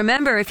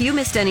Remember, if you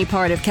missed any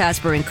part of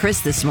Casper and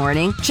Chris this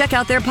morning, check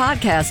out their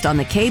podcast on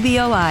the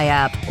KBOI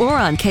app or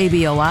on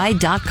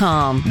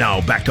KBOI.com. Now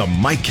back to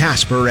Mike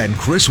Casper and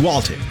Chris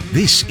Walton.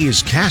 This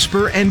is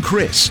Casper and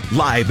Chris,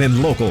 live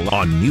and local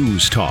on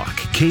News Talk,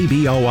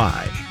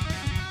 KBOI.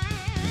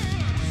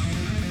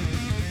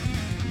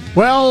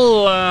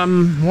 Well,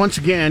 once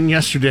again,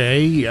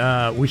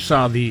 yesterday, we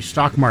saw the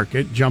stock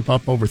market jump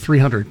up over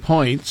 300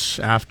 points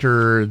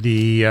after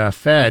the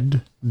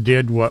Fed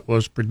did what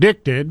was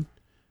predicted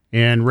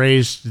and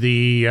raised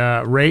the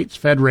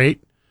Fed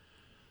rate,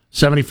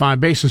 75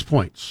 basis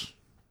points.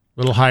 A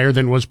little higher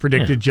than was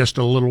predicted just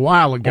a little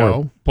while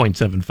ago. Or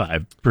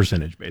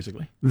 0.75%,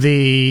 basically.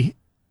 The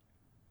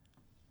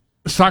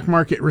stock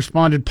market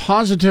responded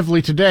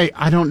positively today.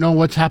 I don't know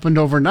what's happened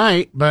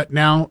overnight, but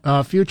now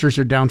futures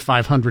are down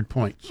 500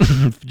 points.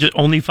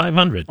 Only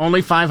 500?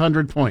 Only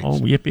 500 points. Oh,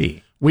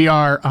 yippee. We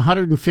are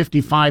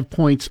 155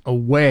 points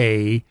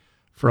away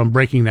from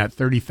breaking that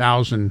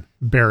 30,000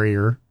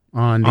 barrier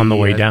on the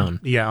way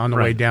down. Yeah, on the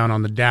way down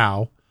on the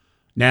Dow.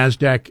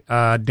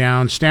 NASDAQ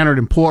down.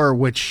 Standard & Poor,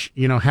 which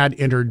had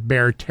entered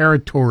bear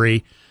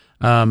territory,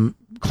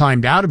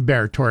 climbed out of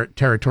bear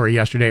territory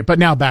yesterday, but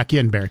now back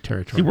in bear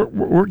territory. See,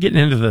 we're getting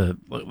into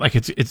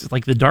it's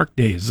like the dark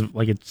days,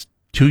 like it's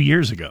 2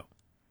 years ago.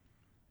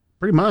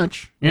 Pretty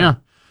much, yeah.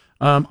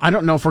 I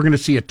don't know if we're going to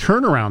see a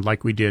turnaround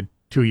like we did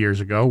 2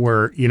 years ago,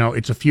 where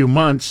it's a few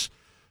months,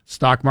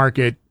 stock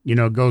market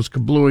goes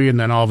kablooey, and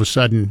then all of a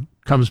sudden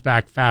comes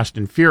back fast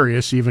and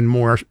furious, even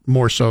more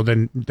so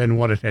than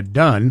what it had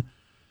done.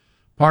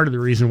 Part of the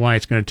reason why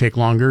it's going to take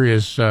longer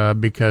is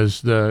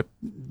because the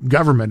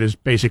government is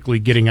basically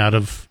getting out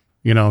of,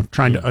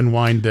 trying to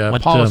unwind the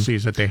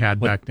policies that they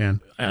had back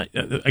then. I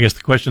guess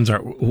the questions are,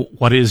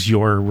 what is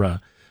your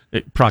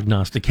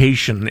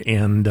prognostication,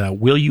 and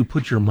will you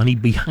put your money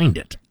behind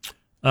it?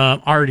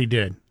 Already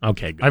did.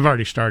 Okay, good. I've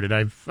already started.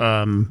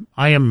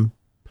 I am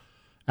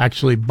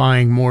actually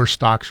buying more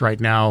stocks right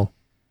now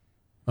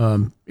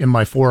in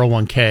my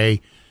 401k,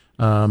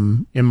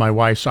 in my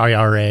wife's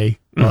IRA,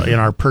 in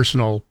our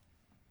personal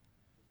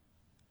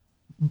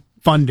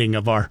funding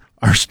of our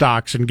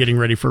stocks and getting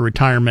ready for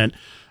retirement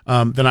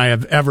than I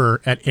have ever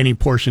at any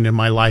portion in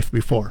my life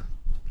before.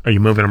 Are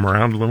you moving them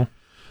around a little?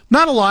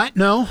 Not a lot,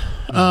 no.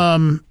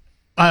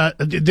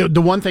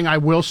 The one thing I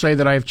will say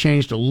that I've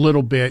changed a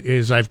little bit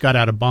is I've got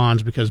out of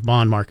bonds because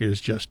bond market is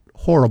just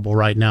horrible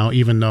right now,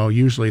 even though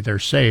usually they're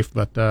safe,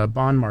 but the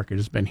bond market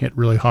has been hit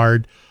really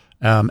hard.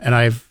 And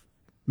I've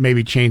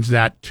maybe changed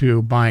that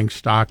to buying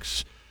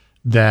stocks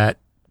that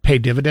pay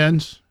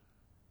dividends.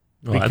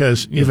 Well,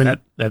 because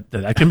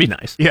that can be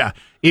nice. Yeah.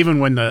 Even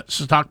when the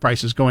stock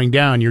price is going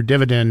down, your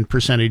dividend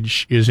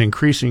percentage is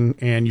increasing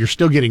and you're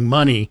still getting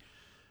money,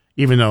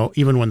 even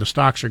when the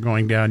stocks are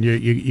going down,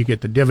 you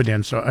get the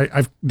dividend. So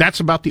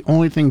that's about the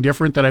only thing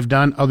different that I've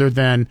done, other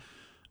than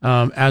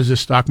as the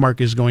stock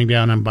market is going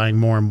down, I'm buying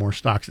more and more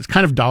stocks. It's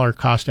kind of dollar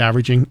cost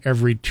averaging.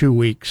 Every 2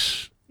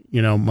 weeks,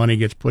 money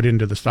gets put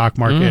into the stock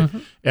market.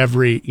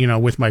 Mm-hmm.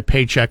 With my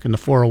paycheck and the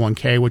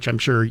 401k, which I'm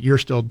sure you're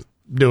still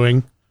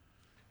doing.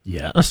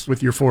 Yes.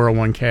 With your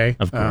 401k.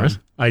 Of course.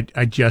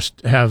 I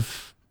just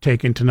have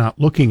taken to not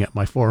looking at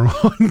my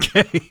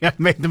 401k. I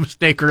made the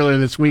mistake earlier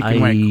this week and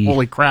went,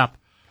 holy crap.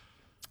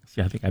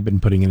 See, I think I've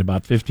been putting in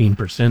about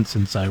 15%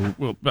 since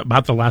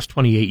about the last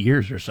 28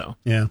 years or so.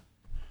 Yeah.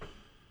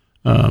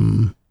 I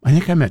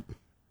think I'm at,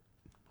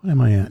 what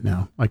am I at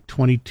now? Like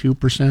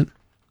 22%?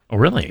 Oh,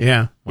 really?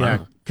 Yeah. Wow.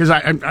 Yeah. Because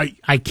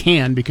I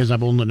can, because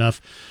I'm old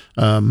enough,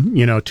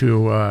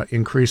 to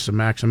increase the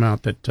max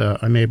amount that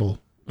I'm able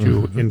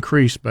to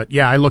increase. But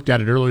yeah, I looked at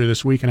it earlier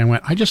this week and I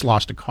went, I just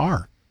lost a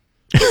car.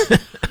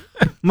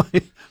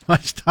 my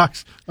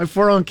stocks, my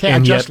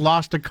 401k, just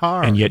lost a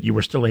car. And yet you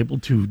were still able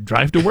to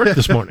drive to work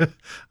this morning.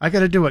 I got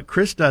to do what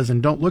Chris does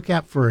and don't look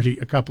at for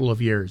a couple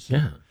of years.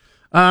 Yeah.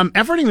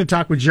 Efforting to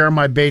talk with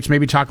Jeremiah Bates,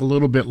 maybe talk a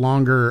little bit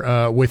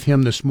longer with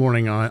him this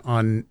morning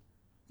on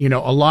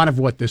a lot of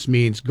what this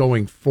means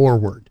going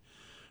forward.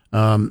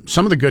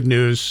 Some of the good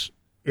news,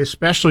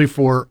 especially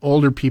for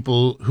older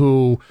people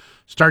who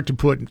start to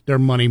put their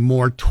money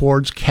more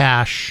towards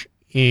cash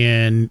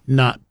and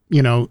not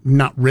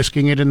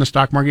risking it in the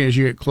stock market as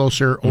you get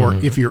closer, or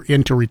if you're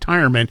into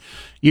retirement,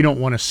 you don't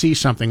want to see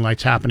something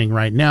like's happening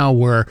right now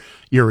where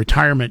your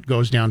retirement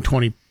goes down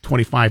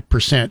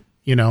 20-25%.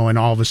 And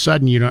all of a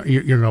sudden, you're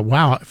going,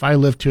 wow, if I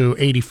live to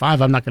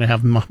 85, I'm not going to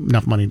have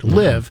enough money to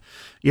live.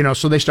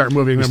 So they start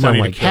moving their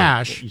money to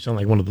cash. You sound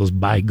like one of those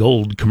buy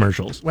gold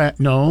commercials. Well,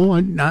 no,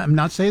 I'm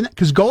not saying that,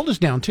 because gold is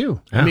down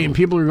too. Oh. I mean,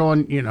 people are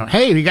going,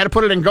 hey, you got to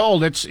put it in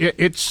gold.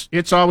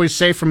 It's always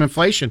safe from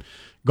inflation.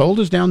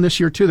 Gold is down this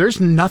year too. There's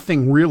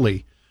nothing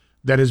really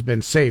that has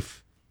been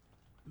safe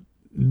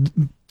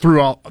through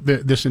all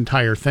this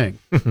entire thing.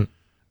 What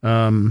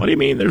do you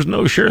mean? There's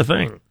no sure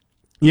thing.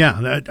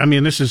 Yeah,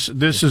 this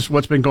is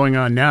what's been going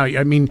on now.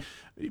 I mean,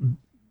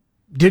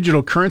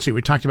 digital currency,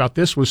 we talked about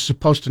this, was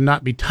supposed to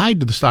not be tied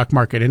to the stock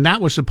market, and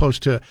that was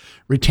supposed to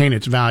retain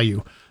its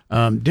value.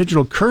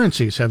 Digital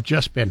currencies have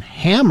just been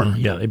hammered.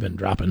 Yeah, they've been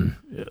dropping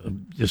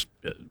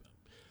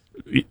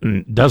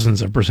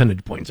dozens of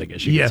percentage points, I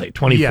guess you could say.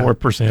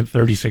 24%,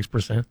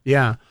 36%.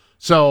 Yeah.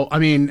 So, I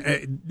mean,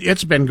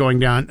 it's been going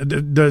down.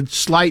 The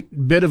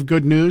slight bit of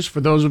good news for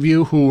those of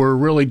you who were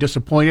really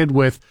disappointed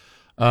with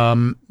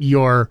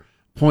your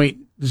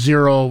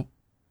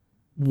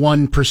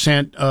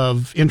 0.01%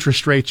 of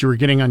interest rates you were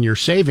getting on your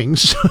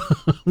savings,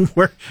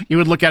 where you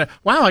would look at it,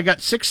 wow, I got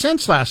 6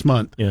 cents last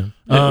month. Yeah.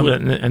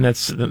 And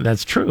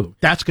that's true.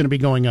 That's going to be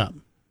going up.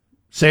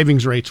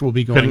 Savings rates will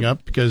be going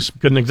up because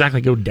couldn't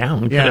exactly go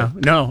down.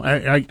 No.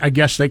 I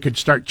guess they could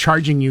start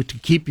charging you to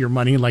keep your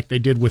money like they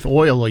did with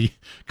oil a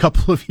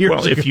couple of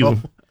years ago.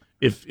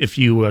 If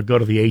you go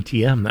to the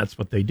ATM, that's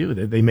what they do.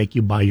 They make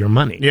you buy your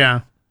money.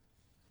 Yeah.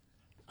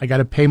 I got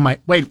to pay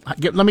let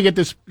me get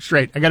this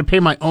straight. I got to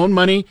pay my own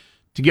money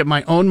to get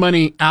my own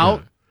money out.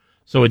 Yeah.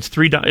 So it's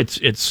 $3.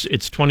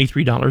 It's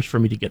 $23 for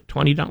me to get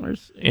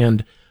 $20,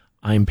 and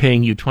I'm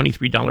paying you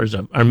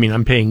 $23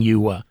 I'm paying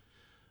you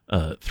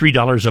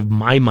 $3 of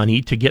my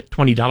money to get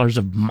 $20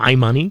 of my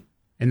money.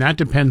 And that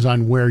depends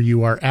on where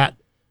you are at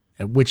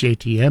which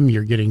ATM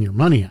you're getting your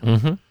money at.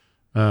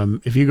 Mm-hmm.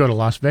 If you go to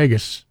Las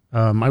Vegas,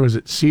 I was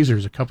at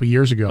Caesars a couple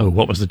years ago. Oh,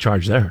 what was the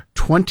charge there?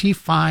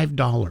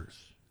 $25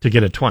 to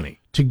get a 20.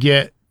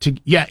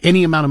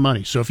 Any amount of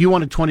money. So if you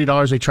wanted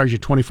 $20, they charge you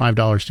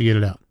 $25 to get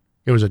it out.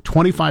 It was a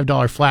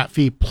 $25 flat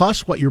fee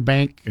plus what your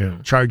bank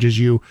charges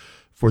you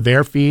for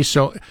their fee.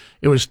 So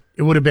it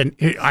would have been.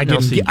 I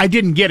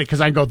didn't get it because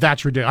I go,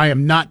 that's ridiculous. I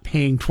am not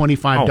paying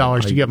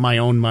 $25 to get my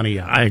own money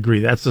out. I agree.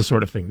 That's the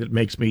sort of thing that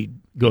makes me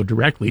go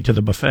directly to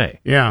the buffet.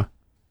 Yeah,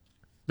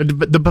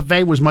 the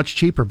buffet was much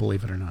cheaper,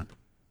 believe it or not.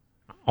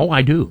 Oh,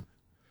 I do.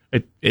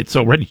 It's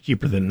already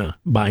cheaper than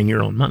buying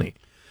your own money.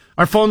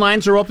 Our phone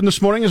lines are open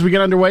this morning as we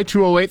get underway.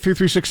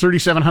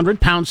 208-336-3700,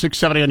 pound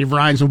 670 on your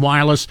Verizon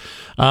Wireless.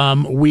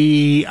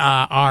 We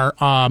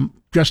are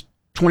just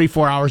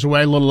 24 hours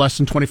away, a little less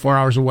than 24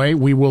 hours away.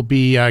 We will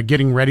be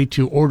getting ready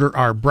to order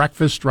our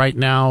breakfast right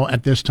now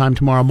at this time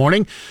tomorrow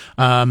morning.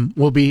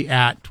 We'll be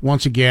at,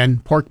 once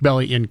again, Pork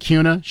Belly in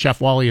Kuna. Chef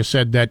Wally has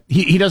said that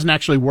he doesn't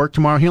actually work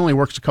tomorrow. He only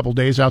works a couple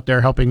days out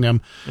there helping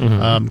them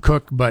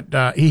cook,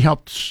 but he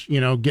helped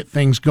get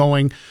things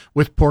going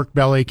with Pork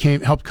Belly,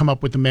 helped come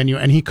up with the menu,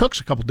 and he cooks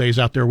a couple days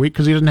out there a week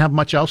because he doesn't have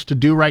much else to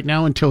do right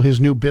now until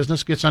his new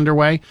business gets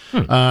underway.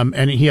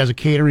 And he has a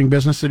catering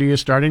business that he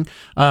is starting,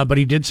 but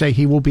he did say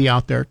he will be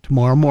out there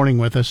tomorrow morning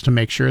with us to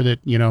make sure that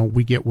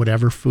we get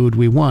whatever food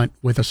we want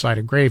with a side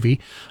of gravy.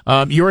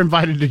 You're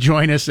invited to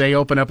join us. They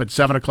open up at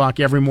 7:00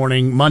 every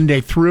morning, Monday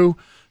through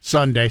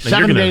Sunday,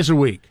 7 days a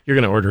week. You're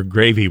going to order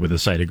gravy with a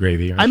side of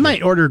gravy, aren't you? I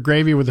might order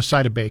gravy with a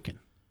side of bacon.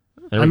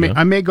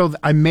 I may go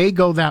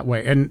that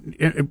way.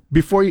 And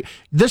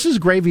this is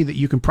gravy that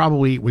you can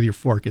probably eat with your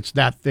fork. It's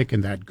that thick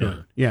and that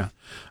good. Yeah.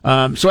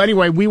 So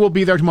anyway, we will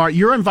be there tomorrow.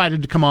 You're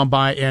invited to come on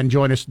by and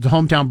join us. The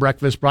Hometown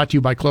Breakfast brought to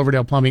you by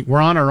Cloverdale Plumbing. We're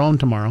on our own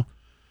tomorrow.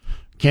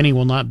 Kenny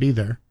will not be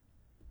there.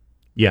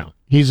 Yeah.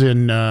 He's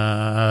in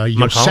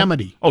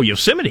Yosemite. Oh,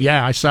 Yosemite.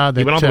 Yeah, I saw that.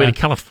 He went all the way to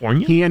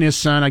California? He and his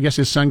son, I guess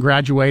his son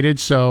graduated,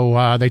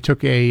 so they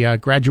took a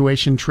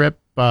graduation trip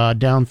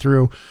down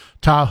through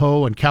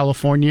Tahoe and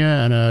California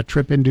and a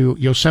trip into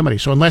Yosemite.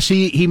 So unless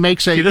he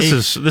makes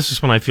this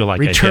is when I feel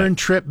like return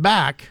trip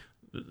back.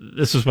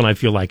 This is when I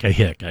feel like a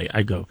hick.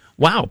 I go,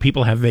 wow,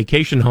 people have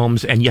vacation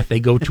homes, and yet they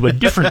go to a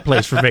different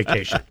place for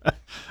vacation.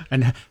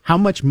 And how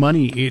much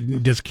money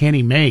does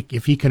Kenny make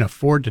if he can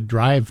afford to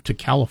drive to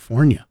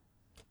California?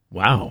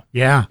 Wow.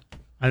 Yeah.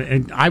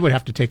 And I would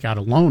have to take out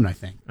a loan, I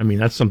think. I mean,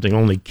 that's something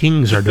only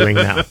kings are doing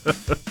now.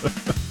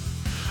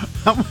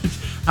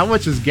 How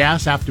much does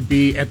gas have to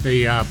be at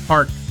the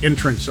park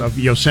entrance of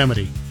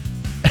Yosemite?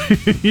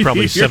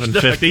 Probably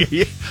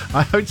 $7.50.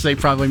 I would say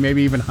probably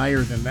maybe even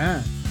higher than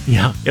that.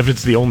 Yeah, if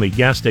it's the only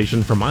gas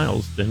station for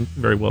miles, then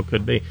very well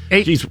could be.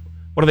 Geez,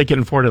 what are they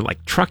getting for it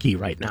like Truckee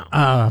right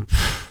now?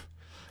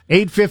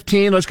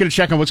 8:15. Let's get a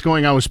check on what's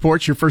going on with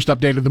sports. Your first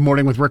update of the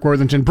morning with Rick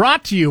Worthington,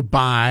 brought to you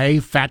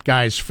by Fat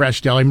Guys Fresh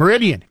Deli,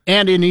 Meridian,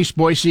 and in East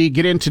Boise.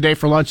 Get in today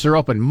for lunch. They're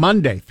open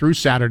Monday through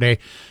Saturday,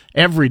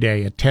 every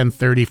day at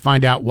 10:30.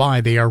 Find out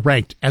why they are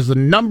ranked as the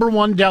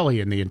 #1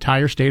 deli in the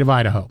entire state of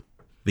Idaho.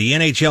 The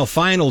NHL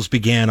Finals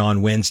began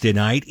on Wednesday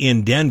night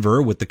in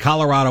Denver with the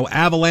Colorado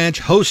Avalanche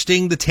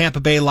hosting the Tampa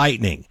Bay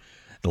Lightning.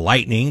 The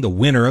Lightning, the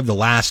winner of the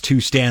last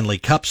 2 Stanley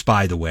Cups,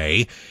 by the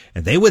way,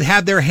 and they would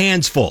have their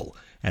hands full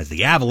as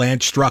the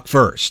Avalanche struck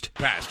first.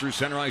 Pass through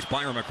center ice,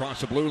 Byram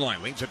across the blue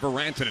line, leads it for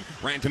Rantanen.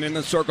 Rantanen in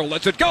the circle,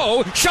 lets it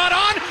go, shot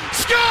on,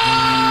 score!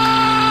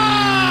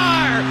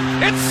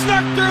 It's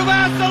snuck through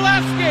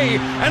Vasilevsky,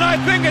 and I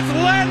think it's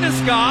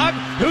Landeskog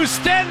who's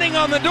standing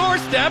on the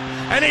doorstep,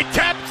 and he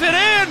taps it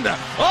in.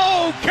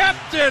 Oh,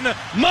 Captain,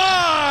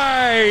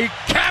 my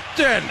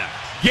Captain,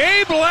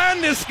 Gabe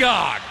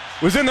Landeskog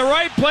was in the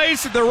right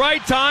place at the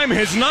right time.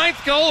 His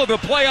 9th goal of the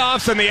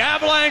playoffs, and the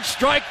Avalanche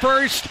strike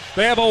first.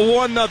 They have a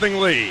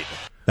 1-0 lead.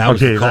 That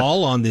was the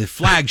call on the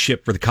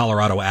flagship for the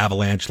Colorado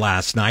Avalanche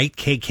last night,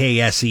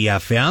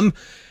 KKSE-FM.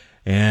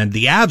 And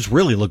the Avs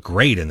really looked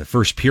great in the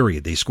first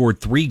period. They scored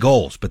 3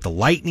 goals, but the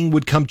Lightning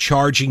would come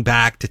charging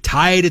back to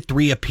tie it at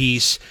 3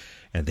 apiece.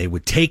 and they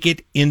would take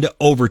it into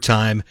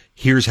overtime.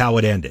 Here's how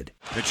it ended.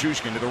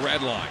 Nichushkin to the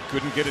red line.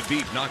 Couldn't get it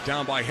deep. Knocked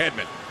down by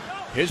Hedman.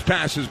 His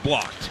pass is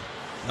blocked.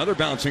 Another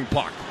bouncing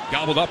puck.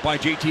 Gobbled up by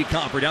J.T.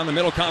 Compher. Down the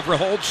middle, Compher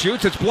holds,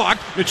 shoots. It's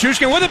blocked.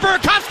 Nichushkin with it.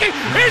 Burakovsky.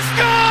 He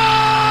scores!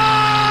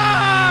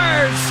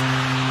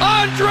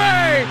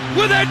 Andre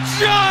with a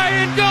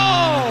giant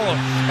goal!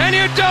 And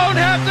you don't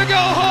have to go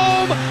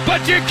home,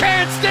 but you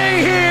can't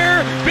stay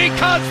here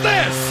because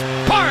this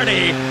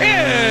party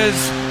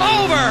is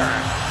over!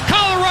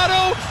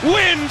 Colorado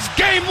wins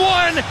Game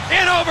 1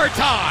 in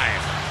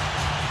overtime!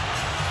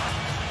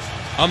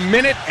 A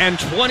minute and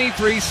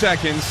 23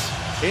 seconds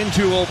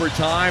into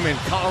overtime, and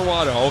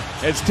Colorado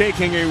is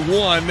taking a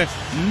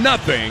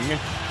 1-0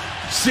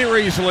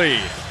 series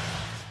lead.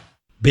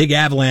 Big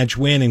Avalanche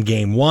win in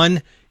Game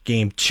 1.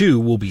 Game 2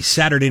 will be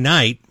Saturday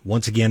night,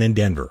 once again in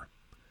Denver.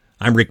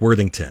 I'm Rick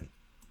Worthington.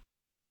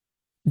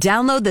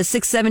 Download the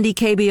 670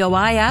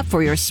 KBOI app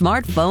for your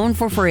smartphone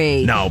for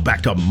free. Now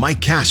back to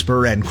Mike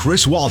Casper and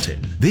Chris Walton.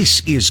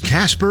 This is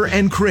Casper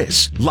and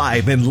Chris,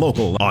 live and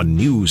local on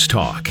News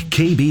Talk,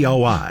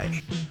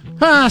 KBOI.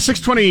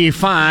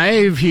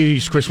 625.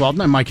 He's Chris Walton.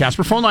 I'm Mike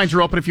Casper. Phone lines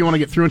are open if you want to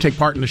get through and take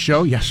part in the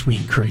show. Yes, we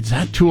encourage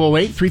that.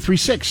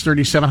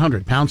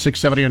 208-336-3700. Pound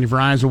 670 on your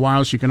Verizon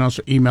Wireless. You can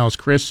also email us,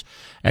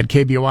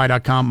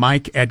 Chris@KBOI.com,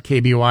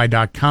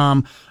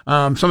 Mike@KBOI.com.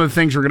 Some of the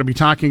things we're going to be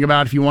talking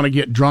about. If you want to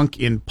get drunk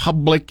in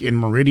public in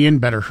Meridian,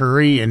 better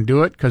hurry and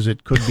do it because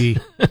it could be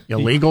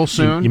illegal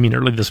soon. You mean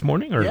early this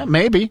morning? Or? Yeah,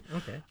 maybe.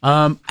 Okay.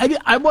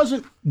 I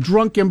wasn't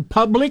drunk in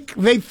public.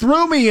 They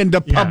threw me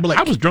into public.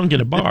 I was drunk in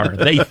a bar.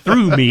 They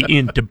threw me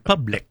into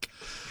public.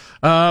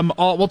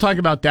 We'll talk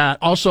about that.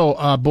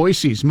 Also,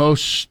 Boise's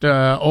most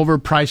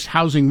overpriced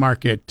housing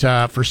market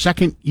for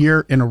second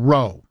year in a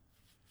row.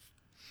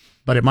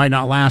 But it might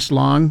not last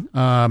long.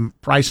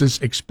 Prices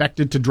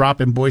expected to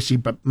drop in Boise,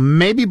 but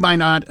maybe by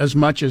not as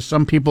much as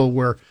some people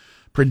were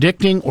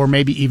predicting or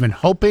maybe even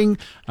hoping.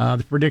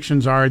 The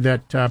predictions are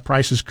that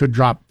prices could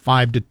drop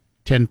 5 to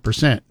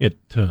 10%. It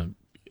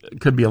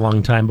could be a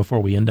long time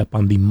before we end up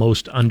on the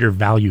most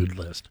undervalued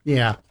list.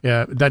 Yeah,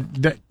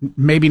 that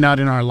maybe not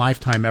in our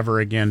lifetime ever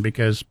again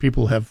because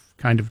people have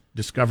kind of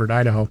discovered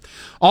Idaho.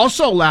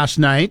 Also, last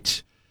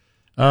night.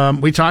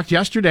 We talked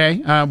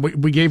yesterday.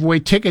 We gave away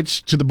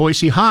tickets to the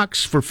Boise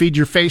Hawks for Feed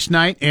Your Face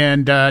night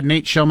and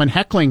Nate Shellman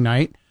heckling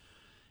night.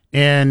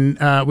 And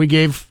we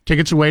gave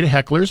tickets away to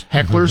hecklers.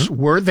 Hecklers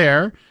were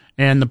there,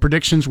 and the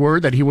predictions were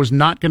that he was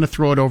not going to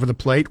throw it over the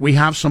plate. We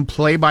have some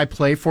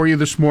play-by-play for you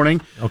this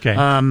morning. Okay.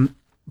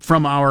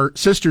 From our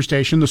sister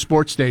station, the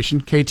sports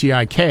station,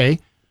 KTIK.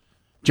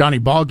 Johnny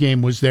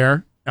Ballgame was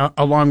there,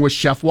 along with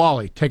Chef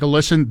Wally. Take a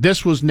listen.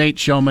 This was Nate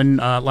Shellman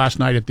last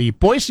night at the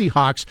Boise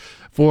Hawks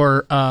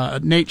for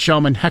Nate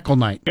Shellman Heckle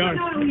Night. We have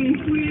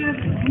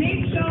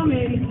Nate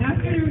Shellman,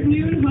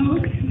 afternoon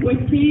host with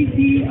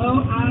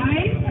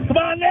KBOI. Come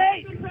on,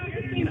 Nate! He's been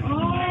practicing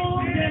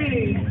all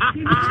day.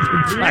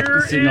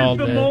 Practicing all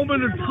day. Here is the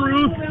moment of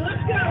truth.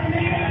 Let's go,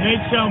 Nate.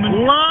 Nate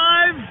Shellman.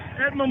 Live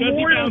at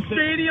Memorial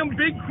Stadium.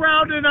 Big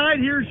crowd tonight.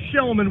 Here's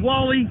Shellman.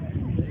 Wally,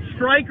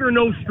 strike or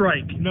no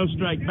strike? No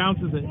strike.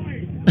 Bounces it.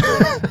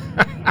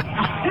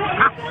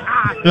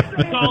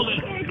 Called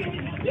it.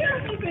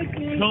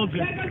 Told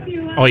you.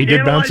 Oh, he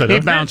did bounce it. He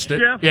bounced it.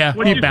 Jeff, Yeah,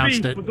 what he did you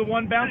bounced see? it. With the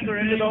one bouncer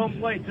into the home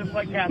plate, just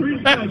like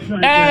Catherine.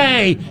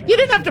 Hey, you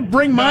didn't have to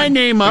bring my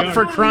name up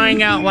for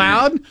crying out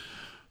loud.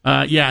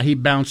 Yeah, he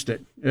bounced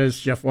it, as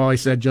Jeff Wally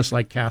said, just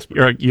like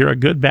Casper. You're a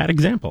good bad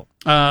example.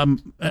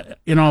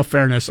 In all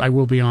fairness, I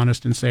will be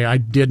honest and say I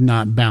did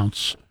not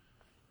bounce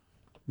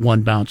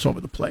one bounce over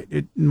the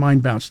plate. Mine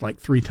bounced like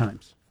 3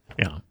 times.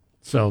 Yeah.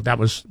 So that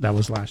was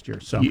last year.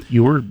 So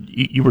you were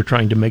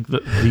trying to make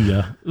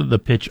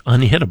the pitch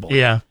unhittable.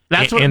 Yeah.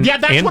 That's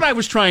what I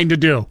was trying to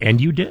do. And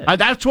you did.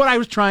 That's what I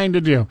was trying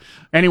to do.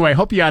 Anyway,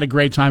 hope you had a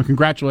great time.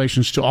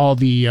 Congratulations to all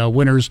the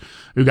winners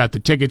who got the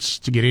tickets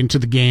to get into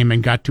the game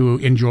and got to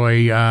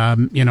enjoy,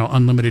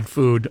 unlimited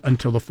food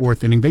until the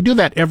 4th inning. They do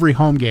that every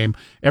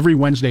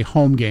Wednesday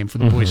home game for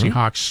the Boise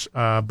Hawks,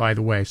 by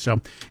the way.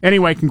 So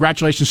anyway,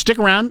 congratulations. Stick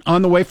around.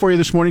 On the way for you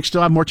this morning.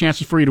 Still have more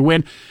chances for you to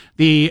win.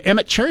 The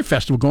Emmett Cherry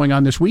Festival going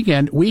on this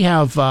weekend. We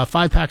have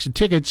 5 packs of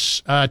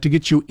tickets to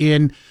get you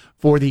in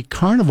for the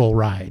carnival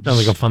rides.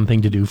 Sounds like a fun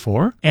thing to do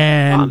for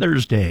and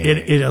Father's Day.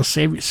 It'll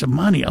save you some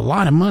money, a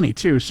lot of money,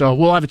 too. So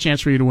we'll have a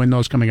chance for you to win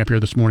those coming up here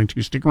this morning,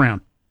 too. Stick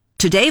around.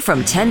 Today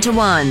from 10 to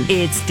 1,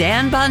 it's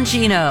Dan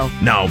Bongino.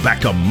 Now back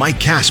to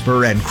Mike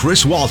Casper and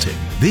Chris Walton.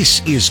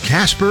 This is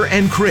Casper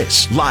and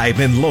Chris,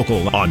 live and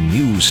local on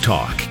News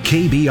Talk,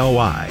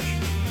 KBOI.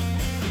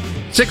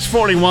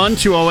 641,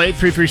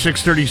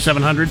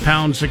 208-336-3700,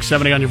 pound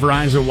 670 on your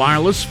Verizon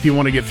Wireless. If you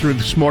want to get through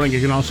this morning,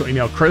 you can also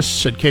email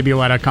Chris at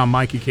KBOI.com,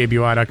 Mike at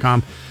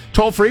KBOI.com.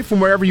 Toll free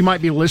from wherever you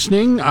might be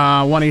listening,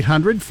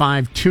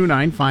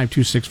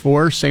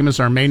 1-800-529-5264. Same as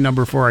our main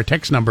number for our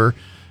text number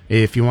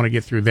if you want to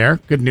get through there.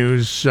 Good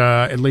news,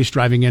 at least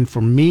driving in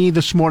for me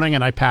this morning,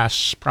 and I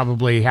pass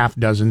probably half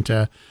dozen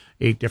to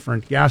 8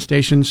 different gas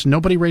stations.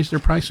 Nobody raised their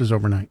prices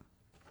overnight.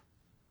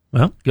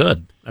 Well,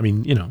 good. I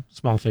mean,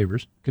 small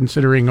favors.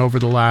 Considering over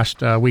the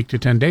last week to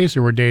 10 days,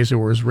 there were days it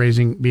was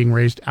being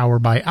raised hour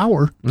by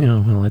hour. Yeah,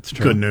 well, that's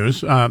true. Good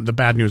news. The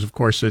bad news, of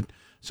course, that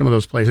some of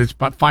those places, it's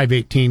about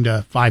 $5.18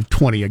 to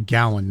 $5.20 a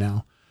gallon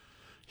now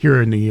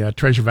here in the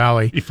Treasure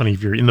Valley. It'd be funny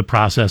if you're in the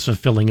process of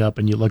filling up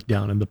and you look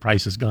down and the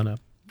price has gone up.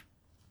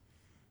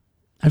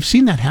 I've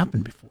seen that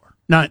happen before.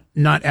 Not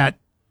at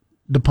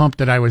the pump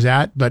that I was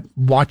at, but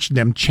watched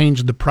them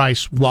change the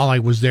price while I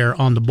was there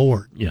on the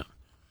board. Yeah.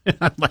 And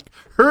I'm like,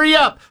 hurry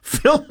up,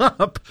 fill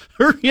up,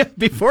 hurry up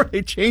before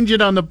they change it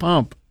on the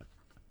pump.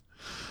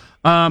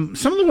 Some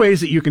of the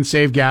ways that you can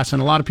save gas,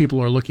 and a lot of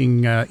people are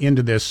looking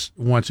into this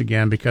once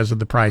again because of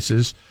the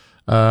prices.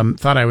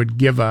 Thought I would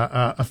give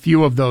a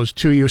few of those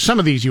to you. Some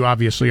of these you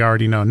obviously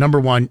already know.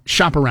 Number one,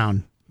 shop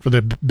around for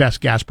the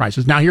best gas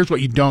prices. Now, here's what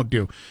you don't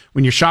do.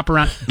 When you shop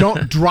around,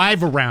 don't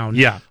drive around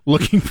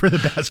looking for the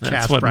best gas prices.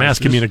 That's what mass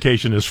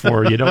communication is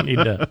for. You don't need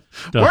to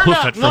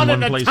hoof it from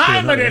one place to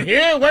another.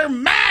 Here. We're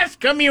mass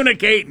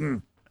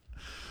communicating.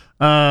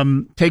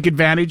 Take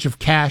advantage of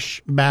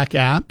cash back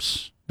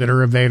apps that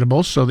are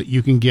available so that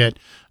you can get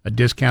a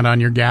discount on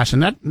your gas.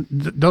 And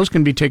those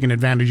can be taken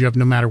advantage of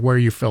no matter where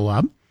you fill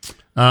up.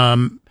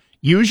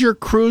 Use your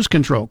cruise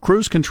control.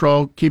 Cruise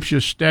control keeps you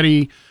a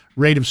steady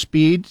rate of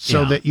speed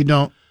so that you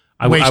don't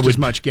waste as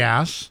much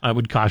gas. I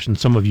would caution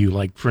some of you,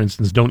 like, for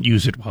instance, don't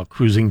use it while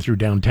cruising through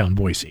downtown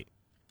Boise.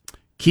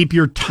 Keep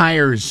your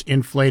tires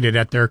inflated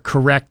at their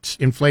correct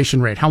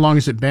inflation rate. How long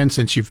has it been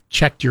since you've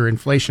checked your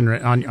inflation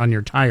rate on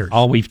your tires?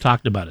 All we've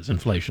talked about is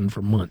inflation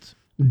for months.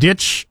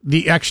 Ditch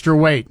the extra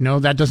weight. No,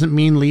 that doesn't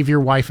mean leave your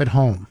wife at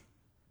home.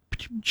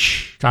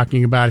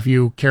 Talking about if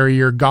you carry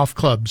your golf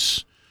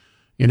clubs,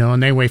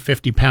 and they weigh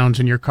 50 pounds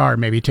in your car,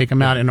 maybe take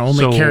them out and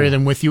only carry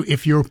them with you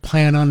if you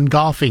plan on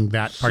golfing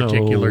that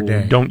particular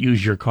day. Don't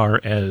use your car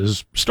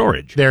as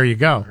storage. There you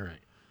go.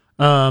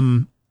 All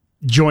right.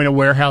 Join a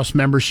warehouse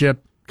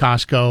membership,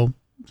 Costco,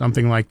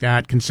 something like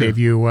that can save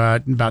you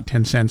about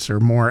 10 cents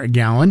or more a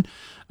gallon.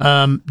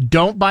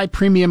 Don't buy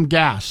premium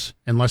gas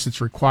unless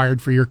it's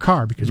required for your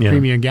car, because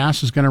premium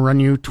gas is going to run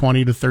you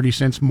 20 to 30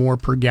 cents more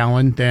per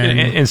gallon than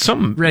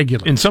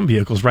regular. In some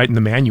vehicles, right in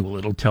the manual,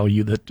 it'll tell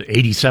you that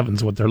 87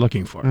 is what they're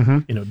looking for.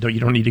 Mm-hmm. You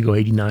don't need to go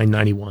 89,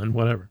 91,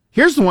 whatever.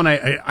 Here's the one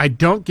I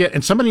don't get,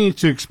 and somebody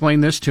needs to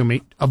explain this to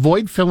me.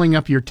 Avoid filling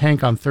up your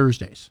tank on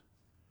Thursdays.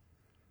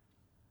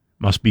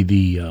 Must be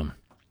the...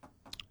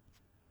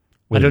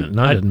 that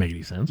doesn't make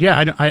any sense.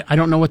 Yeah, I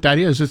don't know what that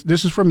is.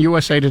 This is from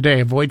USA Today.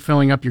 Avoid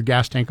filling up your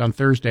gas tank on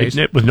Thursdays.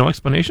 With no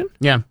explanation?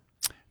 Yeah.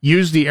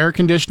 Use the air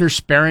conditioner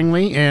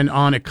sparingly and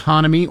on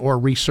economy or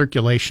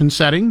recirculation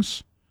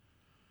settings.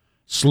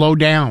 Slow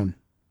down.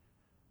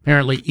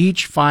 Apparently,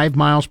 each 5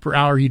 miles per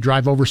hour you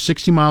drive over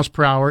 60 miles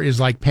per hour is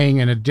like paying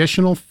an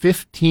additional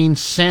 15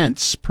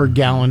 cents per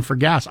gallon for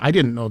gas. I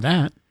didn't know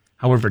that.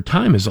 However,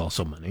 time is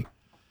also money.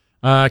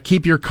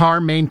 Keep your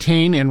car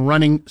maintained and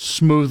running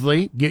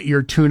smoothly. Get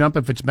your tune-up.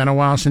 If it's been a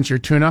while since your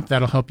tune-up,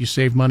 that'll help you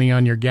save money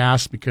on your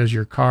gas because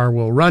your car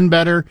will run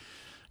better.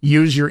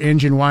 Use your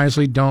engine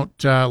wisely. Don't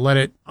let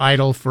it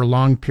idle for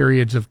long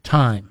periods of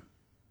time.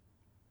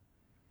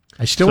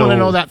 I still want to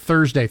know that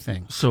Thursday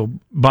thing. So,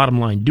 bottom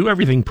line, do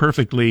everything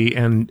perfectly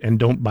and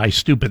don't buy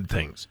stupid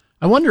things.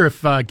 I wonder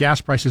if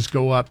gas prices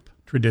go up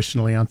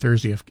traditionally on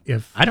Thursday.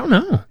 If I don't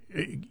know.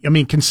 I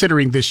mean,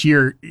 considering this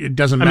year, it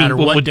doesn't matter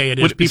what day it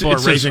is. People are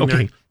raising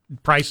their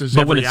prices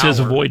every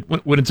hour.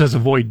 But when it says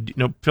avoid,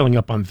 filling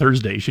up on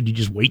Thursday, should you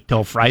just wait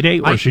till Friday,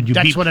 or should you?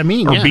 That's what I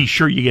mean. Or be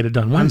sure you get it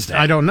done Wednesday.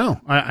 I don't know.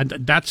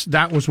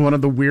 That was one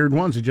of the weird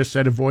ones. It just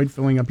said avoid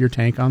filling up your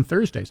tank on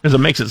Thursdays. Because it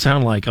makes it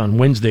sound like on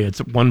Wednesday it's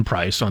at one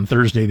price, on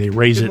Thursday they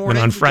raise it, and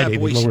on Friday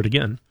they lower it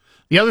again.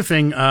 The other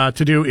thing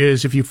to do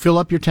is if you fill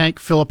up your tank,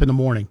 fill up in the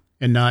morning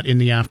and not in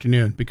the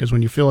afternoon, because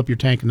when you fill up your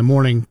tank in the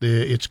morning,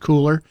 it's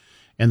cooler.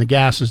 And the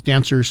gas is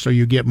denser, so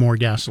you get more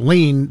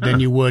gasoline than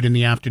you would in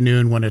the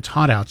afternoon when it's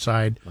hot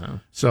outside. Wow.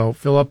 So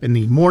fill up in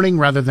the morning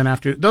rather than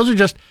after. Those are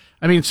just,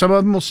 some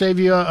of them will save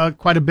you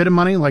quite a bit of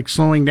money, like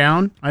slowing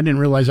down. I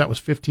didn't realize that was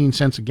 15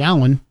 cents a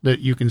gallon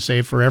that you can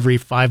save for every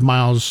 5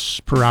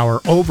 miles per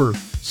hour over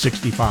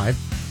 65.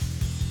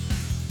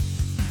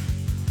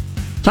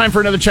 Time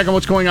for another check on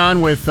what's going on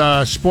with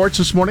sports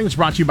this morning. It's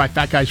brought to you by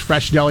Fat Guys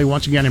Fresh Deli,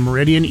 once again in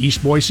Meridian,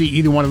 East Boise.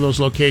 Either one of those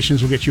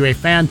locations will get you a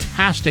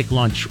fantastic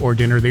lunch or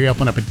dinner. They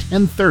open up at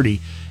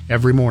 10:30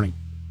 every morning.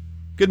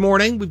 Good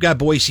morning. We've got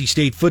Boise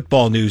State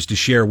football news to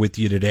share with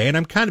you today, and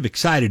I'm kind of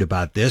excited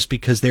about this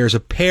because there's a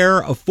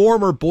pair of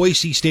former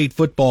Boise State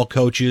football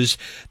coaches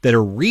that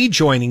are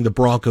rejoining the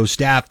Broncos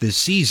staff this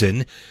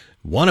season.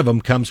 One of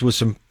them comes with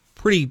some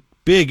pretty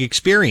big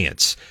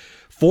experience.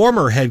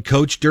 Former head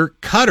coach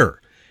Dirk Cutter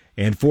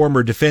and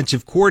former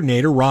defensive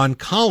coordinator Ron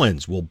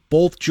Collins will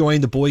both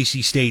join the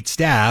Boise State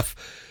staff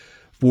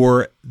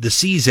for the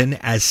season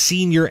as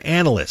senior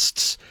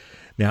analysts.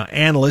 Now,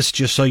 analysts,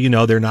 just so you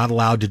know, they're not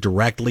allowed to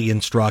directly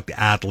instruct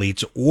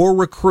athletes or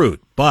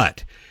recruit,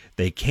 but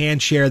they can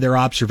share their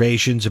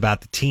observations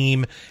about the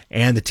team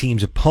and the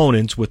team's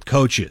opponents with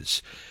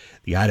coaches.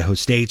 The Idaho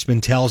Statesman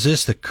tells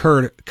us that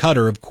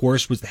Cutter, of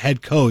course, was the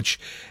head coach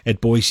at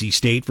Boise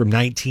State from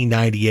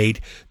 1998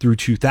 through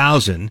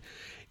 2000.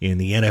 In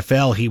the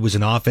NFL, he was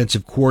an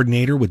offensive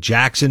coordinator with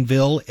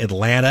Jacksonville,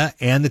 Atlanta,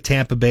 and the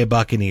Tampa Bay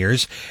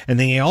Buccaneers, and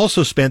then he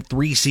also spent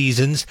 3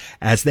 seasons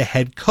as the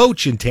head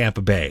coach in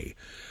Tampa Bay.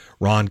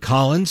 Ron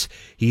Collins,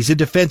 he's a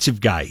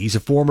defensive guy. He's a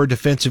former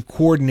defensive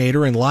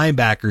coordinator and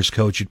linebackers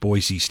coach at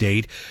Boise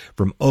State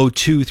from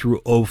 2002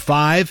 through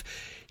 2005.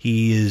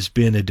 He has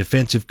been a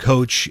defensive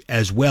coach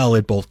as well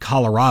at both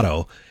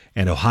Colorado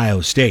and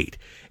Ohio State,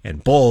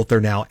 and both are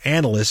now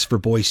analysts for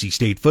Boise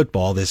State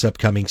football this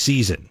upcoming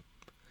season.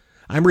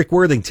 I'm Rick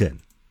Worthington.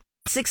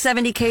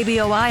 670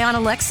 KBOI on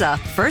Alexa.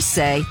 First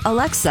say,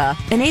 Alexa,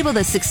 enable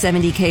the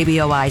 670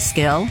 KBOI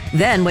skill.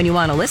 Then when you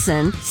want to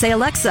listen, say,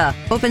 Alexa,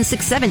 open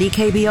 670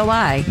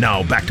 KBOI.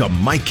 Now back to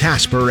Mike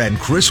Casper and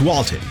Chris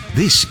Walton.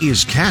 This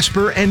is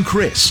Casper and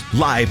Chris,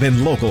 live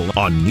and local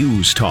on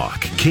News Talk,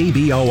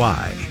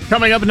 KBOI.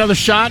 Coming up, another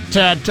shot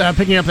at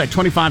picking up that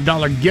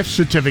 $25 gift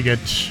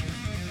certificate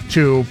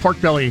to Pork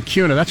Belly and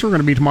Kuna. That's where we're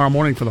going to be tomorrow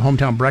morning for the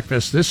hometown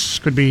breakfast. This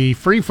could be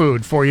free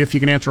food for you if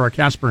you can answer our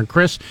Casper and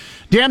Chris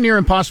damn near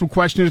impossible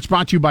question. It's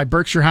brought to you by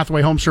Berkshire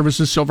Hathaway Home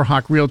Services,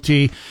 Silverhawk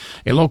Realty,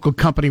 a local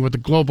company with a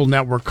global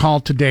network.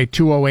 Call today,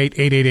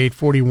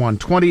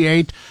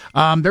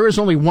 208-888-4128. There is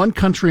only one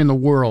country in the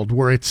world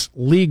where it's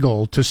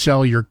legal to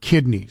sell your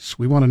kidneys.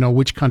 We want to know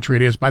which country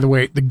it is. By the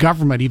way, the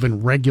government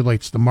even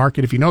regulates the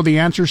market. If you know the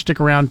answer,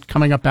 stick around.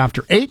 Coming up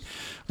after 8,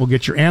 we'll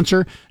get your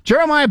answer.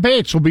 Jeremiah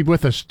Bates will be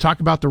with us to talk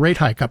about the rate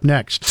hike up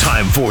next.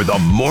 Time for the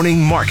Morning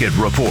Market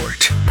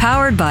Report.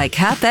 Powered by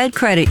CapEd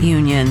Credit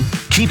Union.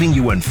 Keeping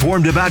you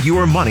informed about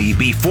your money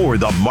before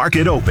the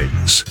market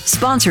opens.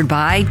 Sponsored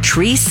by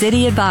Tree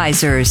City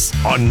Advisors.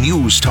 On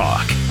News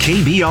Talk,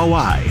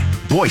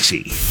 KBOI,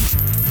 Boise.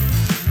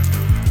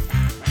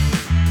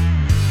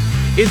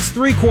 It's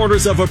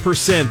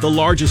 0.75%, the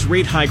largest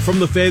rate hike from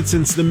the Fed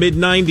since the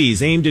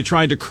mid-90s, aimed at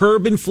trying to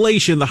curb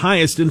inflation, the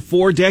highest in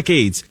 4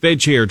 decades.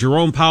 Fed Chair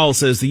Jerome Powell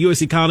says the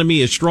U.S.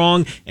 economy is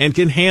strong and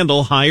can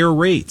handle higher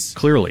rates.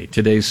 Clearly,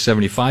 today's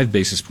 75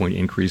 basis point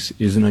increase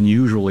is an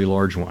unusually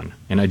large one,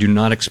 and I do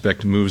not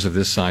expect moves of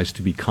this size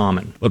to be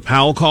common. But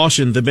Powell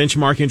cautioned the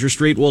benchmark interest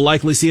rate will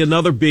likely see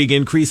another big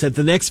increase at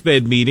the next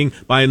Fed meeting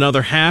by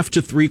another 0.5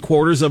 to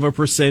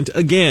 0.75%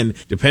 again,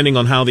 depending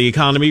on how the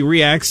economy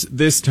reacts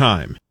this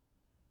time.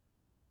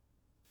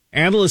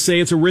 Analysts say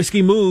it's a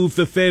risky move,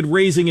 the Fed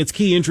raising its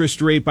key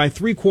interest rate by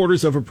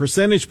 0.75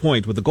 percentage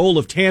point with the goal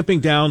of tamping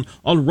down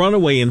on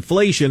runaway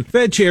inflation.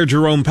 Fed Chair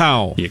Jerome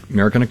Powell. The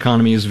American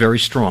economy is very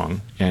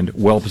strong and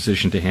well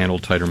positioned to handle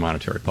tighter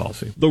monetary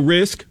policy. The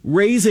risk,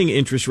 raising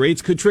interest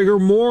rates could trigger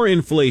more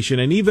inflation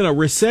and even a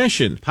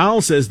recession.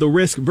 Powell says the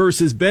risk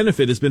versus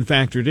benefit has been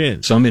factored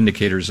in. Some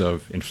indicators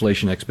of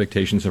inflation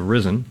expectations have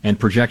risen, and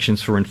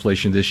projections for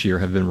inflation this year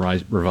have been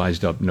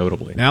revised up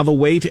notably. Now the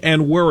wait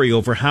and worry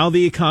over how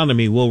the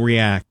economy will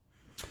react.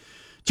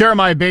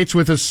 Jeremiah Bates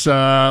with us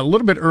a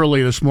little bit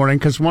early this morning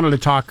because wanted to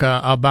talk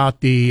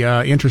about the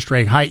interest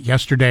rate hike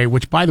yesterday,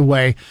 which, by the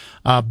way,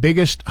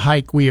 biggest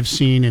hike we have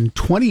seen in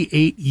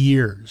 28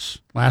 years.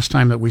 Last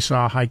time that we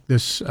saw a hike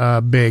this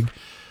big.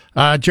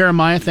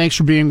 Jeremiah, thanks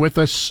for being with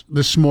us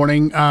this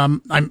morning.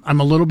 I'm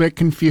a little bit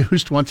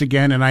confused once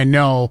again, and I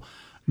know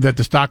that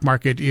the stock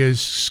market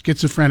is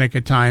schizophrenic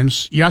at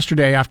times.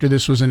 Yesterday, after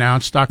this was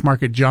announced, stock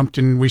market jumped,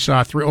 and we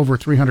saw over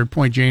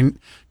 300-point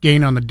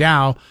gain on the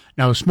Dow.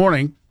 Now, this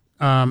morning,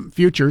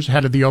 futures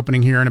ahead of the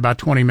opening here in about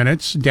 20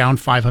 minutes, down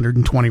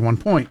 521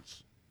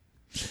 points.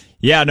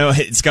 Yeah, no,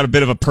 it's got a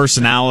bit of a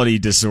personality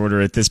disorder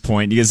at this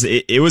point because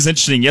it was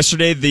interesting.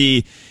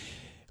 Yesterday,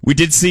 we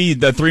did see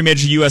the 3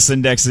 major U.S.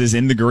 indexes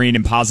in the green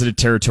in positive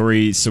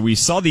territory. So we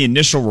saw the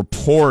initial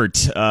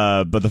report,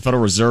 but the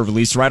Federal Reserve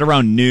released right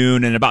around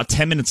noon. And about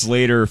 10 minutes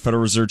later,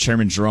 Federal Reserve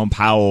Chairman Jerome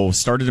Powell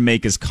started to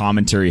make his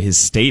commentary, his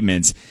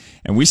statements.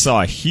 And we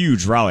saw a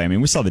huge rally. I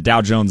mean, we saw the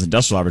Dow Jones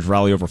Industrial Average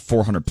rally over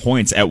 400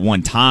 points at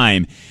one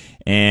time.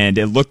 And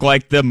it looked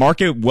like the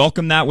market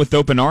welcomed that with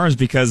open arms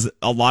because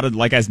a lot of,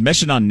 like I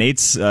mentioned on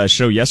Nate's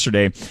show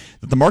yesterday,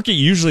 that the market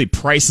usually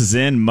prices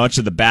in much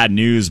of the bad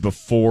news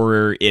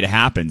before it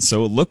happens.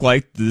 So it looked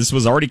like this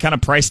was already kind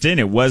of priced in.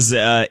 It was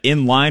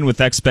in line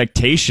with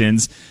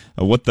expectations.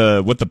 What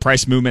the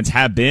price movements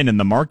have been in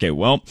the market.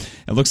 Well,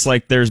 it looks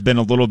like there's been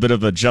a little bit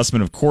of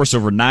adjustment, of course,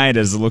 overnight,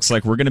 as it looks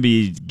like we're going to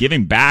be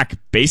giving back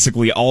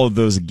basically all of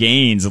those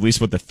gains, at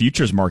least what the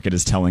futures market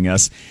is telling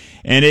us.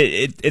 And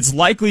it's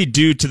likely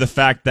due to the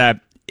fact that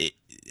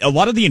a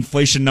lot of the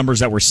inflation numbers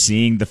that we're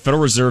seeing, the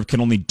Federal Reserve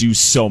can only do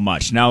so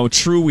much. Now,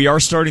 true, we are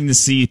starting to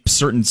see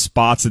certain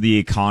spots of the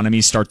economy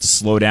start to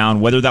slow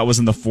down, whether that was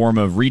in the form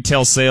of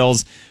retail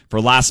sales. For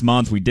last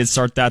month, we did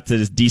start that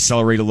to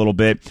decelerate a little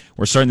bit.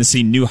 We're starting to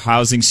see new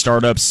housing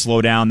startups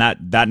slow down.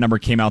 That number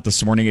came out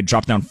this morning. It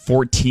dropped down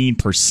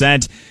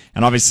 14%.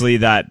 And obviously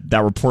that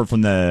report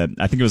from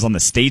I think it was on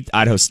the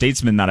Idaho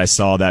Statesman that I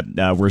saw that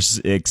we're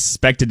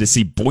expected to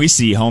see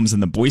Boise homes in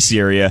the Boise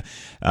area.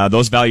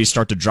 Those values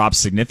start to drop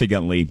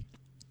significantly.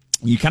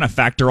 you kind of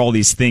factor all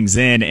these things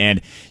in,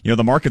 and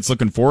the market's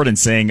looking forward and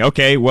saying,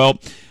 okay, well,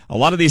 a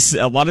lot of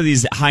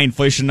these high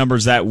inflation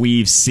numbers that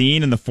we've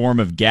seen in the form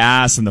of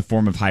gas, in the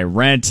form of high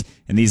rent,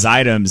 and these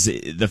items,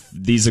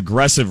 these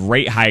aggressive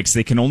rate hikes,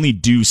 they can only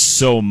do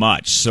so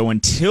much. So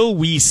until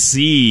we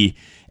see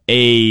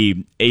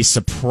a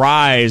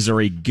surprise or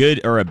a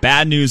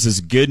bad news is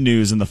good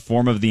news in the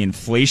form of the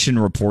inflation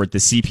report, the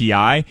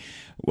CPI,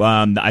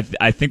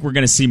 I think we're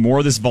going to see more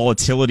of this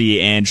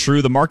volatility, and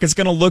the market's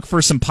going to look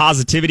for some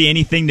positivity,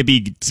 anything to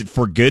be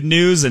for good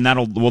news, and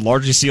we'll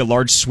largely see a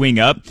large swing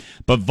up.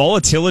 But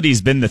volatility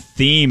has been the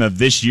theme of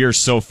this year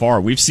so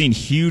far. We've seen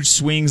huge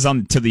swings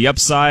to the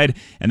upside,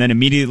 and then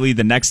immediately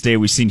the next day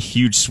we've seen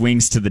huge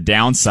swings to the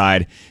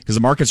downside, because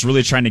the market's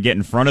really trying to get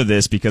in front of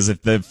this, because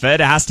if the Fed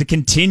has to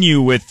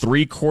continue with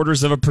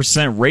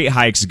 0.75% rate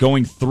hikes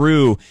going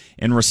through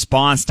in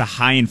response to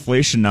high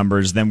inflation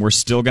numbers, then we're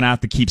still going to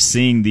have to keep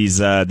seeing these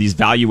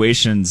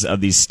valuations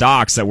of these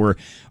stocks that were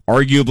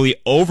arguably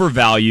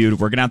overvalued.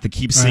 We're going to have to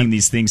keep seeing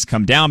these things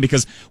come down,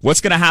 because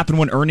what's going to happen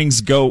when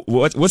earnings go?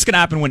 What's going to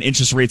happen when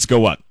interest rates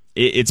go up?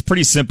 It's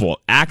pretty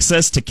simple.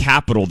 Access to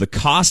capital, the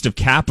cost of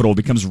capital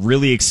becomes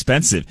really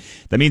expensive.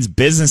 That means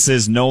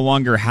businesses no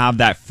longer have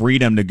that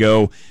freedom to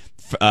go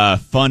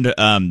fund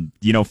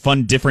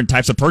different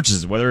types of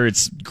purchases, whether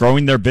it's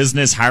growing their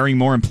business, hiring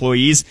more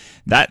employees.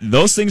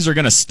 Those things are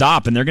going to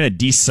stop, and they're going to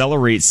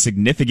decelerate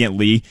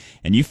significantly.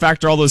 And you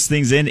factor all those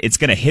things in, it's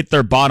going to hit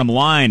their bottom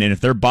line. And if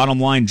their bottom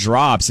line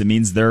drops, it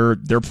means their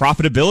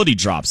profitability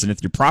drops. And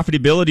if your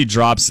profitability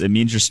drops, it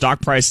means your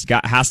stock price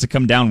has to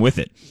come down with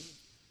it.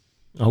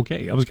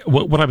 Okay.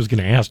 What I was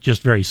going to ask,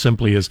 just very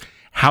simply, is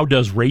how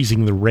does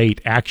raising the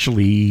rate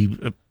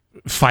actually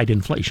fight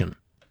inflation?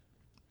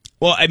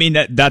 Well, I mean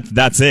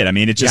that's it. I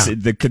mean, it's just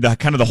the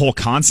kind of the whole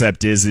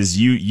concept is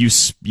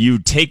you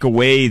take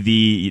away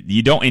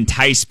you don't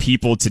entice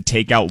people to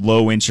take out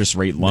low interest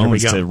rate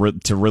loans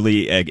to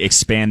really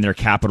expand their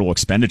capital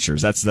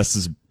expenditures. That's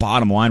this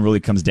bottom line really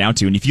comes down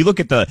to. And if you look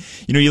at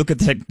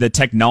the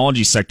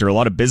technology sector, a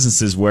lot of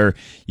businesses where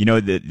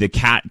the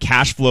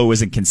cash flow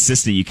isn't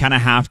consistent, you kind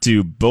of have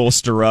to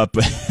bolster up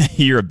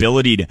your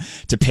ability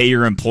to pay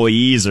your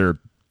employees or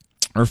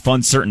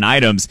fund certain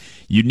items.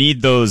 You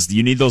need those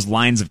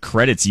lines of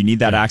credits. You need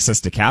that access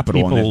to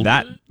capital.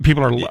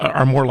 People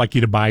are more likely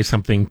to buy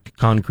something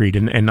concrete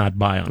and not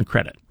buy on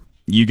credit.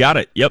 You got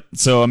it. Yep.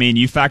 So I mean,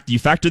 you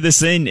factor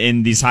this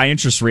in these high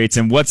interest rates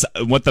and what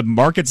the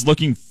market's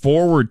looking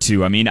forward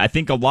to. I mean, I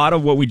think a lot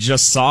of what we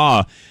just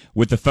saw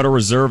with the Federal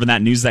Reserve and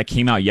that news that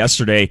came out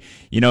yesterday,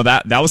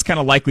 that was kind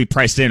of likely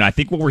priced in. I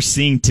think what we're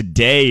seeing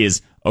today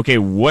is, okay,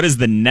 what is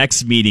the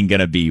next meeting going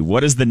to be?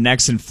 What is the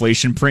next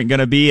inflation print going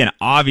to be? And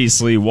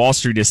obviously, Wall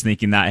Street is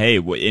thinking that, hey,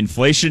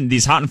 inflation,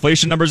 these hot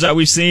inflation numbers that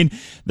we've seen,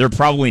 they're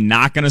probably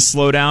not going to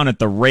slow down at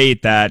the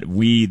rate that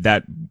we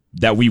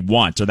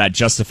want, or that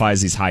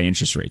justifies these high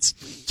interest rates.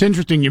 It's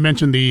interesting. You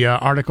mentioned the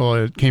article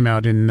that came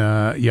out in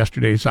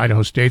yesterday's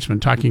Idaho Statesman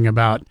talking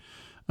about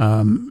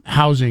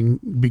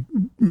housing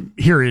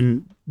here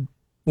in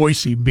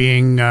Boise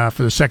being,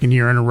 for the second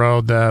year in a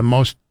row, the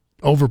most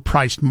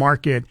overpriced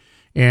market,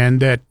 and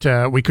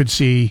that we could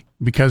see,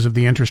 because of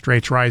the interest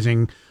rates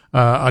rising,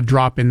 a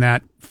drop in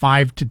that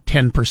 5 to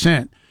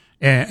 10%.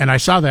 And I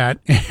saw that,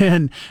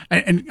 and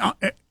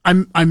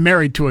I'm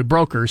married to a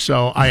broker,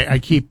 so I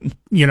keep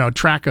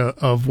track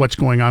of what's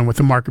going on with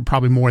the market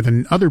probably more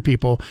than other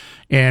people.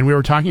 And we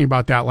were talking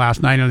about that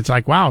last night, and it's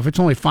like, wow, if it's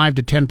only 5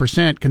 to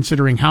 10%,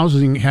 considering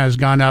housing has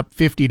gone up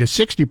 50 to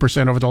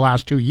 60% over the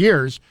last 2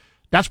 years,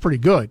 that's pretty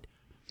good.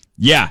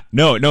 Yeah,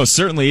 no,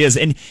 certainly is.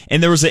 And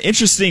there was an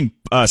interesting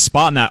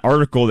spot in that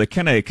article that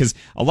because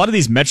a lot of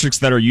these metrics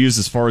that are used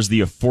as far as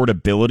the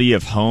affordability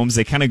of homes,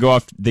 they kind of go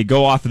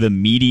off of the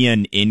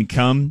median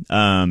income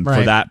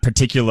for that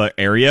particular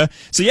area.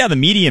 So yeah, the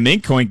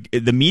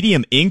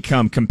median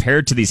income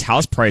compared to these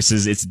house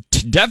prices, it's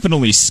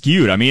definitely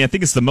skewed. I mean, I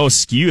think it's the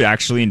most skewed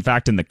actually, in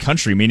fact, in the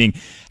country, meaning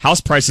house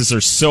prices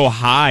are so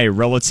high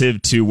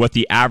relative to what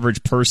the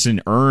average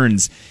person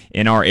earns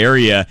in our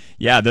area.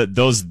 Yeah,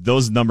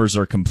 those numbers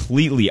are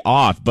completely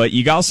off. But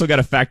you also got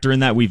to factor in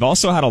that we've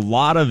also had a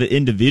lot of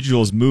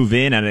individuals move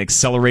in at an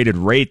accelerated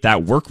rate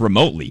that work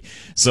remotely.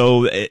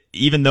 So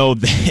even though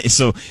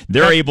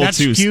they're able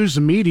to skews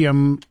the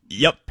medium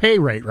pay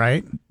rate,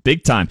 right?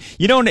 Big time.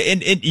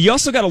 And you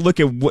also got to look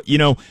at what,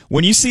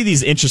 when you see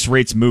these interest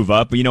rates move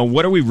up,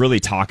 what are we really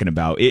talking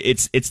about?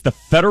 It's the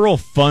federal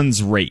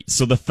funds rate.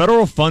 So the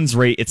federal funds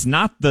rate, it's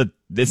not the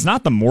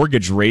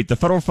mortgage rate. The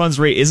federal funds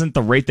rate isn't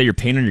the rate that you're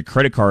paying on your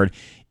credit card.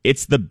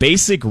 It's the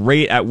basic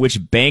rate at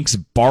which banks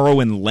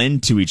borrow and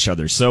lend to each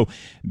other. So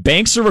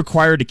banks are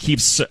required to keep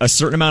a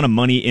certain amount of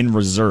money in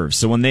reserve.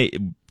 So when they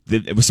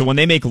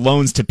make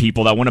loans to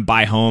people that want to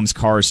buy homes,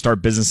 cars,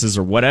 start businesses,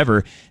 or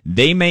whatever,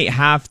 they may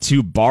have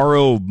to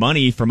borrow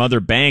money from other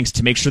banks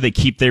to make sure they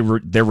keep their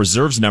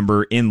reserves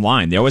number in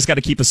line. They always got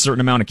to keep a certain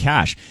amount of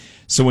cash.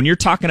 So when you're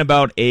talking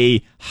about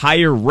a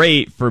higher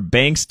rate for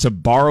banks to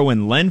borrow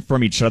and lend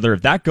from each other,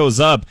 if that goes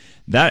up,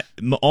 that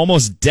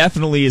almost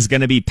definitely is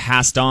going to be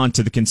passed on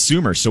to the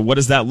consumer. So what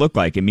does that look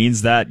like? It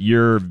means that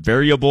your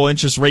variable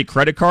interest rate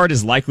credit card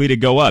is likely to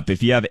go up.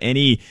 If you have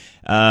any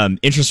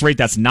interest rate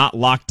that's not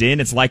locked in,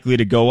 it's likely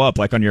to go up,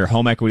 like on your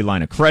home equity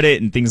line of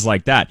credit and things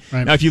like that.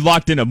 Right. Now, if you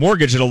locked in a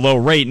mortgage at a low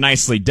rate,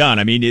 nicely done.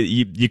 I mean,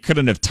 you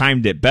couldn't have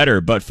timed it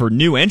better. But for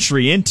new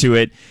entry into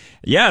it,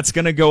 yeah, it's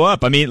going to go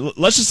up. I mean,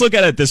 let's just look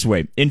at it this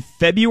way. In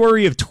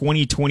February of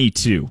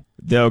 2022,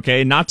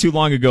 okay, not too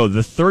long ago, the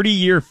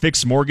 30-year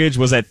fixed mortgage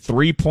was at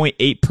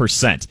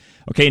 3.8%.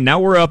 Okay, now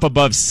we're up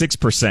above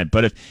 6%.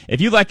 But if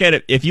you look at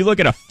a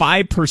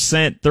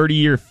 5%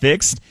 30-year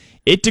fixed,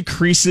 it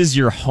decreases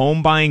your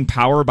home buying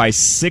power by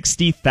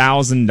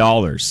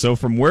 $60,000. So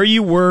from where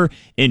you were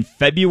in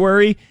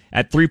February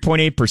at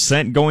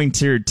 3.8% going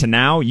to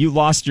now, you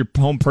lost your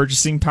home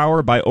purchasing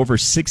power by over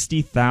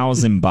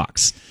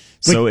 $60,000.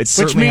 So it's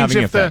certainly having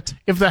an effect.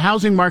 If the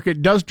housing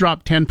market does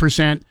drop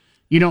 10%,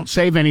 you don't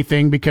save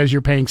anything because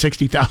you're paying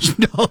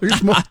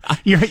 $60,000 more.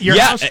 Your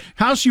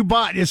house you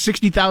bought is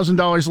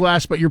 $60,000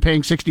 less, but you're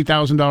paying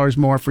 $60,000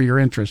 more for your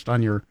interest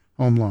on your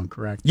home loan,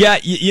 correct? Yeah,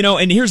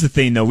 and here's the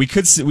thing though, we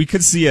could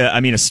see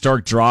a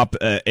stark drop.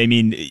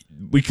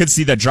 We could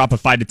see that drop of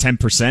 5 to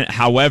 10%.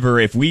 However,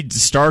 if we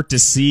start to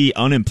see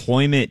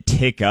unemployment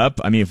tick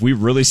up, if we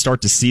really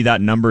start to see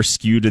that number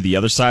skew to the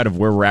other side of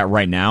where we're at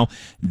right now,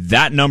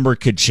 that number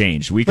could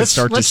change.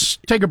 Let's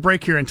take a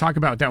break here and talk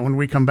about that when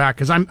we come back,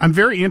 because I'm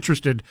very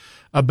interested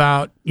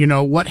about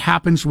what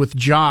happens with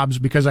jobs,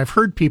 because I've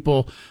heard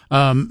people,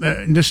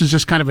 and this is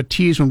just kind of a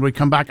tease when we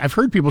come back, I've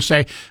heard people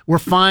say we're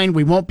fine,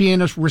 we won't be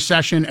in a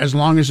recession as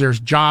long as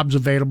there's jobs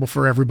available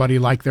for everybody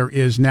like there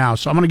is now.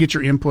 So I'm going to get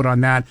your input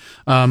on that.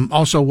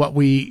 Also what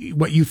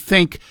you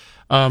think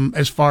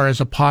as far as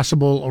a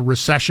possible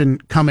recession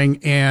coming,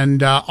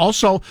 and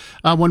also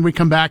when we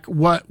come back,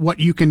 what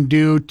you can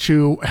do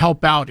to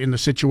help out in the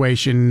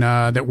situation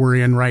that we're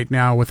in right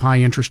now with high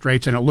interest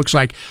rates, and it looks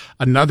like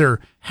another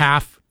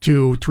 0.5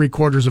 to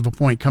 3/4 of a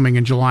point coming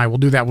in July. We'll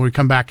do that when we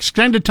come back.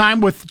 Extended time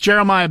with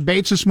Jeremiah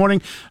Bates this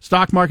morning.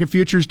 Stock market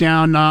futures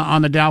down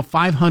on the Dow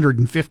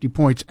 550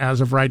 points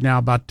as of right now,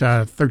 about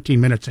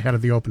 13 minutes ahead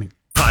of the opening.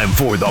 Time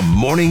for the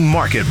Morning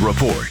Market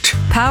Report.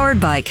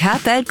 Powered by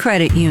CapEd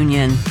Credit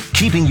Union.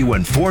 Keeping you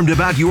informed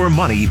about your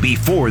money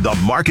before the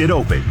market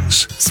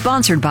opens.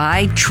 Sponsored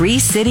by Tree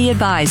City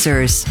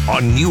Advisors.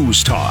 On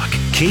News Talk,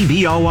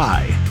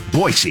 KBOI,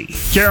 Boise.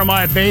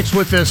 Jeremiah Bates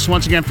with us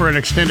once again for an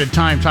extended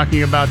time,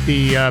 talking about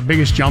the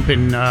biggest jump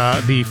in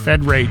the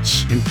Fed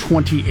rates in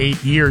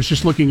 28 years.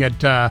 Just looking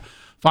at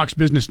Fox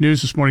Business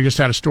News this morning, just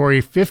had a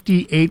story.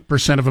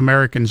 58% of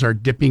Americans are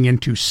dipping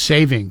into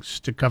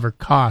savings to cover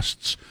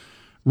costs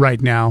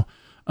right now.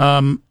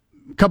 A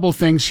couple of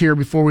things here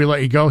before we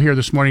let you go here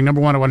this morning.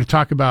 Number one, I want to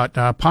talk about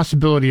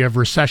possibility of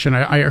recession.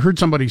 I heard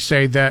somebody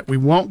say that we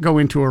won't go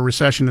into a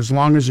recession as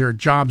long as there are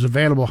jobs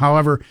available.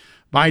 However,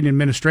 Biden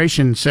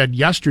administration said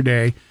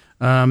yesterday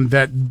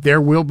that there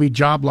will be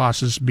job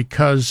losses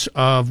because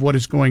of what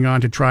is going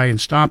on to try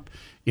and stop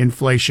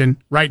inflation.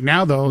 Right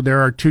now, though, there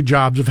are 2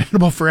 jobs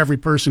available for every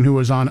person who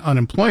is on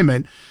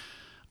unemployment.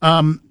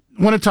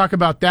 I want to talk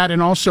about that,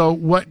 and also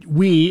what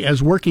we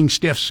as working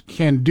stiffs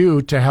can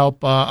do to help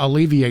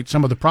alleviate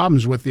some of the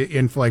problems with the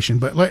inflation.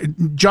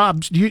 But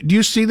jobs, do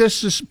you see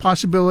this as a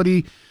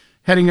possibility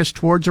heading us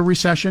towards a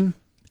recession?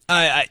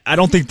 I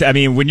don't think that,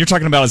 when you're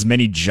talking about as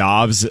many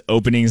jobs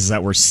openings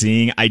that we're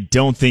seeing, I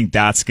don't think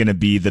that's going to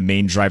be the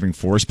main driving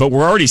force, but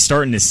we're already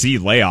starting to see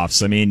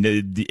layoffs.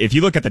 If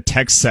you look at the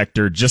tech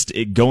sector, just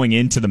going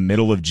into the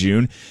middle of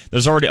June,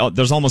 there's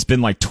almost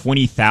been like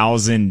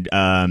 20,000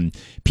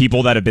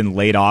 people that have been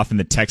laid off in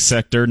the tech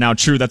sector. Now,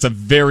 true, that's a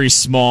very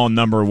small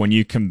number when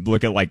you can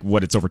look at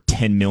it's over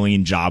 10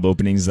 million job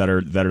openings that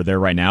are there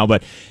right now.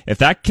 But if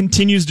that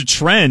continues to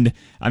trend,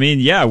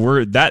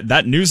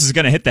 that news is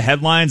going to hit the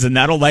headlines, and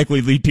that'll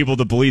likely lead people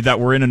to believe that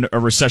we're in a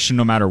recession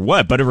no matter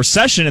what. But a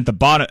recession at the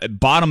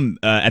bottom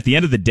at the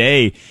end of the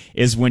day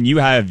is when you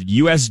have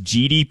U.S.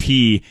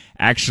 GDP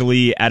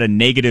actually at a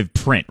negative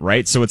print,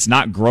 right? So it's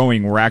not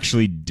growing. We're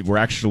actually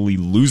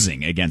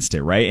losing against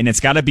it, right? And it's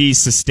got to be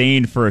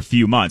sustained for a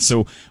few months.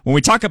 So when we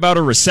talk about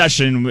a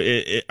recession,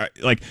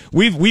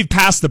 we've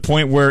passed the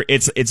point where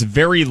it's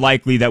very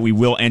likely that we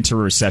will enter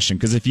a recession,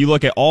 because if you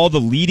look at all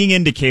the leading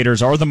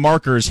indicators or the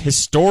markers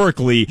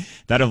historically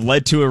that have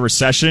led to a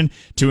recession,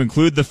 to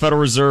include the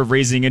Federal Reserve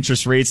raising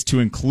interest rates, to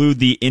include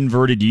the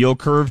inverted yield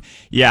curve,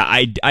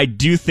 I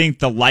do think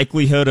the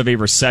likelihood of a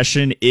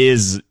recession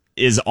is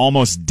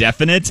almost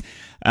definite.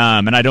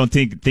 And I don't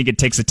think it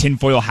takes a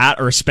tinfoil hat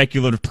or a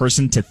speculative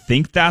person to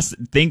think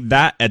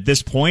that at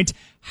this point.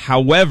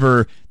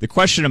 However, the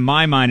question in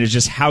my mind is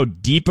just how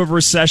deep of a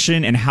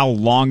recession and how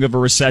long of a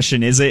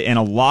recession is it? And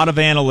a lot of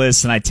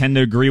analysts, and I tend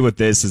to agree with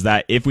this, is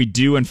that if we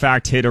do in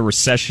fact hit a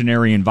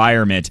recessionary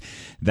environment,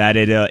 that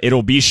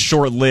it'll be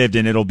short-lived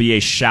and it'll be a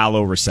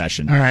shallow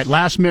recession. All right,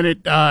 last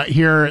minute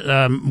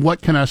here.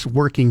 What can us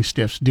working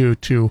stiffs do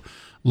to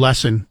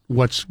lessen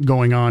what's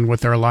going on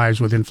with our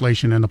lives with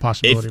inflation and the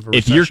possibility of a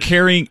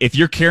recession. If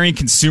you're carrying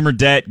consumer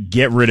debt,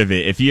 get rid of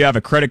it. If you have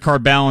a credit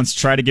card balance,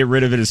 try to get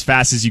rid of it as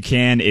fast as you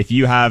can. If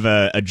you have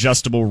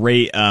adjustable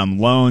rate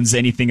loans,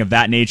 anything of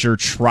that nature,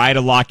 try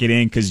to lock it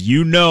in because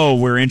you know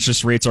where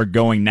interest rates are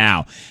going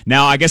now.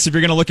 Now, I guess if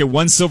you're going to look at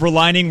one silver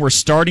lining, we're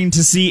starting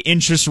to see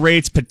interest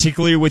rates,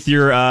 particularly with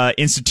your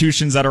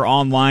institutions that are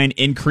online,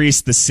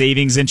 increase the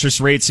savings interest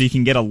rate so you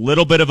can get a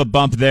little bit of a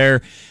bump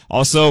there.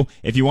 Also,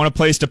 if you want a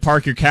place to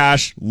park your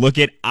cash, look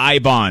at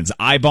iBonds.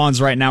 iBonds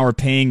right now are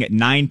paying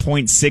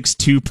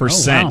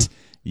 9.62%. Oh, wow.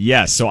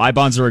 Yes, so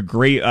iBonds are a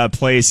great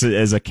place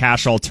as a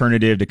cash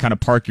alternative to kind of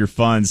park your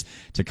funds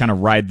to kind of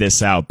ride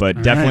this out.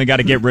 But definitely got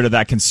to get rid of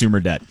that consumer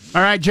debt.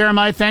 All right,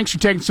 Jeremiah, thanks for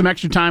taking some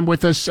extra time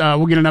with us.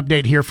 We'll get an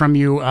update here from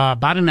you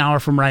about an hour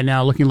from right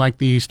now, looking like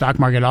the stock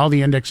market. All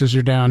the indexes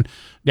are down.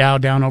 Dow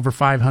down over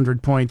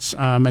 500 points.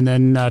 And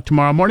then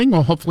tomorrow morning,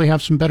 we'll hopefully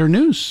have some better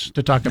news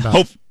to talk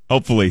about.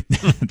 Hopefully.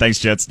 Thanks,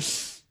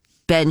 Jets.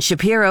 Ben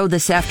Shapiro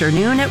this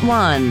afternoon at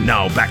 1.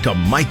 Now back to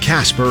Mike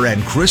Casper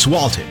and Chris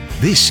Walton.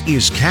 This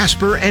is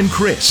Casper and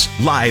Chris,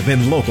 live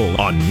and local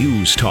on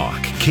News Talk,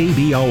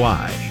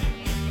 KBOI.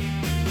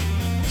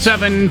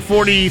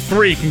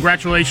 7:43.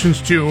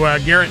 Congratulations to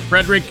Garrett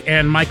Frederick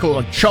and Michael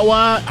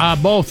Ochoa.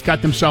 Both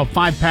got themselves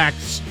 5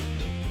 packs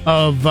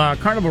of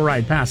Carnival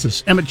Ride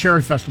passes. Emmett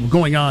Cherry Festival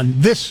going on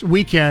this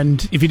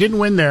weekend. If you didn't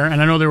win there,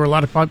 and I know there were a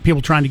lot of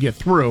people trying to get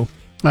through,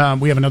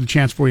 we have another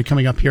chance for you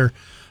coming up here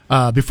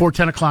before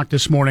 10 o'clock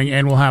this morning,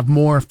 and we'll have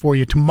more for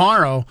you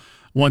tomorrow,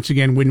 once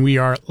again, when we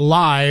are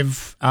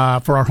live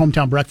for our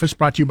hometown breakfast,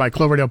 brought to you by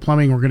Cloverdale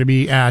Plumbing. We're going to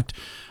be at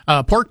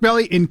Pork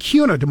Belly in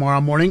Cuna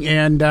tomorrow morning,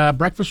 and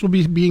breakfast will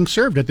be being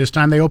served at this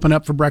time. They open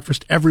up for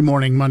breakfast every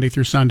morning, Monday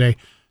through Sunday,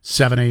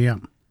 7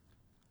 a.m.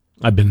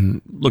 I've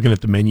been looking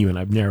at the menu, and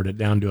I've narrowed it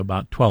down to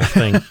about 12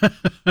 things.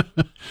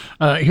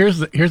 Here's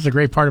the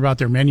great part about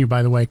their menu,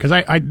 by the way, because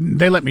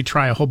they let me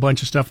try a whole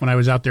bunch of stuff when I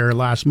was out there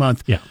last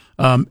month. Yeah.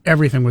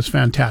 Everything was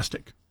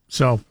fantastic.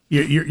 So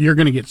you're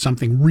going to get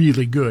something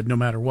really good no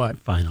matter what.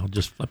 Fine, I'll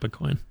just flip a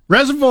coin.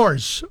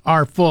 Reservoirs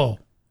are full.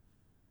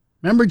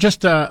 Remember,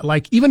 just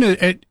even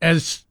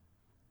as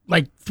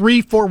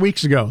 3-4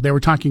 weeks ago, they were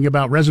talking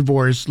about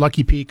reservoirs,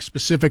 Lucky Peak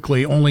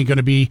specifically, only going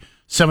to be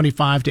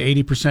 75 to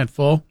 80%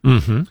 full.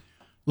 Mm-hmm.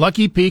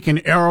 Lucky Peak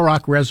and Arrow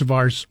Rock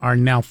reservoirs are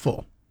now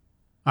full.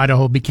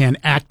 Idaho began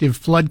active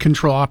flood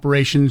control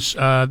operations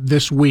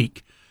this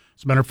week.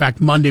 As a matter of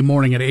fact, Monday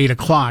morning at 8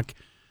 o'clock,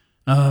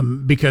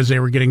 because they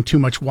were getting too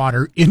much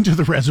water into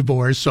the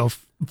reservoirs. So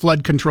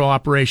flood control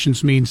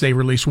operations means they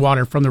release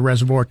water from the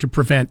reservoir to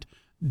prevent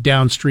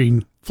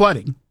downstream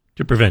flooding.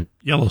 To prevent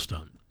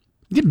Yellowstone.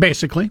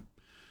 Basically.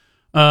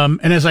 And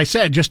as I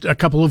said, just a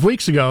couple of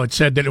weeks ago, it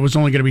said that it was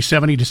only going to be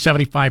 70 to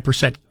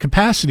 75%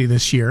 capacity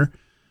this year.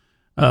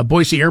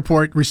 Boise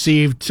Airport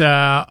received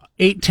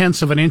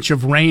 0.8 of an inch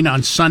of rain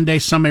on Sunday.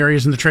 Some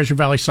areas in the Treasure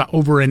Valley saw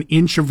over an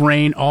inch of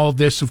rain. All of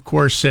this, of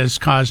course, has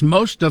caused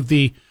most of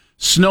the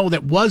snow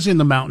that was in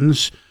the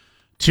mountains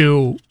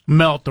to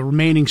melt. The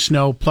remaining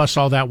snow, plus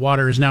all that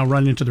water, is now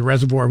run into the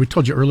reservoir. We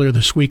told you earlier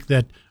this week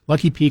that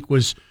Lucky Peak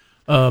was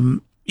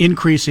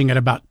increasing at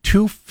about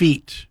 2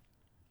 feet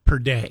per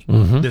day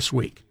this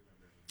week.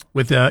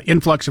 With the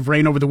influx of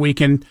rain over the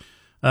weekend,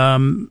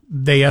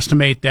 they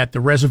estimate that the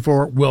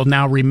reservoir will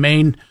now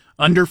remain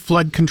under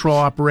flood control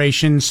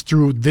operations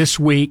through this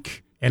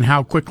week, and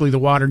how quickly the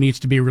water needs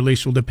to be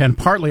released will depend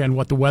partly on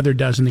what the weather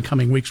does in the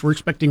coming weeks. We're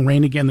expecting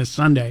rain again this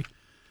Sunday.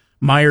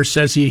 Myers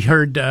says he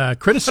heard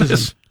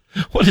criticism.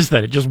 What is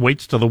that? It just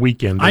waits till the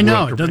weekend. I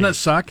know. Doesn't that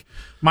suck?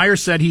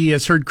 Myers said he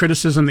has heard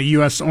criticism the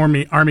U.S.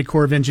 Army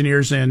Corps of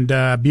Engineers and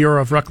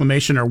Bureau of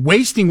Reclamation are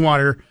wasting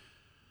water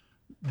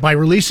by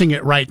releasing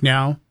it right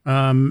now.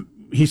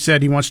 He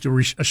said he wants to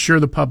assure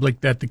the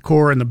public that the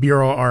Corps and the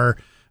Bureau are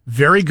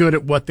very good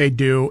at what they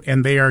do,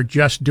 and they are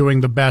just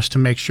doing the best to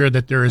make sure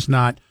that there is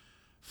not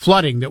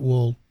flooding that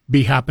will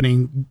be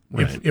happening.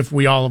 Right. If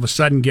we all of a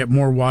sudden get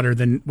more water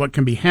than what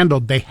can be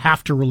handled, they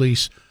have to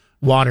release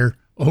water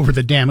over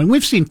the dam. And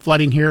we've seen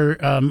flooding here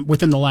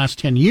within the last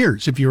 10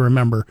 years, if you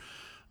remember,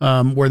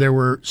 where there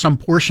were some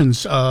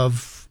portions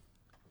of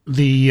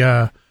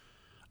the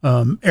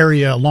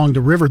area along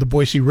the river, the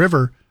Boise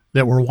River,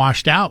 that were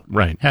washed out,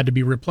 right, had to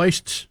be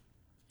replaced.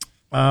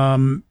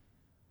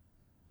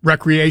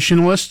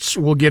 Recreationalists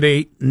will get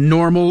a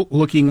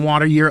normal-looking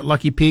water year at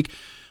Lucky Peak.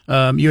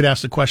 You had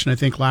asked the question, I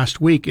think,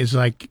 last week, is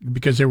like,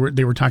 because they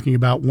were talking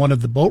about one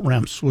of the boat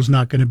ramps was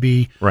not going to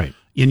be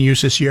in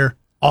use this year.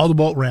 All the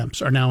boat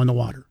ramps are now in the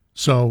water,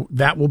 so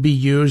that will be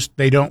used.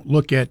 They don't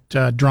look at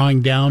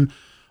drawing down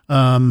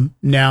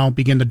now,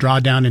 begin to draw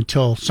down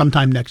until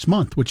sometime next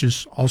month, which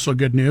is also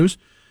good news.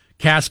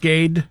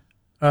 Cascade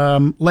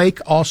Lake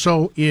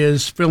also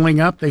is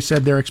filling up. They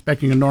said they're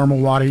expecting a normal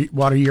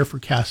water year for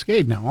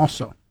Cascade now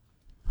also.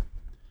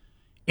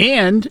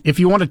 And if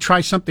you want to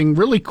try something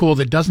really cool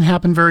that doesn't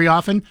happen very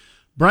often,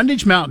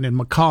 Brundage Mountain in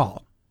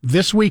McCall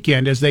this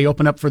weekend, as they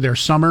open up for their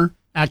summer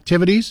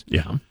activities.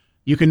 Yeah.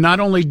 You can not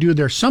only do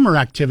their summer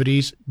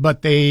activities,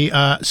 but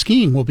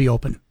skiing will be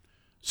open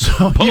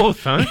So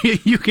both, huh?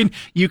 You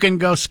can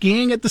go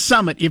skiing at the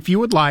summit if you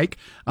would like,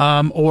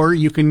 or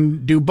you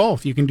can do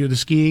both. You can do the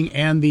skiing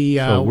and the.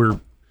 So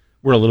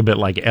we're a little bit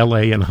like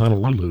L.A. and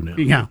Honolulu now.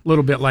 Yeah, a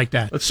little bit like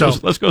that. Let's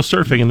go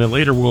surfing, and then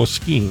later we'll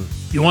skiing.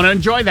 You want to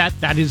enjoy that?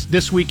 That is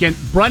this weekend,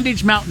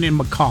 Brundage Mountain in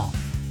McCall.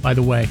 By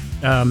the way,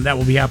 that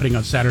will be happening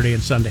on Saturday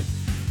and Sunday.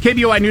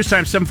 KBOI News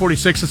Time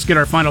 7:46. Let's get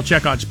our final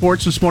check on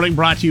sports this morning.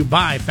 Brought to you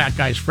by Fat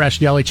Guys Fresh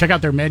Deli. Check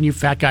out their menu,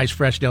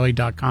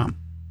 fatguysfreshdeli.com.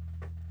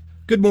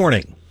 Good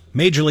morning.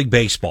 Major League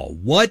Baseball.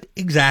 What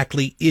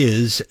exactly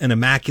is an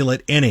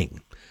immaculate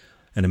inning?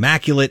 An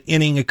immaculate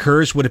inning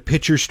occurs when a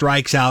pitcher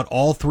strikes out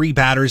all three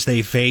batters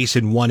they face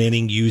in one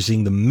inning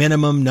using the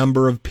minimum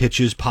number of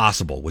pitches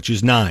possible, which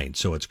is 9.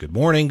 So it's good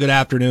morning, good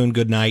afternoon,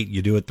 good night.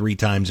 You do it 3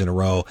 times in a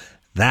row.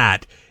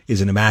 That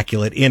is an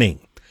immaculate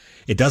inning.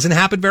 It doesn't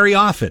happen very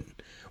often.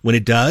 When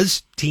it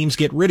does, teams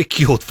get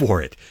ridiculed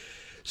for it.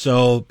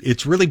 So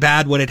it's really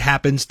bad when it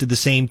happens to the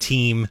same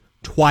team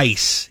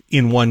twice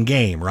in one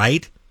game,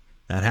 right?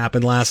 That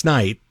happened last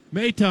night.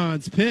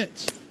 Maton's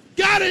pitch.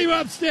 Got him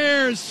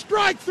upstairs.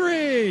 Strike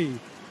 3.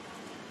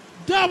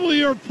 Double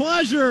your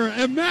pleasure.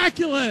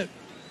 Immaculate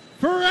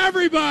for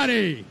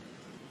everybody.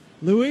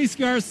 Luis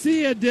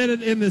Garcia did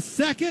it in the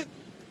 2nd,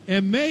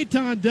 and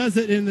Maton does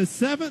it in the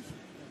 7th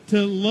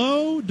to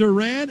Lowe,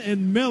 Duran,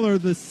 and Miller,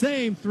 the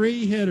same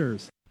 3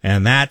 hitters.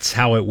 And that's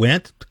how it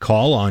went. The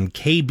call on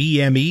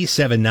KBME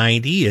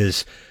 790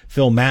 as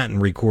Phil Matten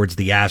records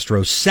the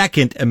Astros'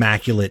 second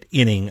immaculate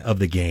inning of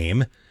the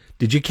game.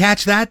 Did you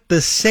catch that?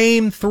 The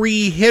same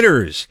 3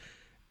 hitters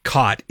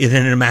caught in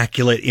an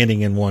immaculate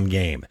inning in one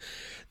game.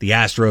 The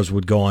Astros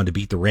would go on to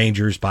beat the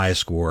Rangers by a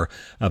score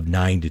of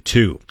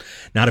 9-2.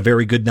 Not a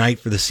very good night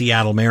for the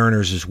Seattle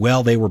Mariners as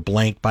well. They were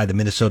blanked by the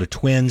Minnesota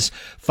Twins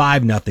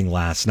 5-0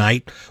 last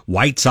night.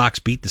 White Sox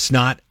beat the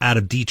snot out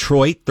of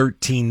Detroit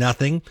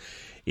 13-0.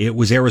 It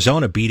was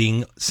Arizona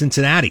beating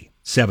Cincinnati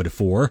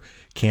 7-4.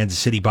 Kansas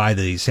City by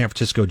the San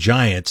Francisco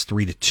Giants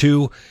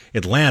 3-2.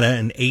 Atlanta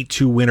an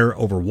 8-2 winner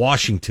over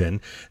Washington.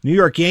 New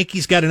York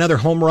Yankees got another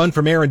home run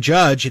from Aaron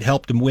Judge. It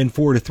helped them win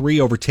 4-3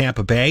 over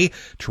Tampa Bay.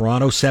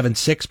 Toronto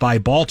 7-6 by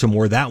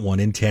Baltimore, that one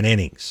in 10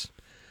 innings.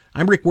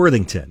 I'm Rick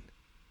Worthington.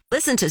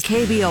 Listen to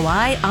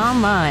KBOI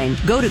online.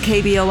 Go to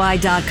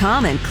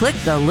KBOI.com and click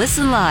the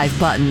Listen Live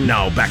button.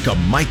 Now back to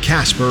Mike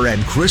Casper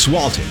and Chris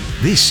Walton.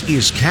 This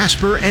is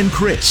Casper and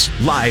Chris,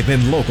 live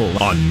and local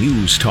on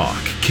News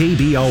Talk,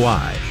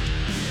 KBOI.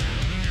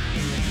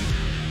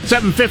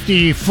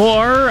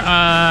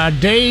 7:54,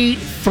 day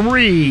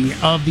 3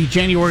 of the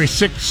January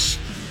 6th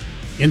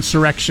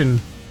insurrection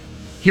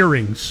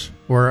hearings,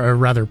 or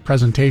rather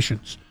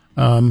presentations,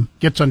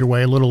 gets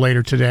underway a little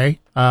later today.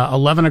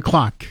 11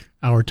 o'clock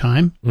our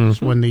time is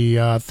when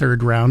the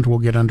third round will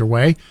get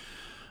underway.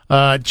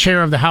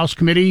 Chair of the House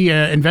Committee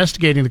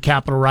investigating the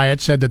Capitol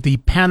riot said that the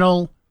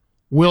panel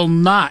will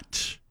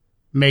not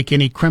make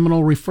any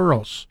criminal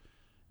referrals,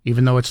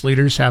 even though its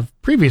leaders have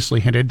previously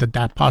hinted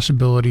that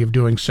possibility of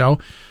doing so.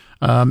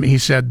 He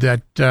said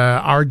that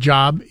our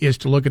job is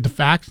to look at the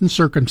facts and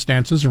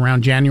circumstances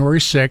around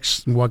January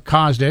 6th and what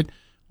caused it.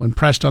 When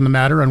pressed on the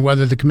matter on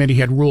whether the committee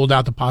had ruled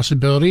out the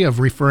possibility of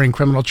referring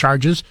criminal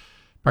charges,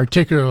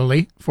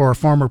 particularly for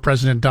former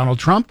President Donald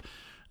Trump,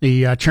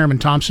 the Chairman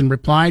Thompson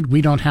replied,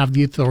 "We don't have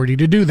the authority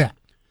to do that."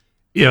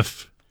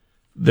 If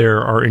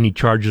there are any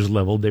charges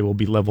leveled, they will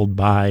be leveled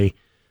by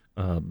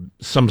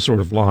some sort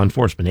of law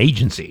enforcement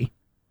agency,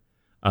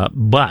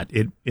 but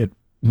it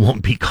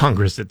won't be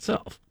Congress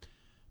itself.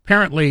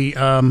 Apparently,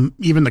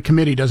 even the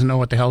committee doesn't know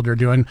what the hell they're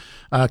doing.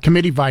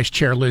 Committee Vice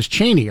Chair Liz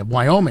Cheney of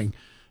Wyoming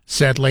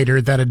said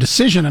later that a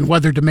decision on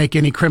whether to make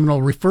any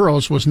criminal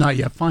referrals was not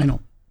yet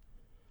final.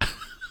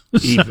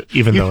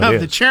 Even though you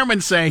have the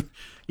chairman saying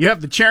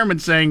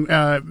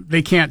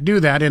they can't do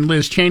that, and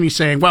Liz Cheney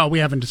saying, "Well, we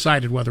haven't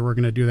decided whether we're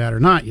going to do that or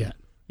not yet."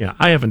 Yeah,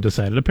 I haven't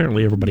decided.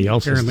 Apparently, everybody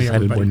else has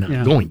decided we're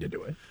not going to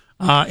do it.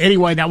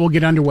 Anyway, that will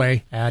get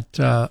underway at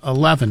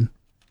 11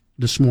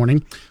 this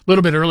morning. A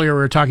little bit earlier,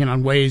 we were talking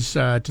on ways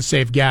to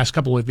save gas. A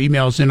couple of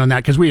emails in on that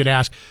because we had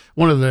asked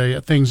one of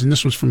the things, and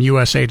this was from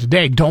USA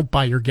Today, don't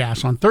buy your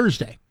gas on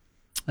Thursday.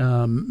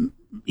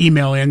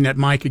 Email in at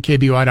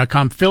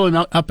mike@kboi.com. Filling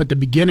up at the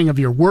beginning of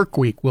your work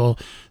week will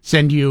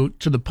send you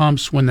to the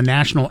pumps when the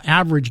national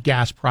average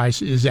gas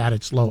price is at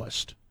its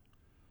lowest.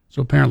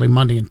 So apparently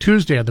Monday and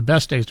Tuesday are the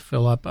best days to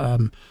fill up.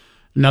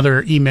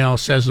 Another email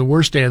says the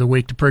worst day of the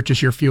week to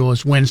purchase your fuel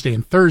is Wednesday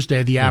and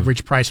Thursday. The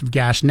average price of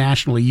gas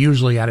nationally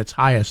usually at its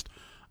highest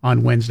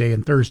on Wednesday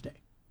and Thursday.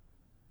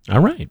 All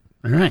right.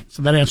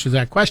 So that answers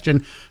that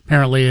question.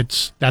 Apparently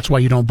that's why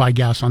you don't buy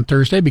gas on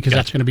Thursday, because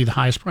that's going to be the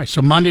highest price.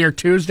 So Monday or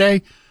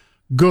Tuesday,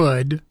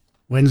 good.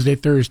 Wednesday,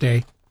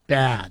 Thursday,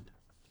 bad.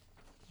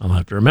 I'll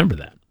have to remember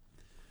that.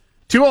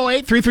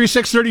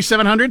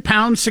 208-336-3700,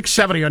 pound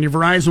 670 on your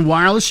Verizon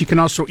Wireless. You can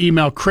also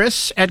email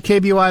Chris at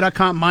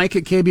KBOI.com, Mike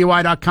at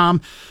KBOI.com.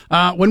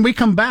 When we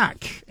come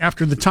back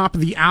after the top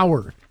of the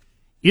hour,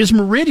 is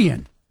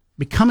Meridian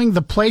becoming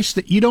the place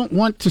that you don't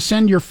want to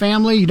send your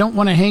family, you don't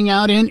want to hang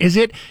out in? Is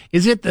it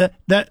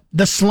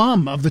the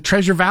slum of the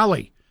Treasure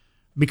Valley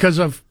because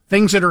of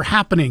things that are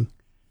happening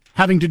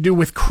having to do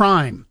with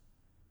crime.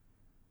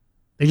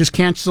 They just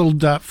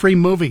canceled free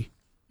movie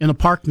in the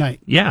park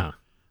night. Yeah.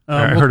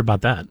 I heard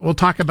about that. We'll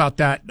talk about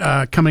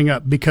that coming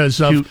up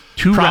because of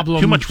problems.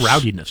 Too much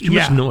rowdiness, too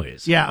much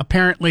noise. Yeah,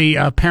 apparently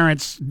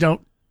parents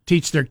don't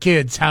teach their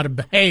kids how to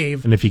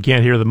behave. And if you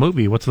can't hear the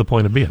movie, what's the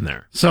point of being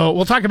there? So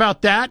we'll talk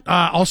about that.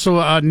 Also,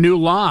 a new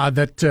law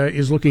that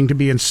is looking to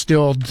be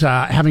instilled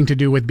having to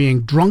do with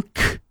being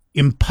drunk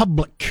in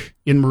public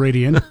in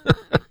Meridian.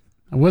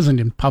 I wasn't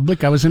in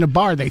public. I was in a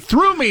bar. They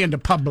threw me into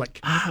public.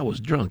 I was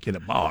drunk in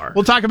a bar.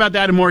 We'll talk about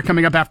that and more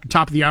coming up after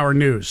top of the hour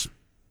news.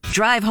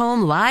 Drive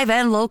home live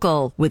and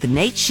local with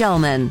Nate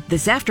Shellman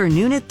this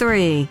afternoon at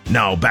 3.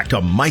 Now back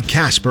to Mike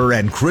Casper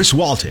and Chris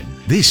Walton.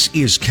 This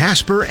is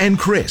Casper and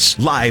Chris,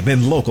 live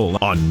and local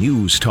on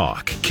News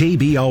Talk,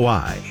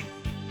 KBOI.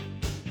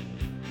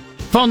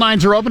 Phone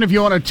lines are open if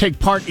you want to take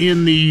part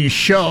in the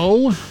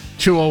show.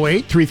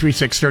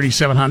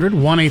 208-336-3700,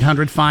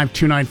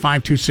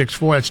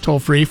 1-800-529-5264. That's toll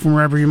free from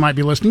wherever you might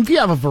be listening. If you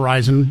have a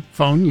Verizon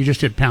phone, you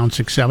just hit pound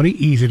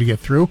 670. Easy to get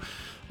through.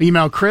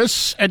 Email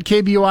Chris at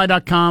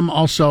KBOI.com.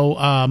 Also,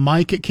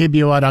 Mike at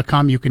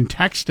KBOI.com. You can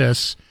text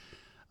us,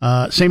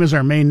 same as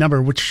our main number,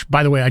 which,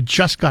 by the way, I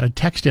just got a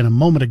text in a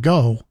moment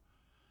ago.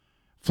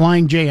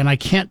 Flying J, and I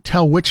can't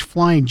tell which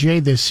Flying J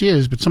this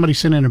is, but somebody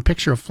sent in a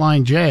picture of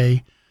Flying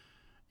J,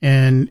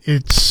 and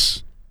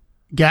it's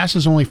gas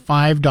is only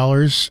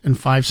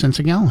 $5.05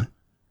 a gallon.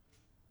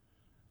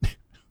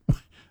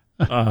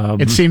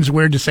 It seems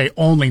weird to say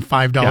only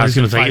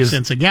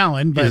 $5.05 a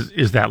gallon, but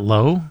is that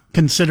low?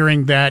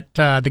 Considering that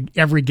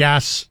every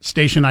gas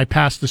station I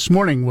passed this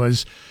morning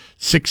was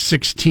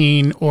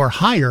 $6.16 or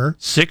higher.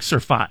 6 or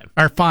 5?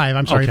 Or 5,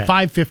 I'm sorry, Okay.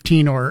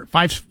 $5.15 or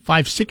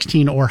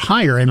 $5.16 or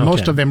higher, and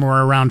most of them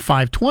were around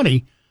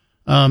 $5.20.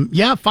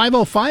 Yeah,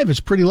 $5.05 is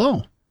pretty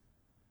low.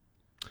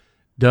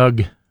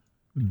 Doug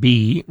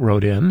B.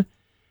 wrote in.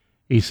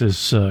 He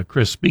says,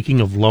 Chris, speaking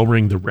of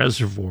lowering the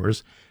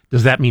reservoirs,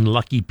 does that mean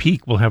Lucky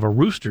Peak will have a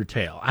rooster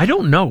tail? I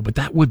don't know, but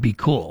that would be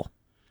cool.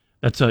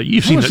 That's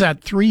you've seen was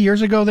that 3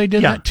 years ago they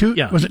did that?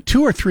 Yeah. Was it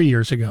 2 or 3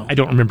 years ago? I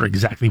don't remember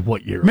exactly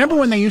what year. Remember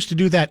when they used to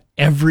do that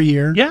every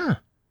year? Yeah.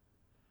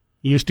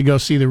 You used to go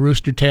see the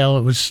rooster tail.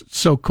 It was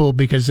so cool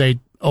because they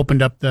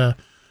opened up the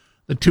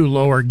 2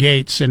 lower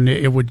gates, and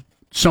it would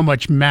so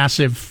much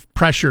massive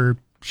pressure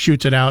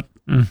shoots it out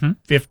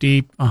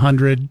 50,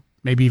 100,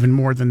 maybe even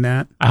more than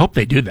that. I hope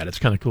they do that. It's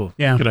kind of cool.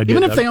 Yeah. Good idea,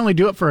 Even if Doug. they only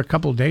do it for a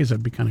couple of days,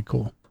 that'd be kind of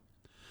cool.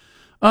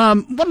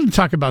 Wanted to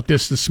talk about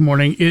this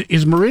morning.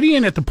 Is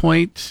Meridian at the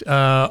point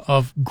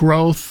of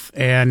growth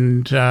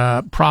and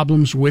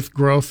problems with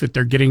growth that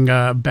they're getting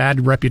a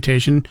bad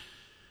reputation?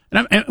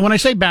 And when I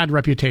say bad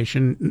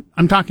reputation,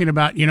 I'm talking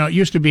about, it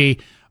used to be,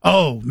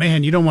 oh,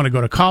 man, you don't want to go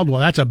to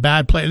Caldwell. That's a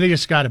bad place. They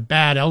just got a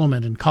bad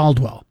element in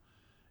Caldwell.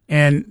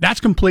 And that's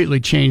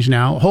completely changed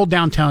now. Whole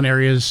downtown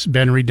area's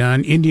been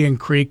redone. Indian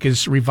Creek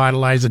is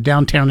revitalized. The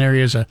downtown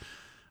area is a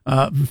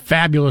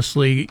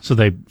fabulously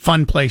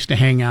fun place to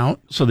hang out.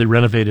 So they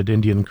renovated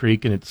Indian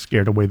Creek and it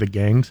scared away the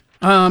gangs?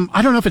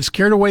 I don't know if it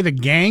scared away the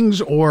gangs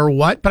or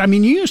what, but I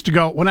mean, you used to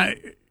go when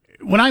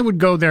I would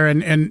go there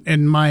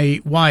and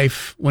my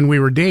wife, when we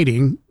were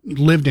dating,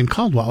 lived in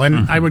Caldwell,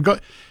 and I would go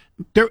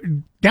there.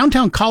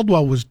 Downtown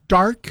Caldwell was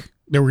dark.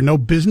 There were no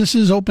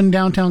businesses open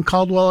downtown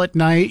Caldwell at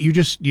night. You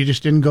just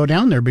didn't go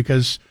down there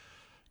because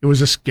it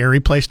was a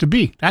scary place to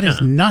be. That is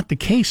not the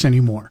case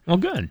anymore. Well,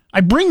 good. I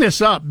bring this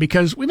up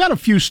because we've had a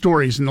few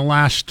stories in the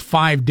last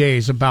 5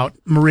 days about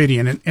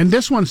Meridian, and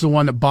this one's the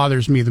one that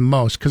bothers me the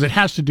most because it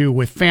has to do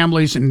with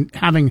families and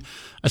having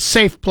a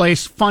safe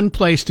place, fun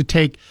place to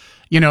take,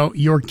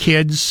 your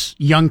kids,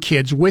 young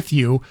kids with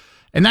you,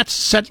 and that's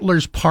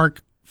Settlers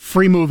Park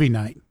Free Movie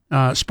Night.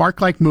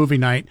 Sparklight Movie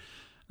Night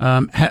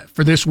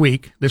for this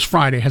week, this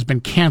Friday, has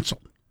been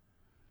canceled.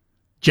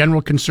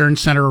 General concerns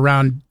center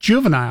around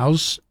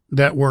juveniles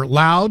that were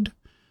loud,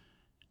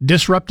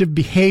 disruptive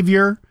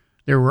behavior.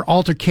 There were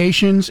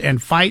altercations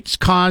and fights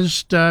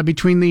caused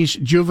between these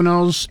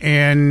juveniles,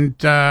 and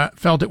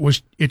felt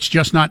it's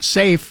just not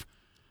safe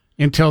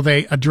until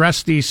they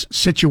address these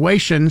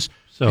situations.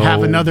 So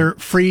have another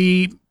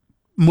free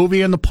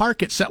movie in the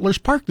park at Settlers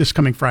Park this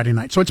coming Friday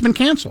night. So it's been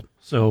canceled.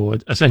 So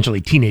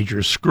essentially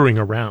teenagers screwing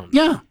around.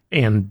 Yeah.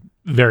 And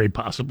very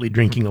possibly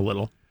drinking a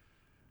little.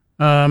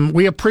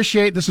 We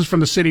appreciate, this is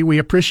from the city, we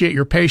appreciate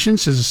your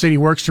patience as the city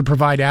works to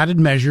provide added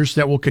measures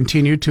that will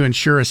continue to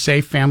ensure a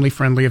safe,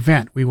 family-friendly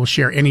event. We will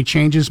share any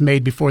changes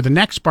made before the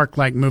next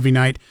Sparklight Movie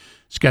Night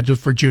scheduled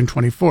for June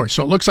 24th.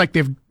 So it looks like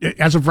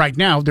as of right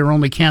now, they're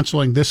only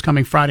canceling this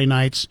coming Friday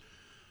night's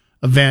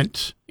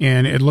event,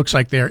 and it looks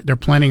like they're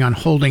planning on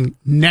holding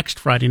next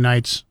Friday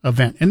night's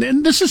event.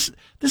 And this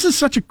is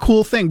such a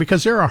cool thing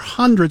because there are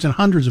hundreds and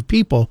hundreds of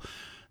people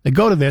that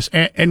go to this,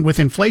 and with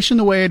inflation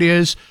the way it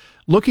is,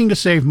 looking to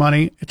save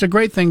money, it's a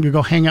great thing to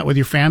go hang out with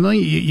your family.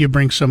 You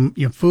bring some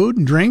food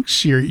and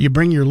drinks. You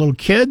bring your little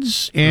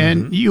kids,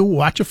 and you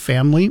watch a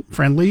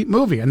family-friendly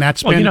movie. And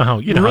that's been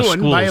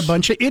ruined by a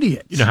bunch of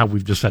idiots. You know how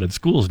we've decided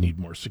schools need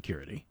more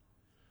security.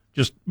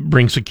 just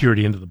bring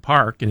security into the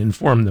park and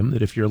inform them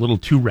that if you're a little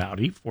too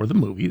rowdy for the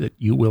movie, that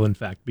you will in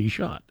fact be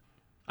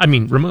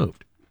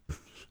removed.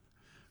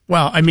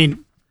 Well, I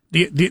mean,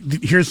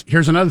 here's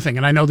another thing,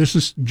 and I know this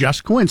is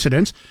just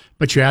coincidence,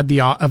 but you had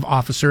the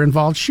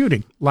officer-involved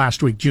shooting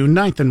last week, June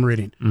 9th in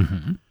Meridian.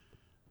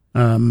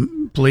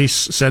 Mm-hmm. Police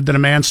said that a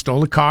man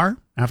stole a car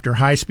after a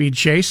high-speed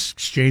chase,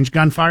 exchanged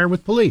gunfire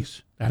with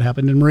police. That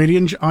happened in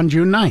Meridian on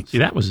June 9th. See,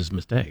 that was his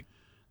mistake.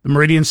 The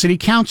Meridian City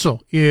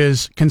Council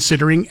is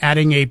considering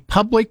adding a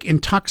public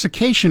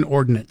intoxication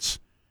ordinance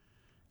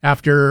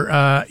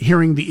after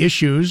hearing the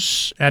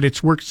issues at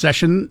its work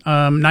session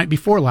night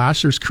before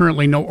last. There's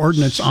currently no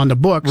ordinance on the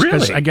books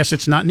because Really? I guess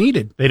it's not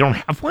needed. They don't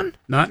have one?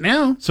 Not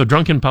now. So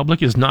drunken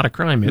public is not a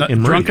crime in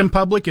Meridian. Drunken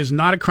public is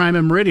not a crime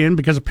in Meridian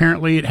because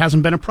apparently it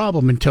hasn't been a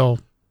problem until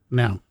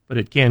now. But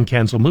it can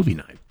cancel movie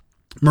night.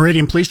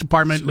 Meridian Police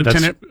Department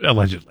Lieutenant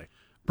allegedly.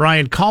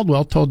 Brian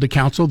Caldwell told the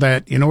council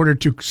that in order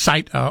to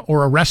cite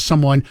or arrest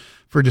someone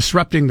for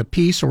disrupting the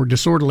peace or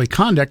disorderly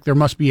conduct, there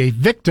must be a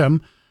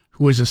victim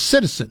who is a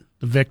citizen.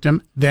 The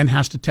victim then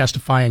has to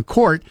testify in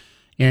court,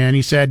 and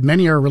he said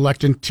many are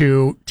reluctant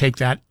to take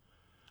that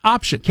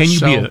option. Can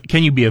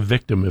you be a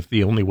victim if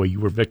the only way you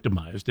were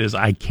victimized is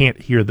I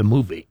can't hear the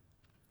movie?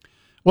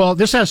 Well,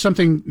 this has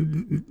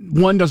something.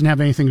 One doesn't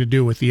have anything to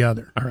do with the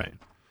other. All right.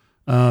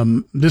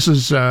 This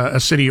is a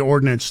city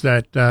ordinance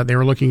that they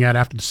were looking at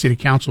after the city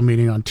council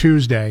meeting on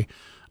Tuesday.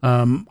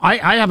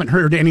 I haven't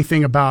heard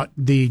anything about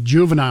the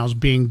juveniles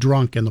being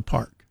drunk in the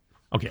park.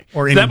 Okay.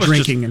 Or any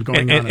drinking and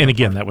going on. And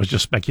again, that was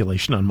just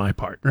speculation on my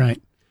part.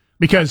 Right.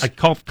 Because I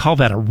call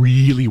that a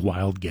really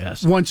wild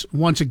guess.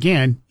 Once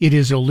again, it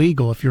is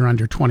illegal if you're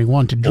under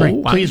 21 to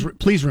drink.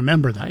 Please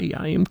remember that.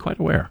 I am quite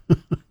aware.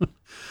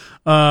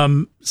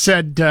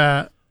 Said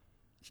the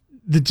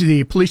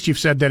police chief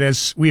said that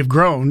as we have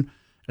grown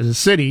as a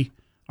city,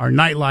 our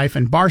nightlife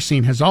and bar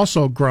scene has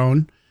also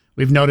grown.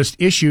 We've noticed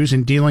issues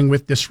in dealing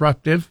with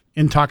disruptive,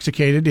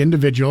 intoxicated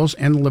individuals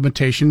and the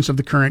limitations of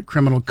the current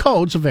criminal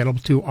codes available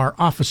to our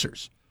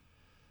officers.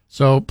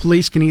 So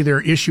police can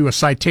either issue a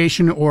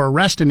citation or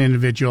arrest an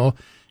individual.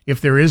 If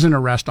there is an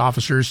arrest,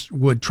 officers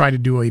would try to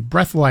do a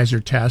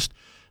breathalyzer test.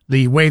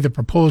 The way the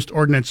proposed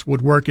ordinance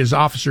would work is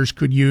officers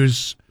could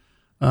use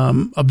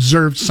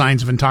observed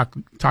signs of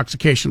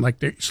intoxication,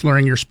 like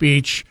slurring your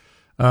speech,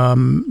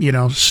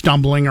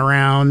 stumbling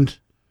around,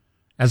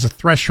 as a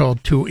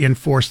threshold to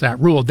enforce that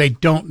rule. They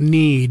don't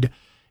need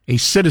a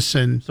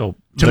citizen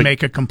to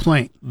make a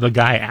complaint. The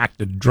guy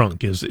acted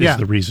drunk is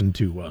the reason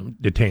to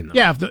detain them.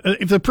 Yeah,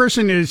 if the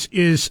person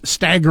is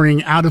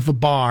staggering out of a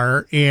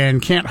bar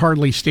and can't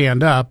hardly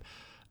stand up,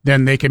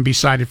 then they can be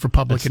cited for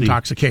public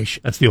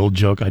intoxication. That's the old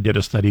joke. I did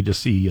a study to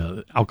see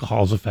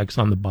alcohol's effects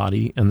on the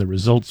body, and the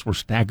results were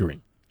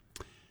staggering.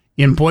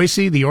 In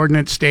Boise, the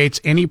ordinance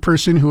states any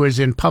person who is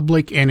in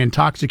public and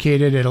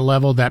intoxicated at a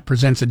level that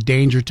presents a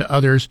danger to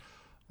others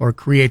or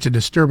creates a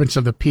disturbance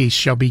of the peace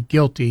shall be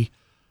guilty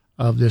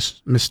of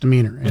this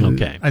misdemeanor.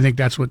 And I think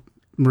that's what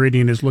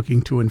Meridian is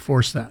looking to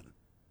enforce. That.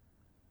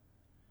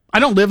 I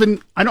don't live in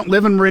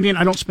Meridian.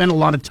 I don't spend a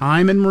lot of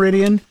time in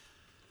Meridian.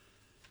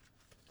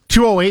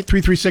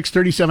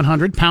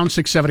 208-336-3700, pound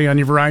 670 on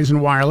your Verizon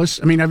Wireless.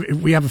 I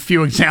mean, we have a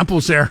few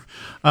examples there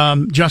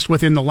just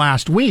within the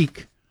last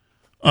week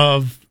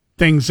of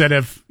things that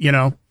have,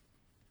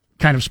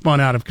 kind of spun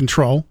out of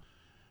control.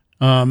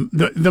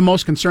 The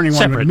most concerning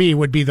one with me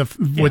would be the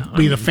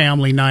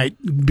family night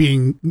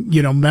being,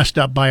 messed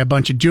up by a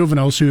bunch of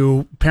juveniles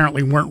who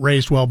apparently weren't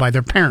raised well by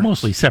their parents.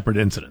 Mostly separate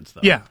incidents,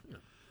 though. Yeah.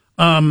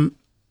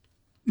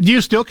 Do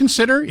you still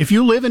consider, if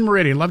you live in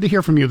Meridian, love to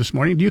hear from you this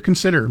morning, do you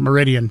consider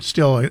Meridian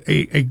still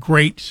a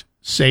great,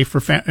 safe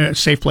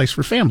place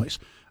for families?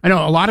 I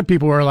know a lot of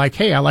people are like,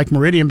 hey, I like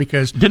Meridian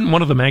because... Didn't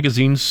one of the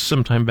magazines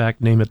sometime back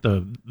name it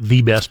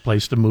the best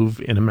place to move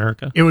in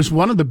America? It was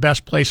one of the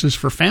best places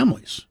for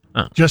families.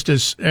 Oh. Just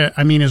as,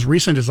 as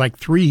recent as like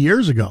 3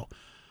 years ago.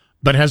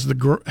 But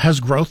has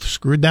growth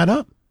screwed that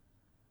up?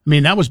 I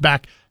mean, that was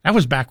back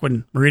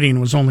when Meridian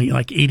was only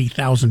like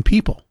 80,000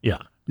 people. Yeah.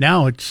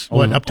 Now it's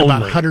up to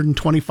about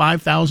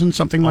 125,000,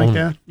 something like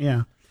that.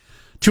 Yeah.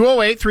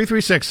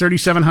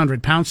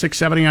 208-336-3700, pound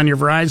 670 on your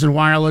Verizon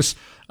Wireless.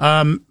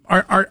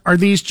 Are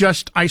these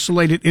just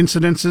isolated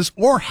incidences,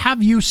 or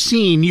have you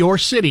seen your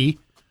city,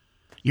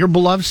 your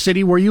beloved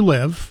city where you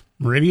live,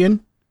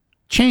 Meridian,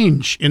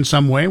 change in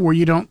some way where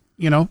you don't,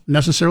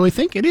 necessarily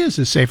think it is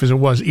as safe as it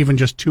was even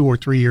just 2 or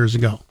 3 years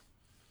ago?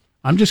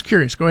 I'm just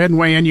curious. Go ahead and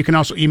weigh in. You can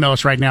also email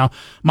us right now,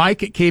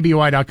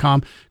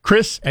 Mike@KBOI.com,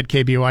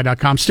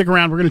 Chris@KBOI.com. Stick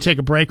around. We're going to take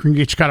a break. We're going to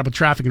get you caught up with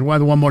traffic and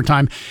weather one more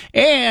time.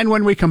 And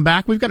when we come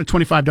back, we've got a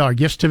 $25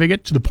 gift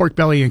certificate to the Pork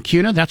Belly in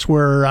Kuna. That's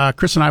where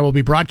Chris and I will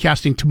be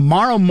broadcasting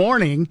tomorrow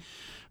morning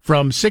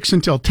from 6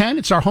 until 10.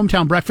 It's our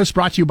hometown breakfast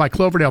brought to you by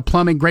Cloverdale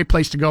Plumbing. Great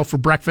place to go for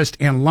breakfast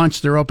and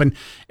lunch. They're open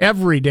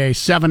every day,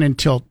 7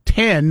 until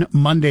 10,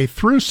 Monday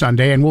through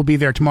Sunday, and we'll be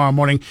there tomorrow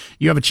morning.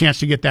 You have a chance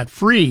to get that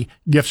free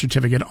gift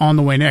certificate on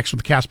the way next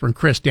with Casper and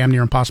Chris. Damn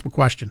near impossible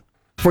question.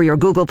 For your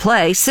Google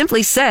Play,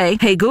 simply say,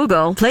 "Hey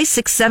Google, play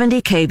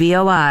 670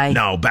 KBOI."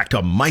 Now back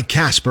to Mike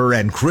Casper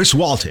and Chris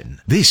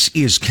Walton. This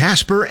is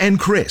Casper and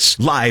Chris,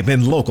 live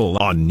and local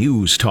on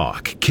News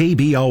Talk,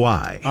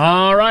 KBOI.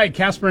 All right,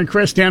 Casper and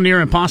Chris, damn near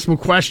impossible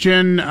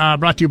question,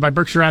 brought to you by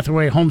Berkshire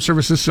Hathaway Home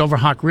Services,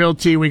 Silverhawk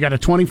Realty. We got a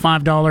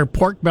 $25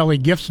 pork belly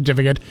gift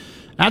certificate.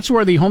 That's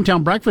where the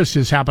hometown breakfast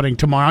is happening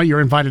tomorrow. You're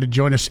invited to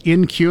join us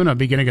in Kuna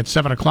beginning at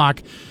 7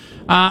 o'clock.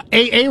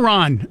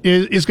 Aaron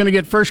is going to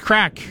get first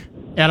crack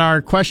at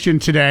our question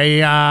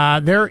today.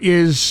 There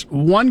is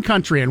one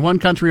country, and one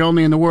country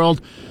only in the world,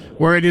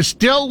 where it is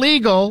still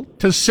legal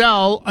to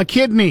sell a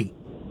kidney.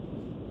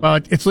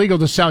 Well, it's legal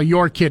to sell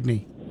your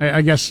kidney.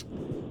 I guess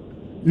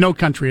no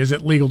country is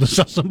it legal to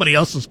sell somebody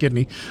else's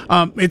kidney.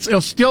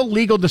 It's still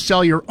legal to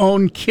sell your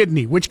own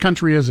kidney. Which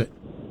country is it?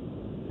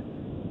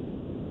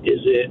 Is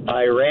it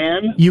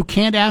Iran? You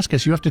can't ask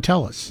us. You have to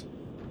tell us.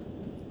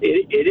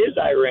 It is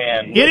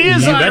Iran. It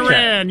is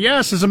Iran,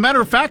 yes. As a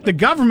matter of fact, the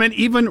government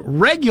even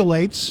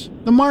regulates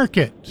the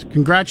market.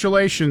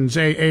 Congratulations,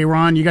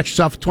 Aaron. You got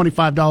yourself a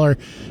 $25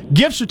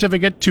 gift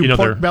certificate to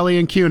Pork Belly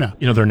and Kuna.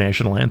 You know their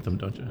national anthem,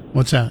 don't you?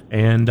 What's that?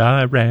 And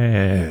I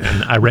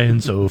ran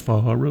so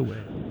far away.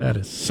 That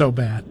is so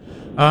bad.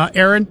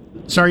 Aaron,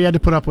 sorry you had to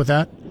put up with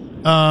that.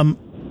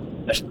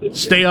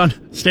 Stay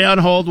on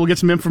hold. We'll get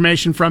some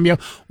information from you.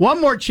 One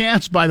more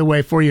chance, by the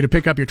way, for you to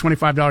pick up your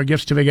 $25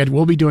 gift certificate.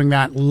 We'll be doing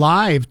that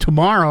live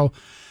tomorrow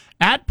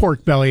at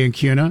Pork Belly in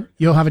Kuna.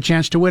 You'll have a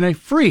chance to win a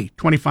free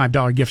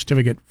 $25 gift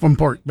certificate from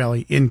Pork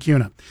Belly in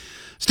Kuna.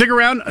 Stick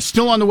around.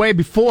 Still on the way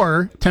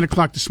before 10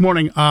 o'clock this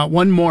morning.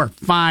 One more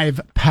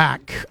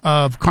 5-pack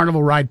of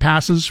Carnival Ride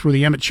passes for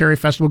the Emmett Cherry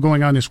Festival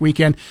going on this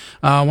weekend.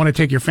 I want to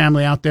take your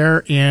family out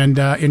there and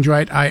enjoy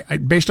it. I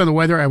based on the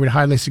weather, I would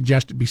highly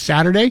suggest it be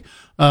Saturday.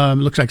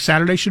 Looks like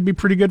Saturday should be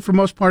pretty good for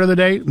most part of the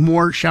day.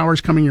 More showers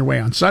coming your way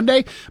on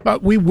Sunday,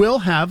 but we will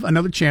have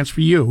another chance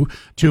for you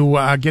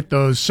to get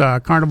those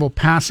Carnival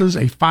passes,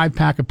 a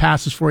 5-pack of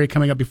passes for you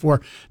coming up before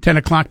 10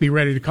 o'clock. Be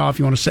ready to call if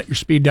you want to set your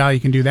speed dial.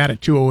 You can do that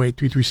at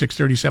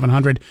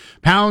 208-336-3700,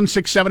 pound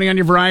 670 on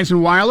your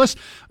Verizon Wireless.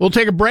 We'll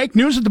take a break.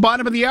 News at the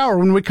bottom of the hour.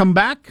 When we come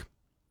back,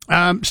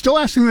 still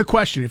asking the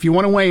question. If you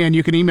want to weigh in,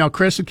 you can email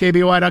Chris at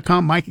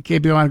KBOI.com, Mike at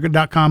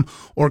KBOI.com,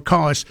 or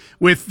call us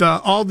with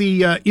all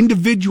the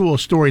individual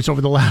stories over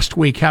the last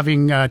week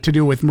having to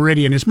do with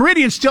Meridian. Is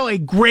Meridian still a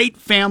great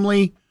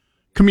family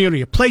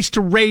community, a place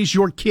to raise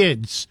your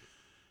kids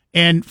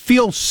and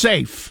feel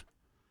safe,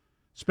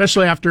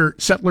 especially after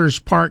Settlers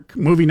Park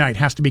movie night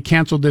has to be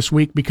canceled this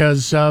week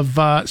because of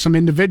some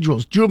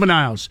individuals,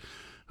 juveniles,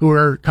 who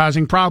are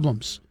causing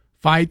problems,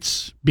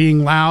 fights,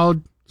 being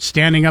loud,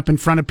 standing up in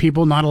front of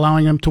people, not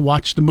allowing them to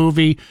watch the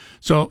movie.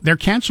 So they're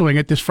canceling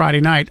it this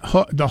Friday night.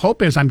 The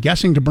hope is, I'm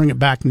guessing, to bring it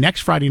back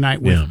next Friday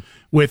night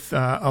with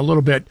a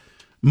little bit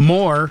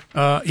more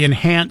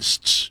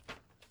enhanced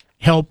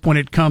help when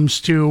it comes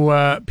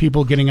to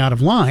people getting out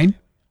of line.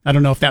 I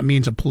don't know if that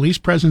means a police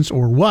presence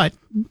or what,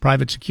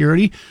 private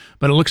security,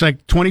 but it looks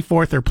like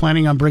 24th they're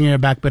planning on bringing it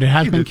back, but it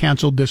has been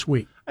canceled this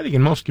week. I think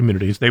in most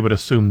communities they would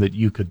assume that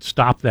you could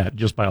stop that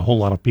just by a whole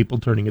lot of people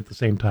turning at the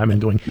same time and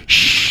going,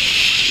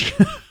 shh.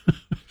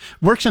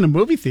 Works in a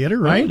movie theater,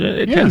 right? Well,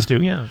 it tends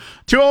to, yeah.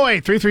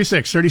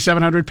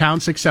 208-336-3700,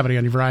 pound 670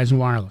 on your Verizon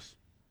Wireless.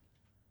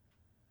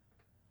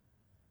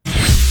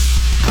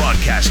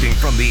 Broadcasting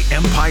from the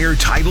Empire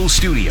Title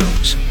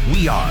Studios,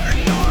 we are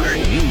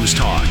News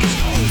Talk,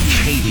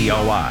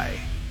 KBOI.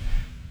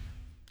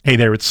 Hey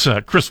there, it's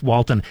Chris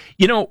Walton.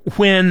 You know,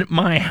 when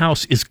my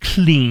house is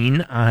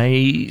clean,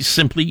 I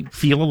simply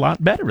feel a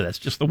lot better. That's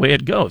just the way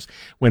it goes.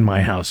 When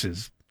my house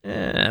is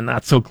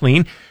not so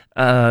clean,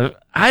 I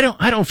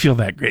don't feel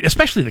that great,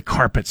 especially the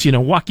carpets. You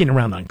know, walking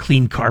around on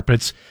clean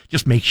carpets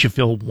just makes you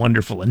feel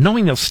wonderful. And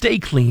knowing they'll stay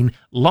clean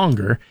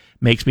longer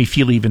makes me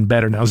feel even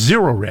better. Now,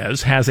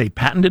 Zero-Res has a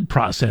patented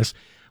process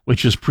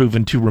which is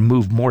proven to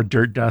remove more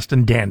dirt, dust,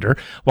 and dander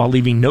while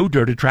leaving no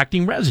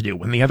dirt-attracting residue.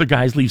 When the other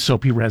guys leave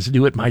soapy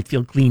residue, it might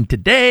feel clean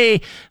today,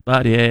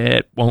 but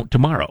it won't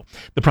tomorrow.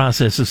 The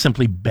process is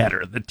simply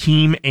better. The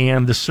team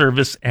and the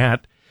service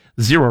at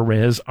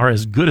Zero-Res are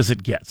as good as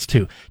it gets,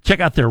 too. Check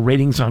out their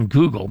ratings on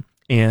Google,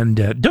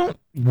 and don't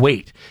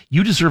wait.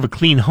 You deserve a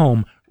clean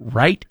home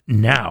right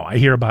now. I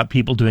hear about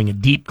people doing a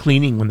deep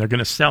cleaning when they're going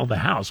to sell the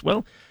house.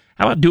 Well,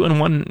 how about doing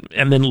one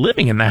and then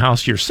living in the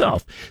house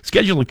yourself?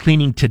 Schedule a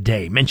cleaning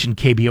today. Mention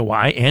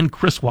KBOI and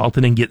Chris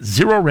Walton and get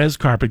Zero-Res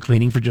carpet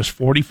cleaning for just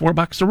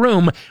 $44 a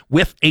room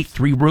with a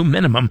 3-room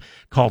minimum.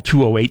 Call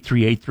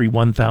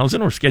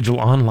 208-383-1000 or schedule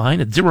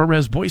online at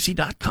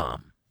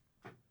ZeroResBoise.com.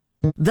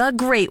 The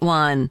Great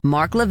One,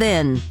 Mark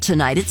Levin,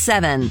 tonight at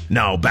 7.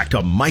 Now back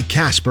to Mike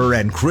Casper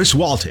and Chris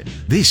Walton.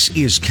 This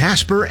is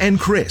Casper and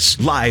Chris,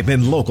 live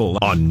and local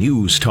on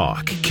News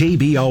Talk,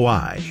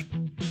 KBOI.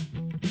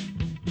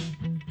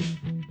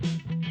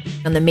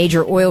 on the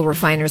major oil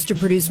refiners to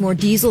produce more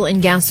diesel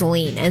and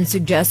gasoline and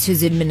suggests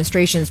his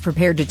administration is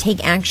prepared to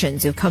take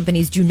actions if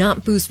companies do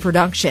not boost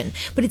production.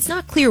 But it's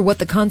not clear what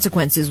the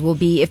consequences will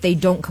be if they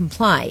don't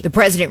comply. The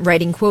president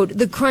writing, quote,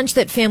 "The crunch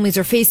that families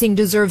are facing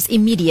deserves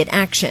immediate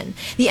action."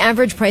 The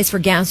average price for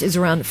gas is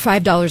around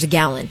 $5 a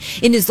gallon.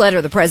 In his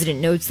letter, the president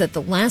notes that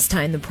the last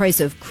time the price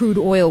of crude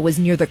oil was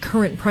near the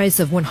current price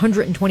of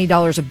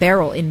 $120 a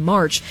barrel in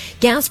March,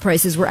 gas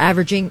prices were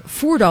averaging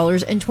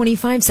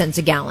 $4.25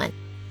 a gallon.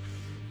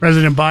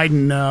 President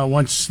Biden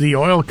wants the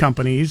oil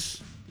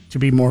companies to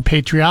be more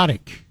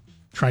patriotic,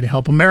 try to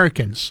help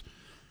Americans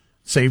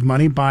save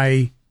money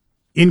by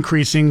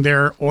increasing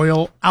their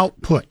oil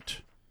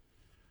output.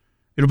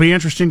 It'll be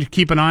interesting to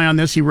keep an eye on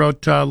this. He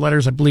wrote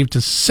letters, I believe,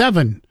 to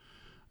 7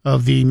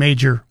 of the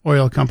major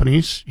oil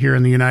companies here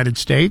in the United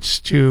States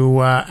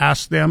to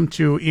ask them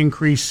to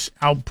increase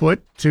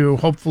output to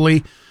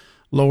hopefully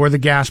lower the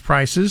gas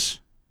prices.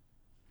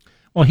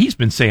 Well, he's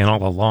been saying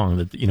all along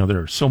that,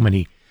 there are so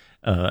many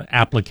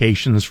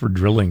applications for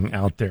drilling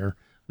out there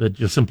that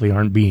just simply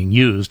aren't being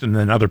used. And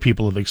then other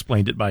people have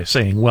explained it by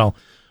saying, well,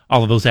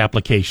 all of those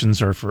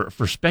applications are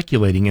for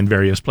speculating in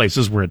various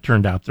places where it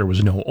turned out there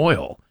was no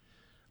oil.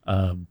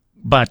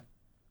 But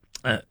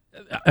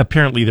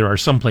apparently there are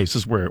some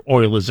places where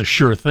oil is a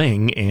sure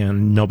thing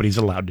and nobody's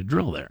allowed to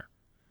drill there.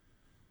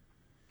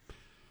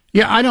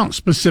 Yeah, I don't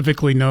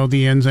specifically know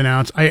the ins and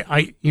outs.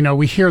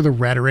 We hear the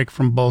rhetoric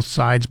from both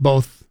sides,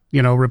 both,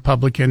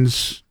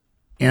 Republicans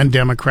and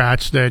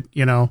Democrats, that,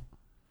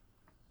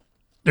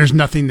 there's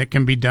nothing that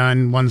can be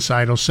done, one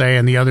side will say,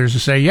 and the others will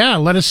say, yeah,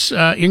 let us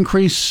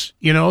increase,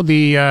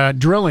 the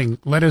drilling.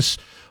 Let us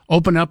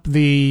open up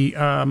the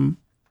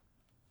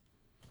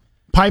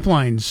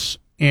pipelines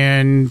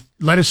and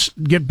let us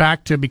get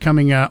back to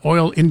becoming an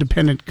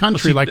oil-independent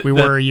country like we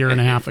were a year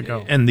and a half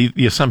ago. And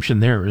the assumption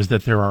there is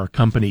that there are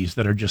companies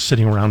that are just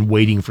sitting around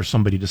waiting for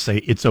somebody to say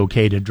it's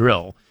okay to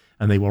drill,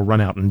 and they will run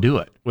out and do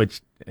it,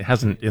 which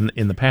hasn't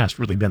in the past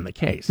really been the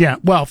case. Yeah,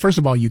 well, first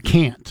of all, you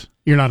can't.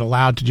 You're not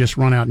allowed to just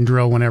run out and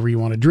drill whenever you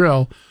want to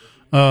drill.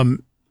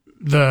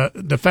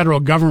 The federal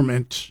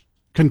government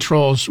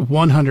controls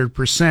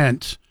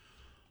 100%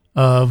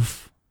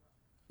 of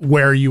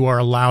where you are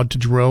allowed to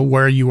drill,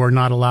 where you are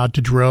not allowed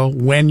to drill,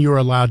 when you're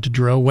allowed to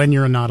drill, when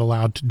you're not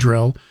allowed to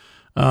drill.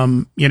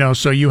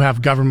 So you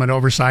have government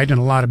oversight and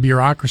a lot of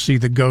bureaucracy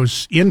that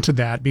goes into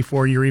that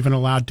before you're even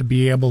allowed to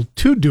be able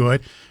to do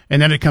it.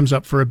 And then it comes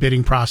up for a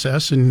bidding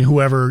process, and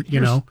whoever,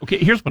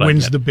 here's what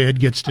wins the bid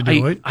gets to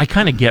do it. I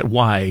kind of get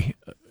why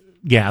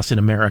gas in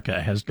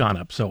America has gone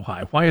up so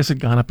high. Why has it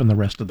gone up in the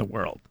rest of the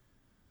world?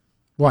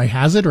 Why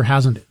has it or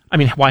hasn't it? I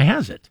mean, why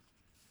has it?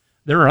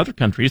 There are other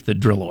countries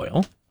that drill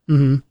oil.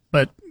 Mm-hmm.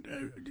 But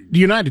the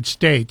United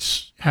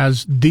States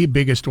has the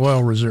biggest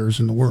oil reserves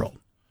in the world.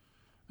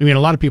 I mean, a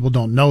lot of people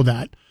don't know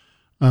that.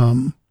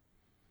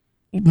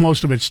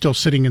 Most of it's still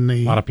sitting in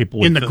the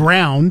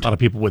ground. A lot of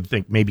people would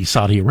think maybe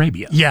Saudi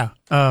Arabia. Yeah,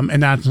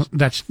 and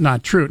that's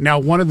not true. Now,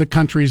 one of the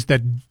countries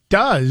that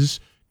does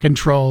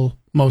control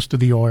most of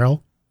the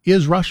oil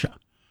is Russia.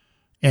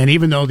 And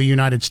even though the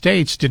United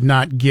States did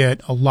not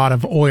get a lot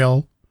of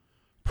oil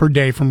per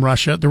day from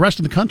Russia, the rest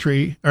of the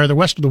country, or the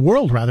rest of the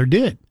world rather,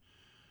 did.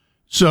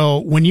 So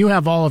when you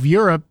have all of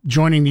Europe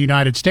joining the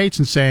United States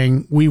and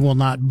saying we will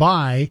not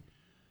buy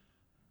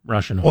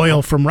Russian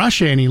oil from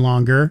Russia any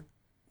longer,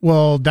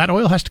 well, that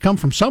oil has to come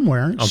from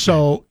somewhere. Okay.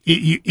 So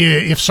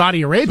if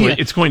Saudi Arabia... So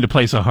it's going to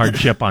place a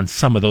hardship on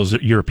some of those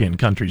European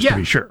countries, to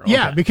be sure. Okay.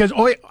 Yeah, because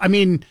oil,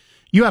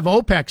 you have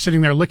OPEC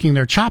sitting there licking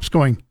their chops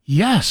going,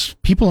 yes,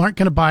 people aren't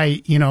going to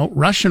buy,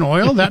 Russian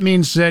oil. That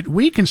means that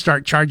we can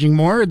start charging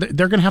more.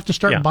 They're going to have to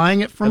start buying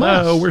it from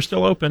us. Hello, we're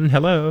still open.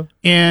 Hello.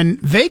 And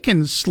they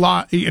can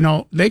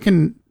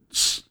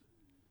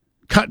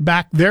cut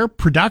back their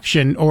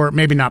production, or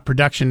maybe not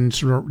production,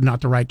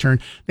 not the right term.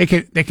 They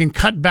can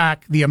cut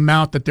back the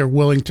amount that they're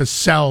willing to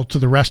sell to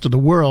the rest of the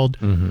world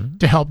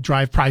to help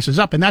drive prices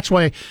up. And that's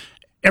why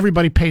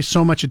everybody pays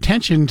so much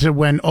attention to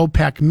when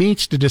OPEC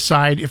meets to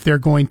decide if they're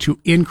going to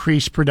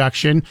increase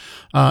production,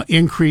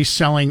 increase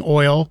selling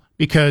oil,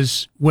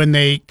 because when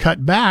they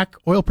cut back,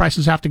 oil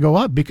prices have to go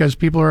up because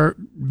people are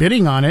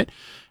bidding on it.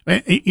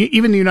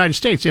 Even the United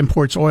States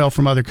imports oil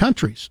from other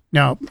countries.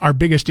 Now, our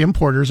biggest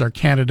importers are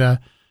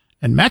Canada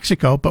and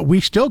Mexico, but we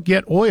still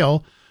get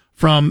oil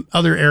from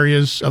other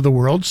areas of the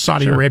world.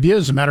 Saudi Arabia,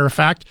 as a matter of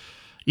fact,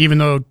 even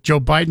though Joe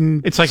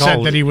Biden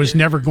said that he was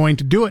never going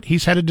to do it,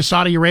 he's headed to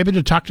Saudi Arabia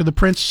to talk to the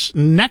prince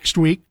next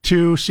week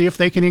to see if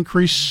they can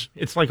increase.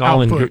 It's like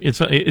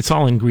it's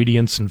all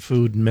ingredients and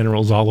food and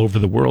minerals all over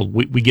the world.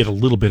 We get a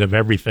little bit of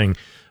everything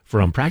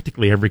from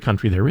practically every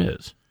country there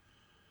is.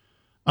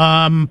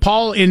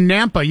 Paul in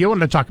Nampa, you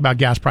wanted to talk about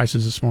gas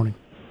prices this morning.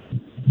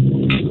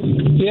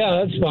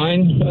 Yeah, that's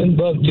fine. I'd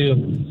love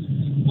to.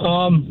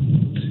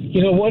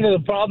 One of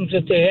the problems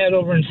that they had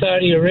over in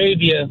Saudi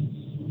Arabia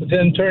with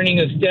them turning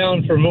us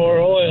down for more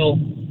oil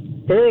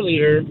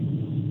earlier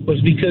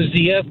was because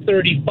the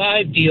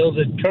F-35 deal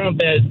that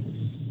Trump had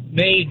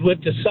made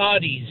with the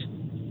Saudis.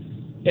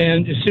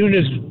 And as soon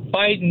as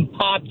Biden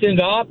popped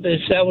into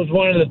office, that was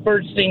one of the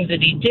first things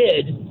that he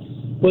did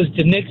was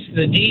to nix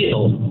the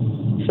deal.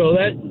 So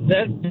that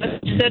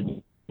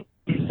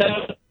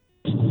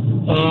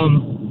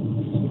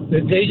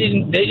they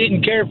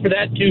didn't care for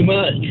that too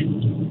much.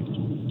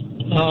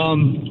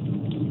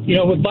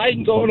 With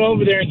Biden going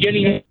over there and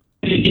getting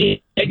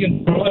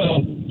taken for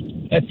oil,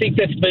 I think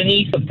that's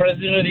beneath the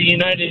president of the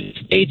United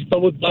States.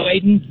 But with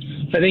Biden,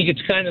 I think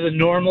it's kind of the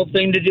normal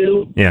thing to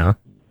do. Yeah.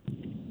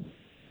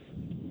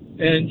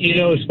 And,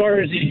 as far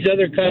as these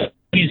other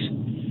countries,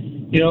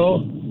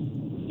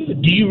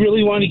 do you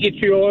really want to get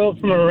your oil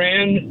from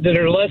Iran that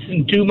are less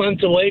than 2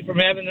 months away from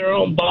having their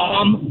own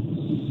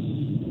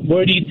bomb?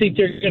 Where do you think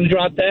they're going to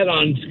drop that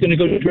on? It's going to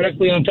go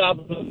directly on top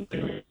of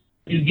it.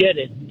 You get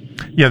it.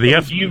 Yeah,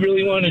 do you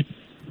really want to...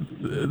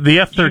 The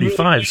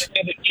F-35s.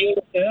 Have a deal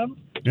with them?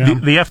 Yeah.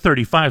 The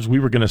F-35s, we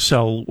were going to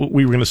sell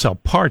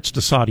parts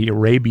to Saudi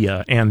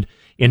Arabia and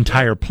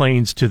entire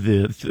planes to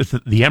the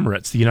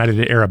Emirates, the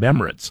United Arab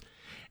Emirates.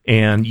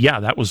 And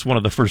yeah, that was one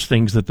of the first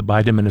things that the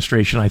Biden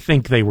administration, I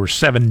think they were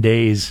 7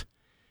 days,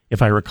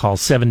 if I recall,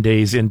 7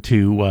 days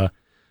into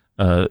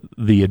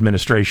the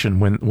administration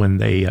when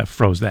they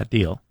froze that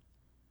deal.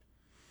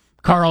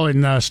 Carl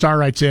in Star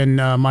writes in,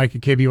 Mike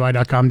at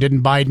KBOI.com,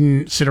 didn't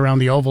Biden sit around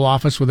the Oval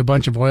Office with a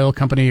bunch of oil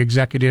company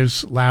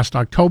executives last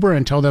October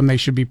and tell them they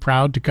should be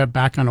proud to cut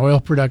back on oil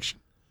production?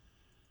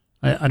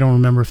 I don't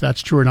remember if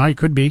that's true or not. It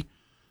could be.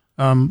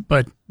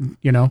 But,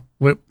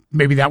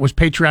 maybe that was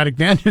patriotic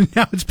then, and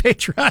now it's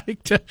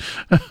patriotic to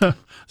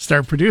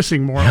start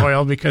producing more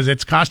oil because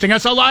it's costing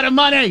us a lot of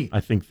money.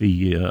 I think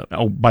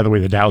by the way,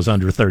 the Dow's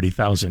under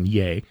 30,000.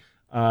 Yay.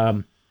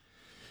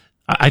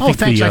 I think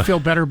thanks. I feel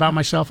better about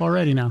myself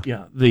already now.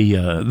 Yeah.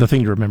 The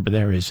thing to remember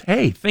there is,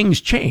 hey,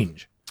 things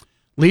change.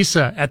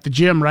 Lisa at the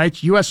gym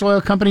writes, U.S. oil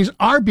companies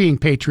are being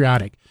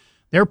patriotic.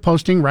 They're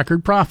posting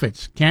record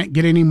profits. Can't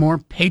get any more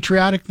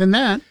patriotic than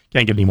that.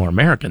 Can't get any more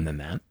American than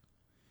that.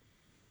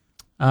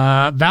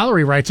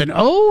 Valerie writes in,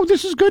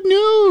 this is good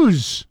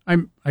news.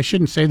 I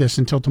shouldn't say this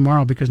until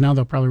tomorrow because now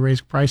they'll probably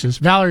raise prices.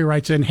 Valerie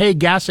writes in, hey,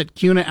 gas at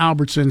CUNA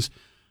Albertsons,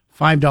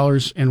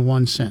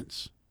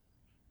 $5.01.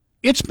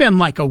 It's been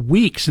like a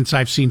week since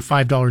I've seen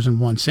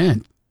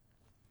 $5.01.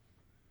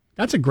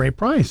 That's a great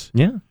price.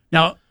 Yeah.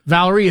 Now,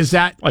 Valerie, is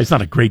that... Well, it's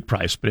not a great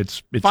price, but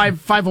it's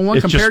 $5.01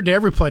 compared to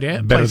every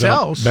place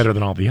else. Better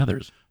than all the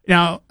others.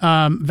 Now,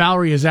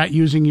 Valerie, is that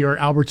using your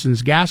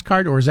Albertsons gas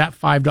card, or is that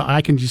 $5?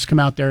 I can just come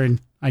out there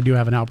and I do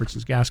have an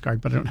Albertsons gas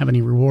card, but I don't have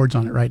any rewards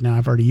on it right now.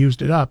 I've already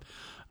used it up.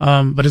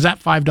 But is that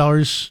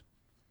 $5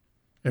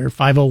 or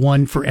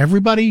 $5.01 for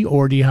everybody,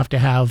 or do you have to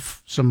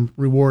have some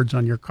rewards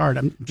on your card?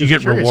 Do you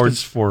get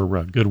rewards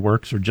for good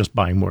works or just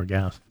buying more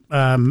gas?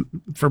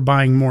 For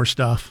buying more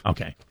stuff.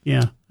 Okay.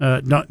 Yeah.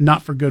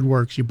 Not for good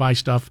works. You buy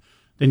stuff,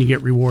 then you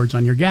get rewards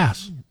on your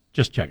gas.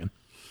 Just checking.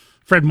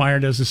 Fred Meyer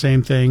does the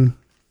same thing.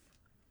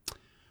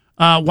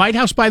 White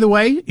House, by the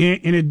way,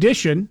 in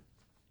addition,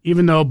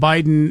 even though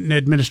Biden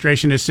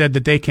administration has said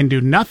that they can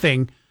do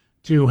nothing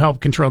to help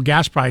control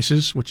gas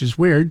prices, which is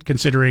weird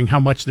considering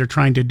how much they're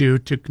trying to do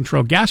to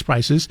control gas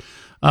prices,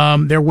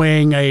 they're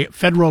weighing a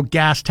federal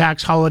gas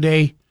tax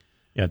holiday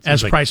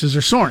as prices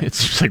are soaring.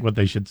 It's just like what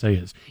they should say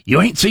is, you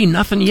ain't seen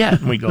nothing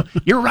yet. And we go,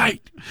 you're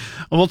right.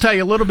 Well, we'll tell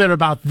you a little bit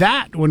about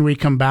that when we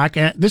come back.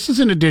 This is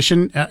in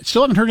addition.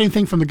 Still haven't heard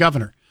anything from the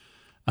governor.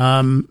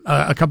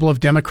 A couple of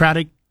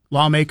Democratic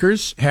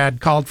lawmakers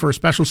had called for a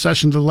special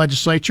session of the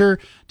legislature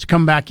to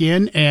come back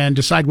in and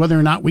decide whether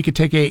or not we could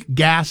take a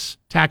gas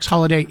tax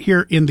holiday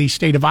here in the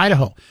state of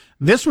Idaho.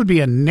 This would be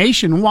a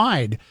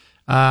nationwide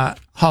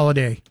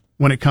holiday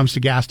when it comes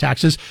to gas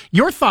taxes.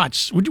 Your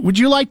thoughts? Would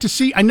you like to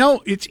see? I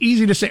know it's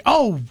easy to say,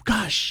 oh,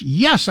 gosh,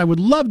 yes, I would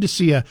love to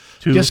see a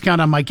discount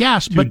on my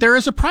gas, but there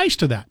is a price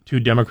to that. 2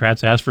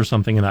 Democrats asked for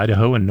something in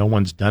Idaho and no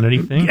one's done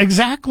anything?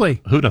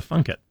 Exactly. Who'd have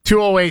thunk it?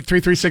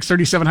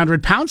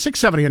 208-336-3700, pound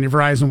 670 on your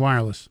Verizon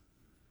Wireless.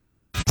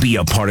 Be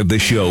a part of the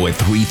show at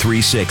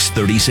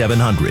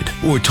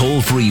 336-3700 or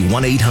toll free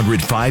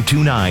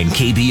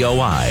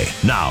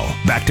 1-800-529-KBOI. Now,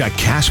 back to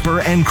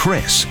Casper and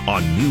Chris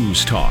on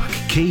News Talk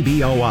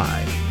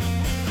KBOI.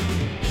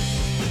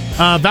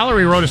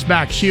 Valerie wrote us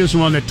back. She was the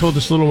one that told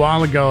us a little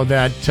while ago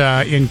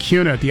that in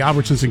CUNA, at the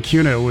Albertsons in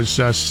CUNA, it was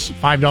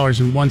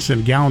 $5.01 a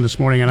gallon this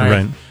morning.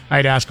 And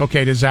I'd ask,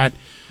 okay, does that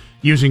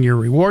using your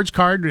rewards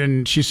card?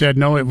 And she said,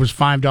 no, it was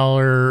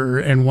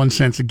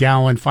 $5.01 a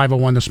gallon,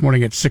 $5.01 this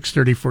morning at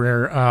 6:30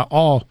 for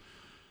all,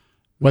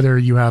 whether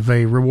you have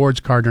a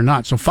rewards card or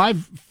not. So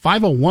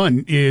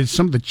 $5.01 is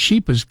some of the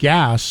cheapest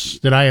gas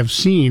that I have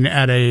seen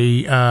at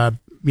a,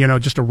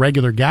 just a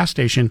regular gas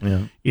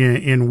station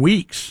in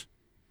weeks.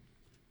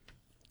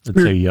 It's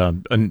a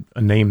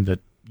name that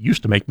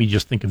used to make me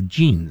just think of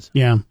jeans.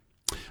 Yeah.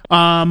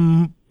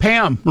 Pam,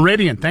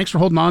 Meridian, thanks for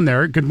holding on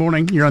there. Good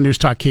morning. You're on News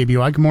Talk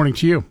KBOI. Good morning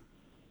to you.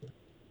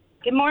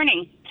 Good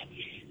morning.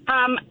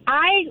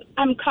 I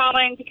am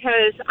calling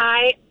because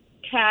I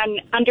can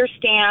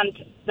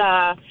understand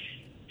the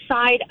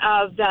side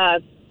of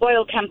the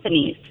oil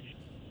companies.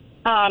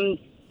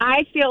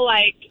 I feel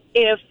like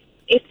if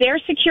if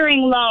they're securing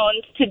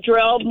loans to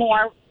drill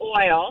more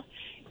oil,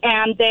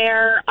 and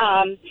they're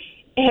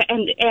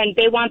and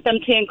they want them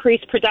to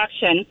increase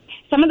production,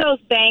 some of those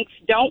banks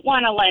don't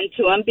want to lend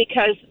to them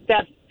because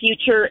the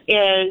future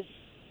is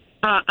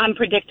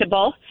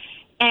unpredictable,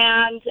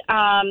 and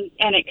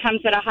it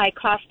comes at a high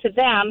cost to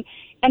them.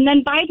 And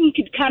then Biden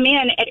could come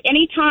in at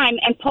any time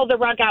and pull the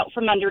rug out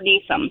from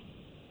underneath them.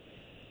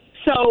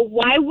 So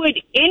why would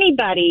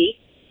anybody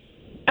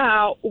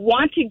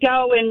want to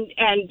go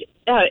and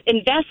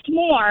invest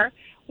more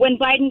when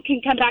Biden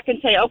can come back and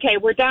say, "Okay,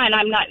 we're done.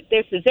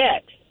 This is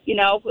it." You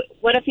know,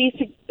 what if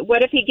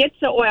he gets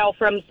the oil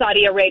from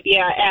Saudi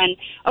Arabia and,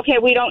 okay,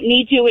 we don't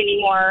need you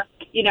anymore.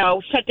 You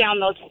know, shut down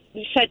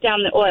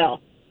the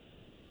oil.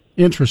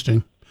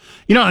 Interesting.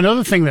 You know,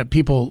 another thing that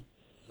people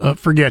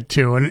forget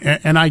too,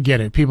 and I get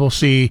it. People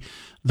see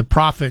the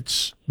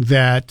profits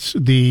that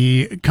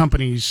the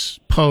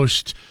companies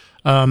post,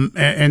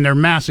 and they're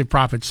massive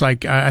profits.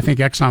 Like I think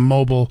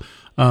ExxonMobil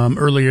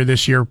earlier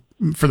this year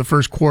for the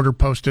first quarter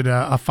posted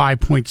a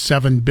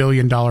 $5.7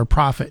 billion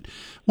profit.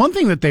 One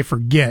thing that they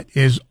forget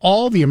is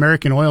all the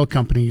American oil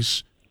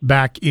companies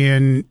back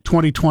in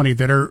 2020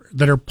 that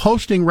are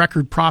posting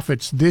record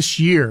profits this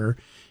year.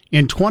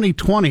 In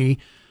 2020,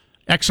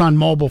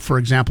 ExxonMobil, for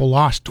example,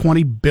 lost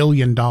 $20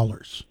 billion.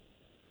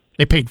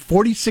 They paid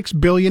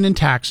 $46 billion in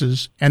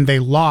taxes, and they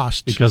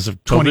lost because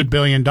of $20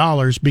 billion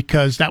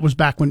because that was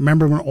back when,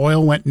 remember when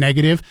oil went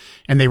negative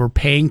and they were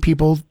paying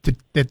people to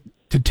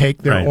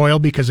take their oil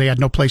because they had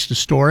no place to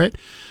store it.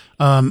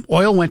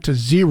 Oil went to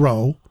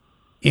zero,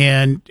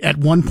 and at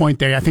one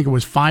point I think it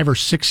was $5 or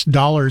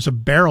 $6 a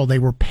barrel. They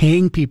were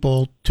paying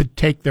people to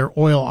take their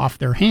oil off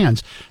their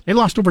hands. They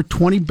lost over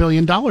 $20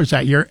 billion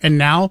that year, and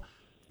now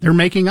they're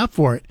making up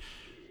for it.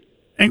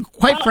 And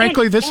quite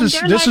frankly, this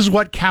is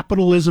what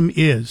capitalism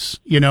is.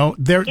 You know,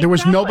 there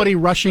was nobody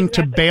rushing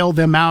to bail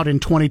them out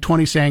in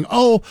 2020 saying,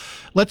 "Oh,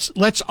 let's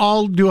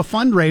all do a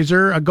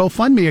fundraiser, a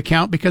GoFundMe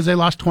account because they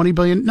lost $20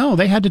 billion." No,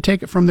 they had to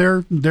take it from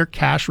their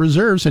cash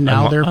reserves, and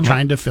now they're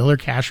trying to fill their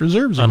cash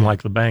reserves.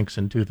 Unlike the banks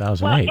in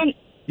 2008. Well,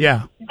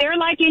 yeah. They're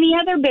like any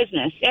other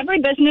business.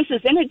 Every business is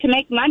in it to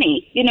make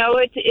money. You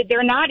know,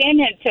 they're not in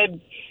it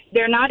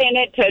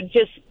to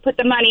just put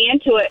the money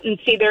into it and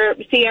see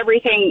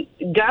everything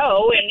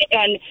go.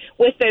 And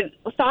with the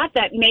thought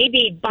that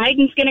maybe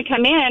Biden's going to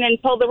come in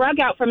and pull the rug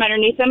out from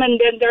underneath them, and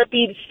then they'll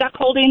be stuck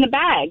holding the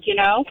bag. You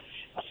know,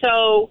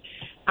 so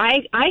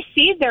I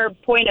see their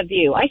point of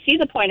view. I see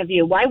the point of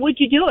view. Why would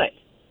you do it?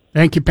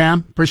 Thank you,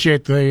 Pam.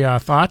 Appreciate the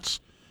thoughts.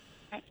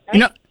 Right. You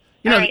know,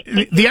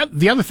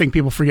 the other thing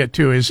people forget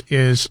too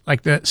is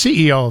like the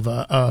CEO of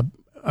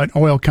an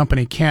oil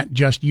company can't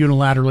just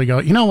unilaterally go,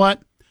 you know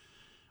what?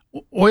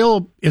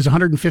 Oil is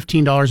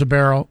 $115 a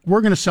barrel.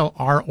 We're going to sell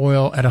our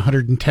oil at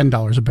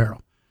 $110 a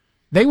barrel.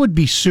 They would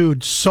be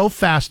sued so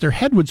fast their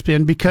head would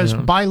spin because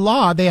by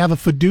law they have a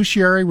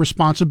fiduciary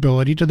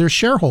responsibility to their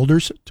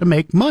shareholders to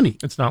make money.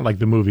 It's not like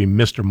the movie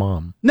Mr.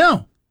 Mom.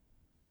 No.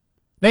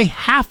 They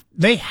have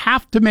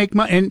to make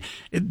money, and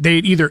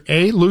they'd either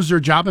A, lose their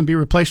job and be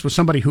replaced with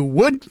somebody who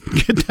would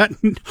get that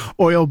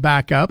oil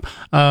back up.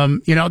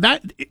 You know,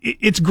 that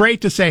it's great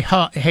to say,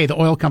 hey, the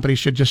oil companies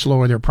should just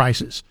lower their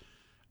prices.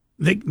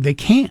 They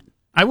can't.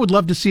 I would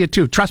love to see it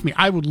too. Trust me,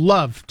 I would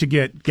love to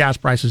get gas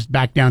prices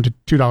back down to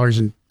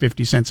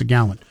 $2.50 a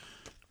gallon.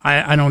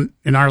 I don't,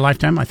 in our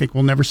lifetime, I think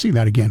we'll never see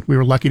that again. We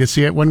were lucky to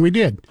see it when we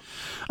did.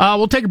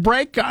 We'll take a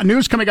break.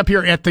 News coming up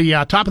here at the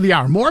top of the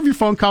hour. More of your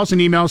phone calls and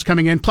emails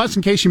coming in. Plus,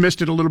 in case you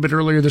missed it a little bit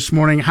earlier this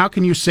morning, how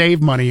can you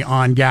save money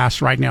on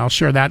gas right now? I'll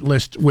share that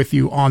list with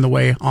you on the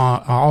way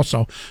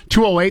also.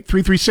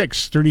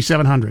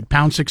 208-336-3700,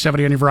 pound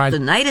 670 on your Verizon.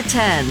 Tonight at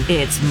 10,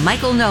 it's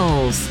Michael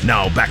Knowles.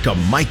 Now back to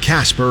Mike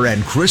Casper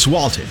and Chris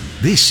Walton.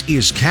 This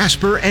is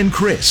Casper and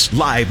Chris,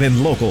 live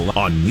and local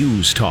on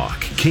News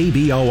Talk,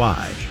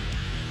 KBOI.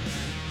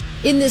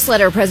 In this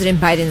letter, President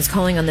Biden is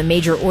calling on the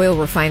major oil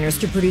refiners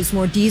to produce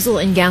more diesel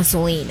and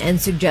gasoline and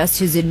suggests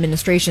his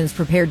administration is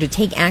prepared to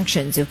take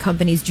actions if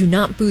companies do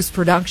not boost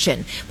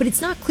production. But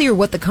it's not clear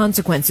what the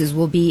consequences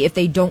will be if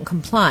they don't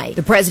comply.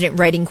 The president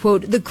writing,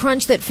 quote, "The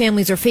crunch that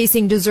families are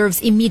facing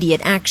deserves immediate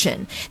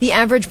action." The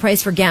average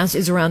price for gas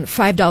is around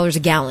 $5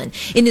 a gallon.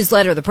 In his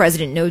letter, the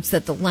president notes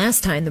that the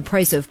last time the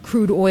price of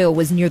crude oil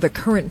was near the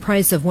current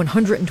price of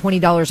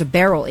 $120 a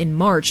barrel in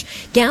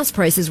March, gas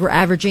prices were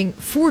averaging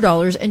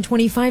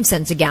 $4.25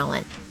 a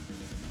gallon.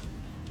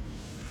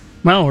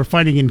 Well, we're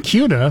fighting in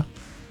Cuna.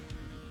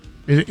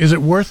 Is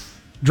it worth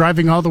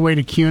driving all the way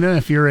to Cuna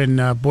if you're in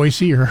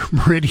Boise or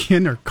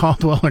Meridian or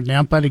Caldwell or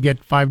Nampa to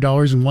get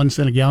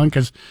 $5.01 a gallon?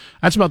 Because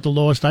that's about the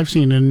lowest I've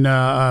seen in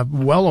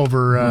well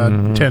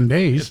over 10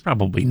 days. It's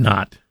probably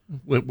not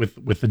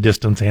with the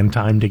distance and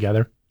time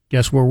together.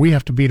 Guess where we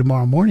have to be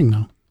tomorrow morning,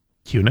 though?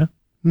 Cuna?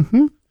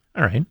 Mm-hmm.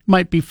 All right.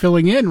 Might be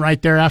filling in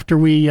right there after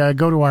we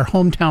go to our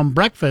hometown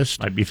breakfast.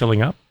 Might be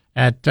filling up.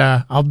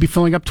 I'll be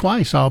filling up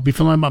twice. I'll be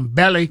filling my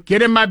belly.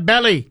 Get in my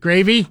belly,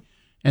 gravy.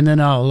 And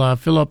then I'll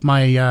fill up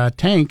my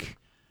tank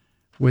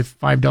with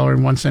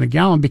 $5.01 a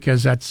gallon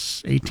because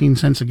that's 18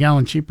 cents a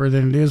gallon cheaper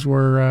than it is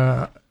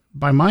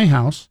by my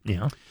house.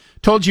 Yeah.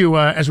 Told you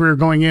as we were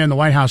going in, the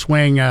White House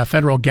weighing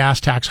federal gas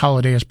tax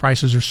holiday as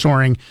prices are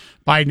soaring.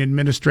 Biden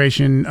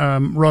administration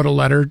wrote a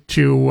letter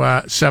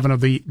to 7 of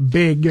the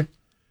big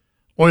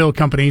oil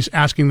companies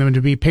asking them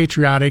to be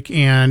patriotic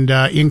and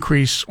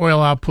increase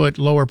oil output,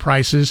 lower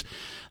prices.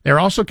 They're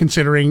also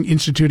considering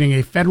instituting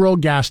a federal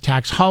gas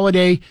tax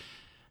holiday.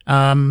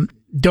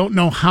 Don't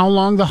know how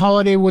long the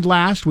holiday would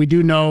last. We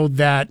do know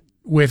that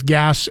with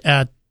gas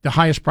at the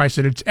highest price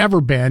that it's ever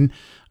been,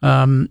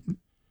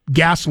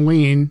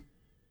 gasoline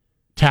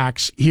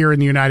tax here in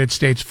the United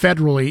States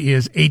federally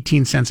is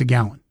 18 cents a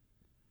gallon.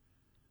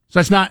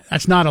 So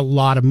that's not a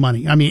lot of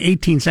money. I mean,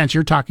 18 cents,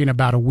 you're talking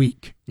about a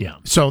week. Yeah.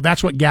 So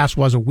that's what gas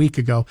was a week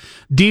ago.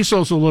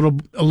 Diesel's a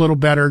little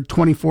better,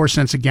 24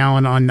 cents a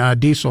gallon on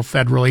diesel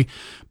federally.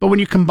 But when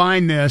you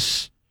combine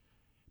this,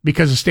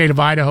 because the state of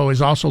Idaho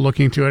is also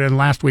looking into it, and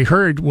last we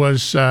heard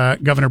was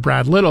Governor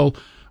Brad Little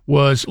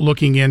was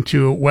looking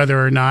into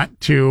whether or not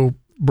to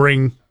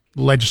bring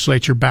the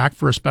legislature back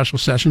for a special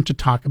session to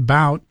talk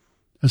about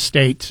a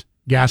state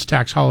gas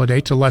tax holiday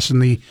to lessen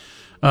the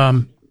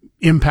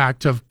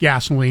impact of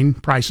gasoline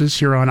prices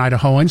here on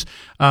Idahoans.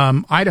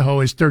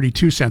 Idaho is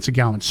 32 cents a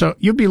gallon. So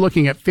you'd be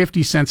looking at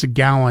 50 cents a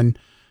gallon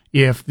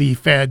if the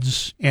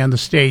feds and the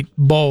state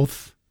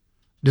both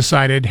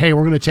decided, hey,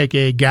 we're going to take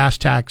a gas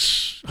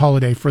tax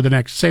holiday for the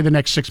next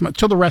 6 months,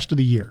 till the rest of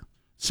the year,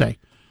 say.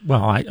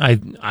 Well,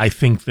 I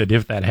think that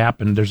if that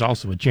happened, there's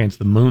also a chance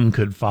the moon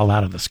could fall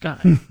out of the sky.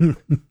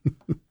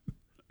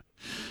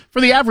 For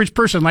the average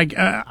person, like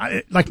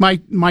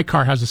my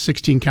car has a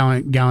 16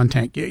 gallon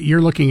tank.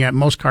 You're looking at,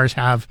 most cars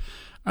have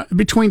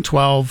between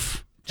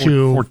 12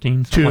 to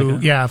 14,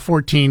 to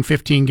 14,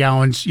 15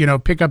 gallons.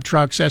 Pickup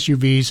trucks,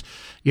 SUVs,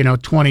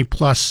 20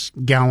 plus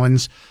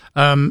gallons.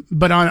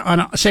 But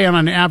on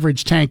an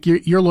average tank,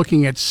 you're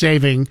looking at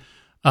saving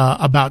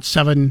about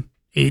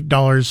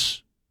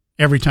 $7-8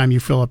 every time you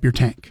fill up your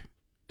tank.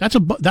 That's a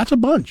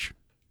bunch.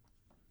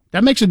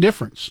 That makes a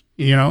difference.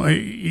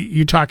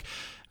 You talk.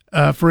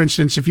 For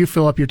instance, if you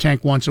fill up your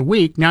tank once a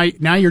week, now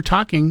you're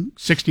talking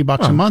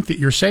 $60 a month that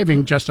you're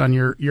saving just on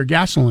your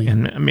gasoline.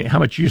 And I mean, how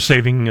much are you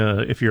saving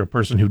if you're a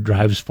person who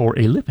drives for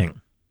a living?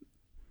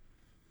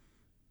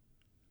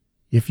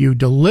 If you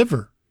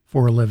deliver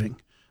for a living.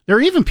 There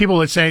are even people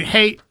that say,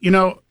 hey,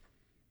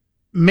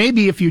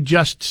 maybe if you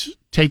just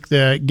take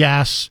the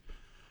gas,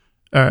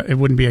 it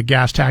wouldn't be a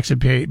gas tax,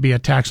 it'd be a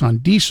tax on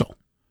diesel.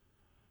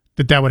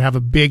 That would have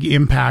a big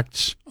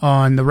impact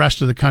on the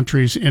rest of the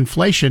country's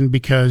inflation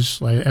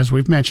because, as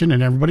we've mentioned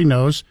and everybody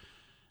knows,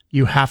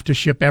 you have to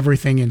ship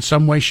everything in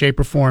some way, shape,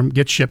 or form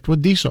gets shipped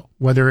with diesel,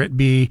 whether it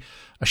be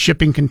a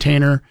shipping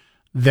container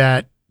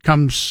that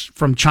comes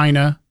from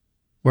China,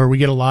 where we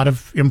get a lot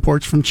of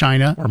imports from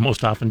China. Or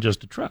most often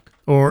just a truck.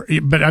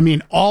 But I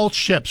mean, all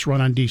ships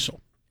run on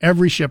diesel.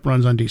 Every ship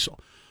runs on diesel.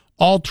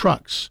 All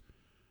trucks,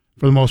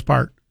 for the most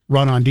part,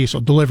 run on diesel.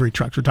 Delivery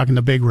trucks, we're talking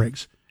the big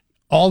rigs.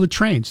 All the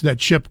trains that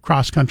ship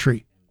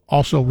cross-country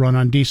also run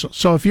on diesel.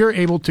 So if you're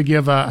able to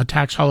give a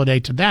tax holiday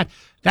to that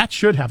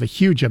should have a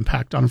huge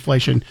impact on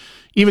inflation,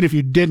 even if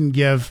you didn't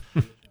give,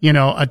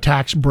 a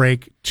tax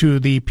break to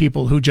the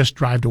people who just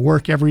drive to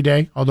work every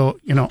day, although,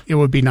 it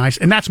would be nice.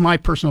 And that's my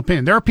personal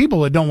opinion. There are people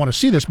that don't want to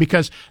see this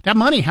because that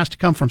money has to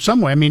come from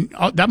somewhere. I mean,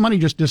 that money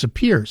just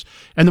disappears.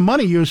 And the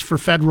money used for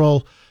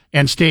federal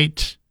and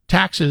state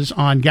taxes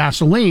on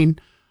gasoline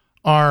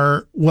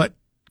are what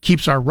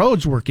keeps our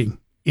roads working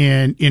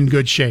in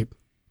good shape,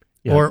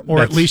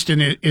 or at least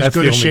in as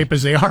good a shape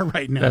as they are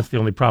right now. That's the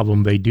only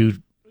problem. They do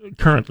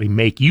currently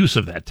make use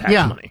of that tax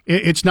money.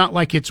 It's not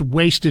like it's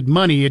wasted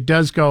money. It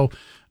does go,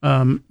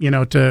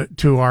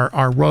 to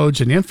our roads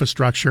and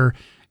infrastructure.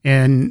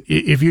 And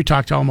if you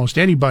talk to almost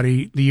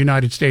anybody, the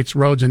United States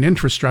roads and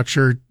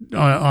infrastructure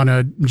on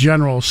a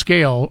general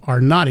scale are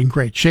not in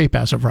great shape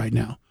as of right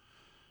now.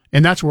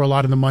 And that's where a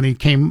lot of the money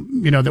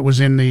came, that was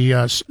in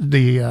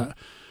the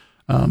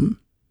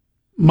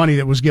money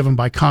that was given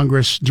by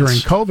Congress during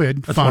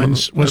COVID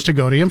funds was to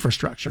go to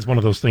infrastructure. It's one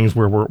of those things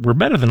where we're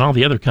better than all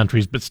the other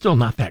countries, but still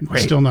not that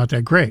great. Still not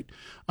that great.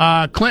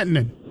 Clinton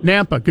in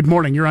Nampa, good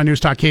morning. You're on News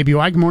Talk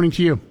KBOI. Good morning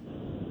to you.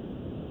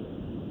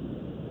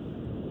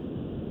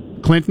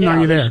 Clinton,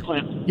 are you there?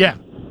 Clinton. Yeah.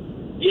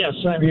 Yes,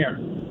 I'm here.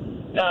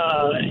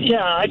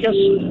 I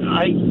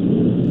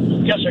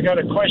guess I got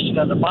a question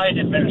on the Biden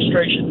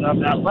administration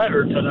on that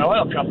letter to the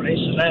oil companies,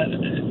 and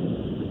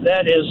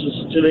that is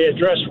do they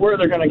address where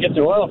they're going to get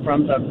the oil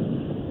from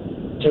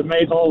to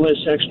make all this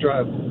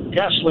extra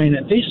gasoline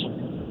and diesel?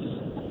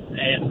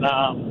 And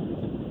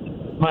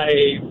my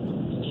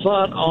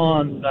thought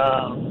on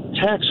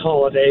tax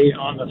holiday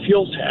on the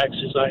fuel tax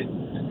is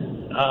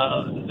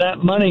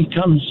that money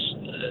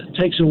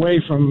takes away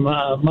from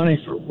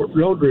money for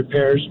road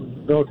repairs,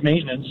 road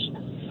maintenance,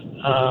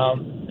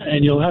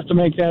 and you'll have to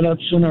make that up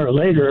sooner or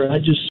later. I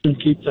just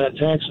shouldn't keep that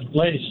tax in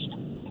place.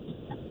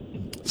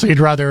 So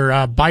you'd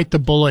rather bite the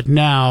bullet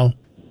now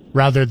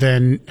rather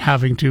than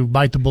having to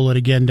bite the bullet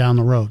again down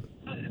the road?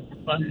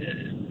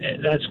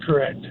 That's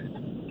correct.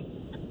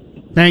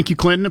 Thank you,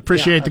 Clinton.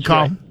 Appreciate the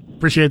call. Right.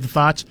 Appreciate the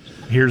thoughts.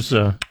 Here's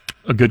a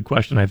good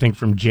question, I think,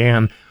 from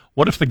Jan.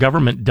 what if the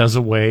government does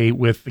away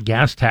with the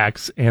gas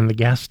tax and the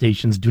gas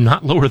stations do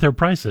not lower their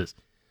prices?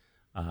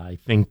 I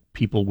think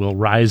people will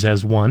rise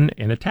as one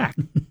and attack.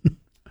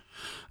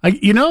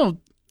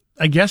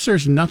 I guess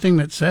there's nothing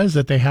that says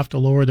that they have to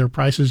lower their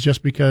prices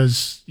just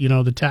because,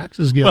 the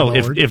taxes get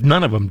lowered. Well, if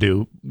none of them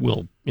do,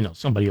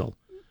 somebody will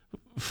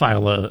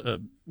file a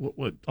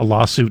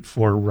lawsuit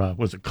for,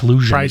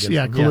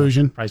 collusion?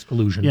 Collusion. Price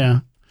collusion. Yeah.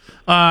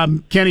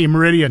 Kenny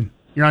Meridian,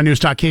 you're on News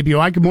Talk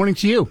KBOI. Good morning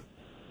to you.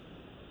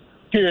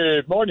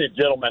 Good morning,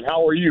 gentlemen.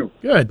 How are you?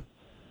 Good.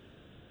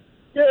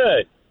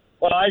 Good.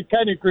 Well, I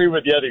kind of agree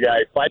with the other guy.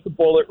 Bite the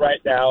bullet right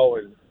now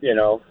and,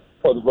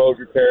 for the road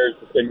repairs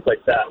and things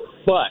like that.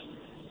 But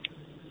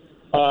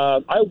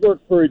I work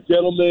for a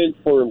gentleman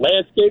for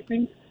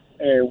landscaping,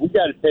 and we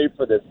got to pay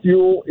for the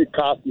fuel. It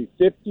cost me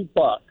 $50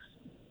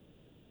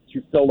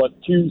 to fill up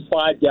 2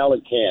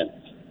 5-gallon cans.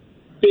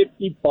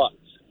 $50.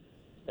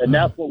 And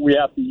that's what we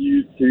have to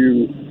use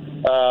to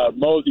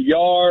mow the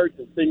yards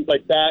and things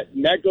like that.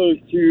 And that goes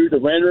to the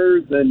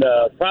renters and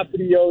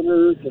property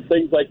owners and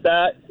things like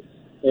that.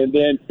 And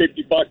then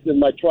 $50 in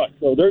my truck.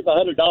 So there's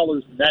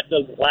 $100, and that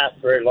doesn't last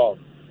very long.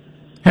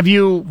 Have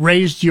you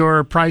raised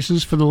your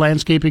prices for the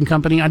landscaping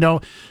company? I know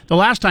the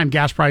last time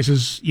gas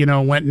prices,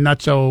 went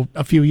nutso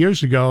a few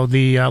years ago,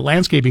 the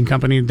landscaping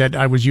company that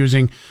I was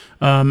using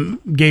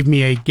gave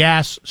me a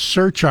gas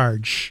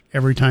surcharge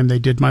every time they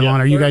did my lawn.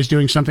 Are you guys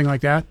doing something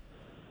like that?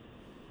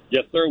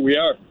 Yes, sir, we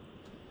are.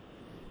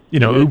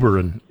 Uber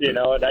and... and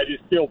I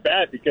just feel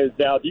bad because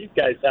now these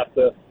guys have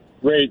to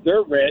raise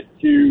their rent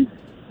to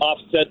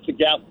offset the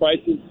gas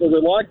prices for their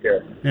lawn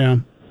care. Yeah.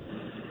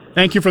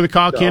 Thank you for the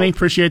call, Kenny.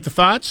 Appreciate the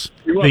thoughts.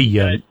 Uber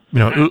and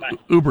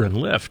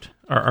Lyft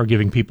are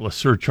giving people a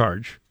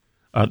surcharge.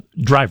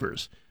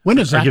 Drivers. When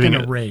is that going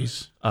to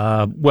raise?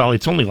 Well,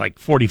 it's only like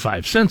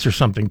 45 cents or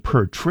something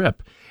per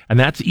trip. And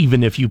that's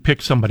even if you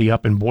pick somebody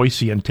up in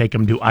Boise and take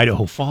them to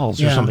Idaho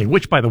Falls or something,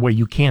 which, by the way,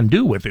 you can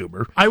do with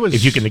Uber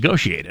if you can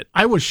negotiate it.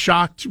 I was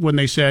shocked when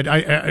they said,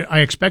 I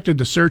expected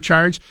the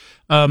surcharge,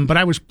 but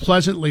I was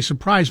pleasantly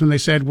surprised when they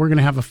said, we're going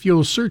to have a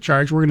fuel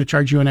surcharge. We're going to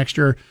charge you an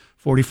extra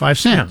 45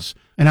 cents.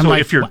 Yeah. And I'm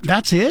like,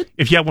 that's it?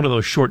 If you have one of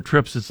those short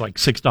trips, it's like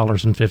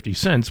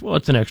 $6.50. Well,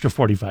 it's an extra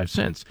 45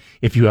 cents.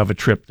 If you have a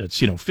trip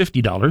that's,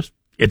 $50,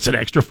 it's an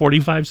extra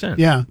 45 cents.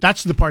 Yeah,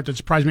 that's the part that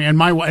surprised me.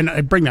 And I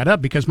bring that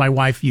up because my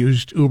wife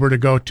used Uber to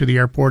go to the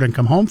airport and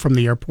come home from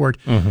the airport.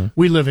 Mm-hmm.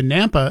 We live in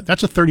Nampa.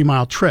 That's a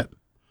 30-mile trip.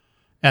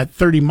 At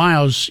 30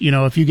 miles,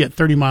 if you get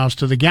 30 miles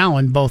to the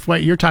gallon both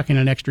ways, you're talking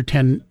an extra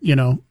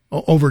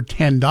over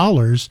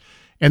 $10.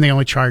 And they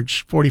only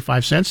charge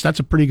 45 cents. That's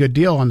a pretty good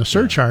deal on the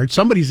surcharge. Yeah.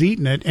 Somebody's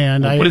eating it,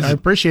 and I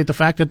appreciate the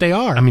fact that they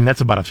are. I mean,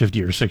 that's about a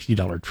 $50 or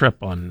 $60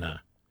 trip on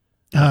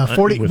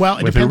 40. It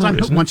depends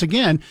Uber, on, once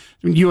again,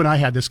 you and I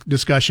had this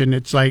discussion.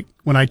 It's like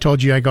when I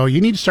told you, I go,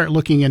 you need to start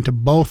looking into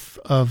both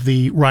of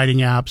the riding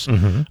apps.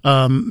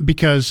 Mm-hmm.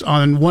 Because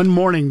on one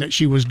morning that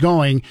she was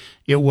going,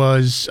 it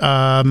was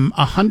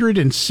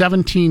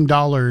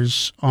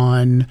 $117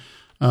 on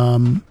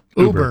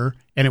Uber,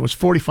 and it was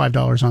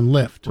 $45 on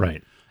Lyft.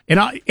 Right.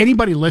 And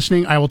anybody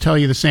listening, I will tell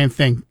you the same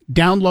thing.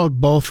 Download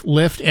both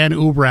Lyft and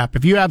Uber app.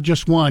 If you have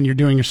just one, you're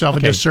doing yourself a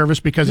disservice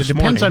because it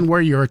depends on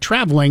where you're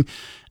traveling.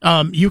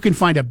 You can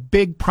find a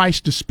big price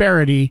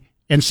disparity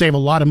and save a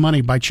lot of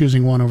money by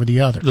choosing one over the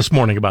other. This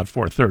morning about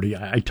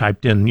 4:30, I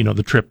typed in,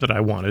 the trip that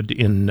I wanted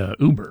in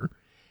Uber,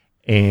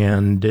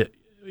 and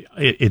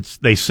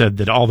they said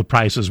that all the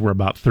prices were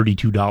about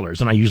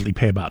 $32, and I usually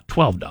pay about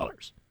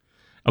 $12.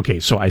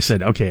 Okay, so I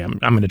said, okay, I'm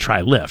going to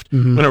try Lyft.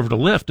 Mm-hmm. Went over to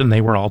Lyft, and they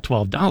were all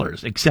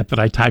 $12, except that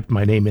I typed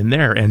my name in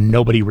there, and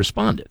nobody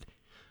responded.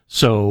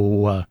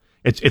 So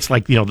it's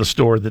like, the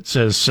store that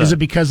says... Is it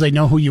because they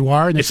know who you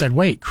are, and they said,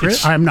 wait,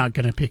 Chris, I'm not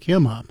going to pick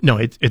him up? No,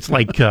 it's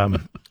like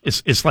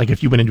it's like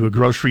if you went into a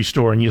grocery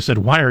store and you said,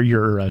 why are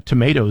your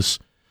tomatoes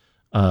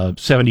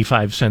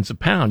 75 cents a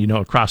pound?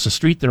 Across the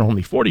street, they're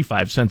only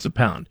 45 cents a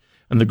pound.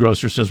 And the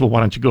grocer says, well, why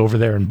don't you go over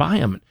there and buy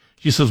them?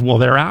 She says, well,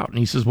 they're out. And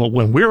he says, well,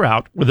 when we're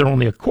out, they're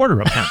only a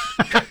quarter a pound.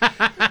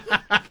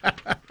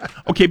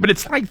 Okay, but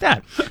it's like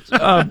that.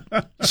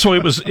 So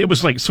it was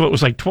like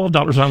 $12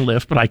 on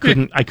Lyft, but I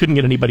couldn't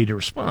get anybody to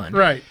respond.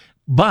 Right.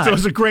 But so it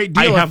was a great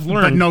deal. I have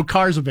learned, but no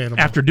cars available.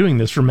 After doing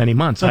this for many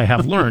months, I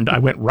have learned. I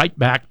went right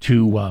back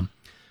to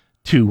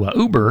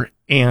Uber,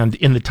 and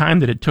in the time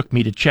that it took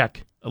me to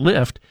check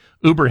Lyft,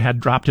 Uber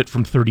had dropped it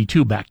from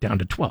 32 back down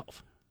to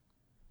 12.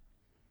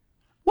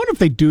 What if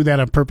they do that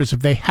on purpose? If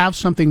they have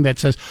something that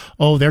says,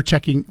 "Oh, they're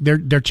checking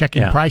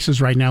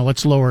prices right now.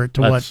 Let's lower it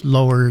to what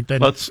lower."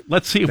 Than, let's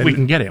see if we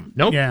can get him.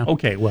 Nope. Yeah.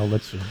 Okay. Well,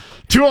 let's see.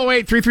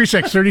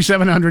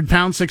 208-336-3700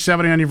 pound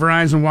 670 on your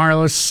Verizon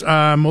Wireless.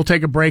 We'll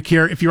take a break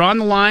here. If you're on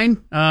the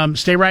line,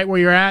 stay right where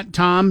you're at.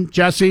 Tom,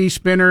 Jesse,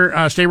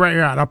 Spinner, stay right where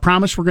you're at. I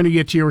promise we're going to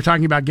get to you. We're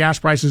talking about gas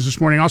prices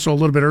this morning. Also, a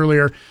little bit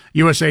earlier,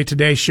 USA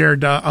Today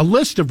shared a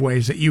list of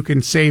ways that you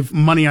can save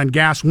money on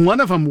gas. One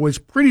of them was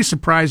pretty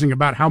surprising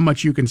about how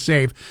much you can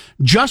save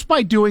just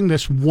by doing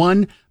this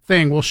one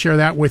thing. We'll share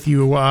that with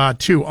you,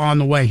 too, on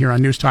the way here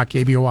on News Talk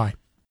KBOI.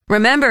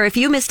 Remember, if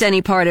you missed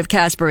any part of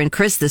Casper and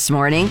Chris this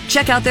morning,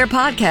 check out their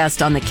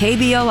podcast on the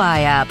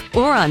KBOI app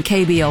or on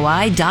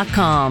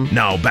KBOI.com.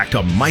 Now back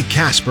to Mike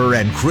Casper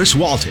and Chris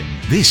Walton.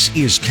 This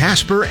is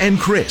Casper and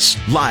Chris,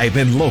 live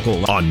and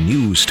local on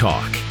News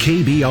Talk,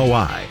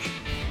 KBOI.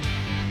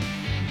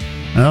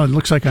 Well, it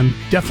looks like I'm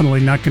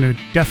definitely not going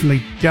to,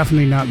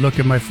 definitely not look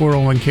at my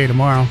 401k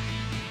tomorrow.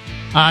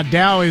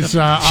 Dow is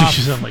off.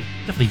 She's like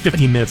definitely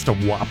 15 minutes to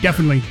whop.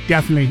 Definitely.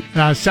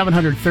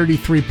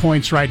 733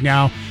 points right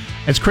now.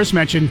 As Chris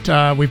mentioned,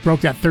 we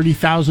broke that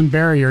 30,000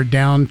 barrier,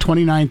 down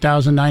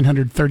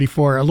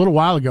 29,934. A little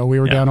while ago, we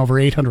were down over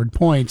 800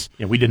 points.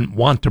 Yeah, we didn't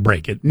want to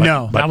break it.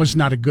 But that was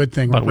not a good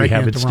thing. But we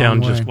have it's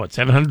down just,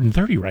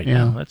 730 right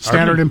now. That's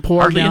Standard &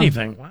 Poor's hardly down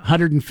anything. Wow.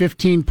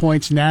 115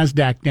 points.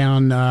 NASDAQ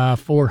down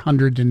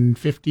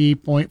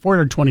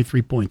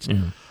 423 points.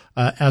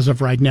 As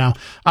of right now.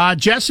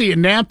 Jesse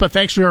in Nampa,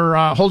 thanks for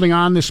holding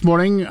on this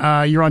morning.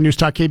 You're on News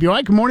Talk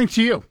KBOI. Good morning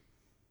to you.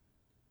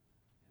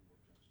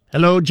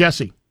 Hello,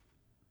 Jesse.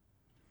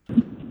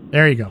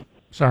 There you go.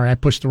 Sorry, I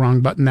pushed the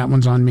wrong button. That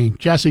one's on me.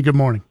 Jesse, good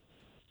morning.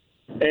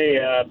 Hey,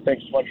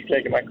 thanks so much for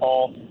taking my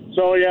call.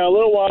 So, a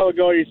little while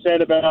ago you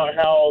said about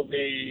how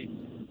the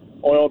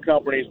oil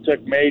companies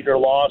took major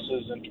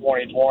losses in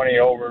 2020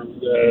 over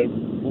the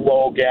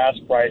low gas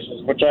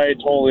prices, which I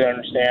totally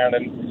understand.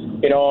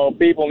 And,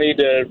 people need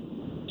to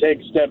take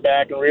a step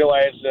back and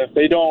realize that if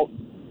they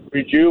don't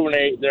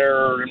rejuvenate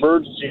their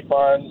emergency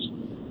funds,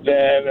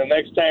 then the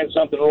next time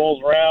something rolls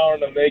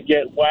around and they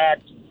get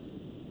whacked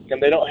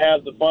and they don't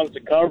have the funds to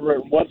cover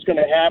it, what's going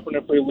to happen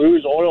if we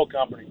lose oil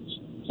companies?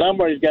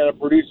 Somebody's got to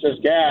produce this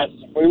gas.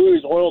 If we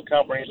lose oil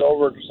companies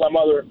over to some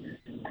other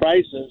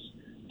crisis,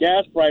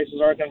 gas prices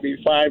aren't going to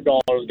be $5 a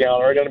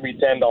gallon. They're going to be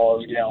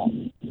 $10 a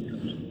gallon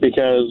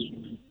because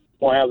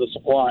we'll have the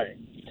supply.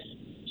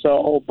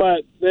 So,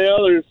 but the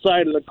other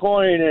side of the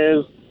coin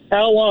is,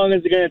 how long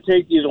is it going to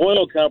take these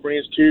oil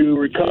companies to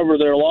recover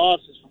their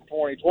losses from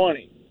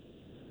 2020?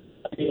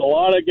 I mean, a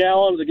lot of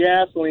gallons of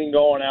gasoline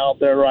going out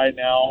there right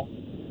now,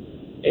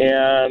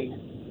 and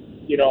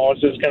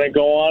it's just going to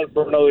go on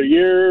for another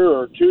year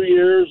or 2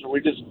 years, or we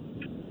just,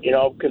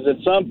 because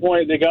at some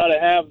point they got to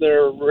have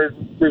their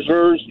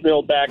reserves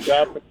filled back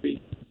up and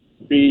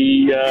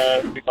be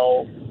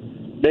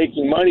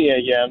making money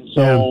again.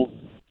 So,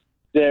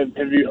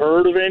 have you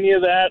heard of any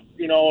of that?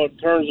 In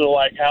terms of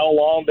like how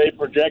long they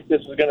project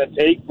this is going to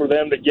take for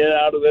them to get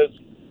out of this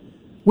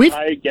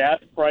high gas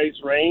price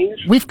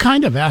range? We've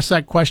kind of asked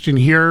that question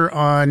here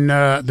on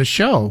the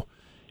show.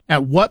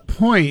 At what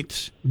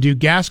point do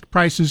gas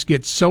prices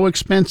get so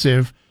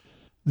expensive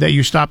that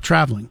you stop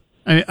traveling?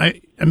 I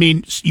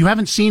mean, you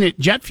haven't seen it.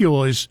 Jet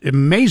fuel is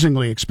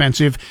amazingly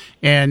expensive,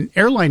 and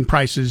airline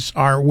prices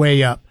are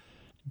way up.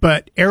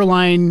 But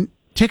airline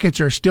tickets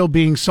are still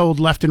being sold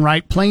left and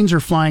right. Planes are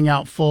flying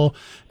out full.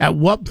 At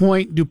what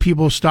point do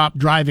people stop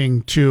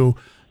driving to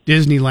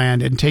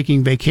Disneyland and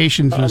taking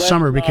vacations in the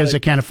summer because they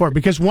can't afford it?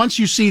 Because once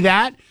you see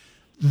that,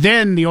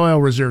 then the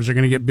oil reserves are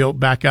going to get built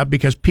back up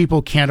because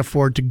people can't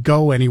afford to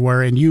go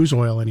anywhere and use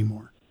oil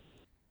anymore.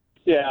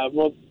 Yeah,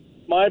 well,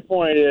 my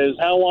point is,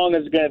 how long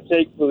is it going to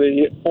take for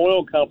the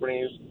oil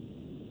companies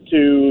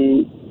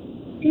to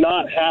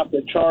not have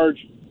to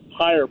charge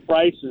higher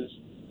prices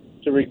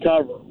to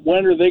recover?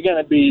 When are they going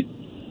to be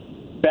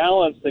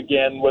balanced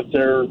again with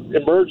their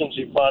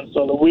emergency funds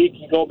so that we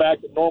can go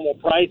back to normal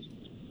prices?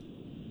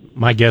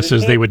 My guess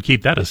is they would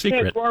keep that a secret.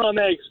 They can't run on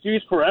that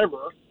excuse forever.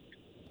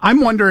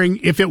 I'm wondering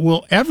if it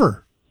will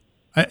ever,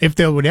 if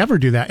they would ever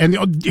do that.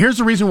 And here's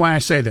the reason why I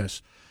say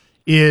this,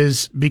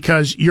 is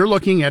because you're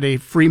looking at a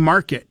free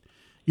market.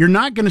 You're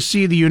not going to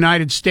see the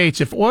United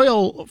States, if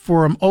oil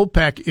from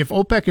OPEC, if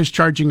OPEC is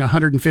charging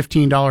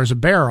 $115 a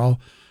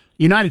barrel,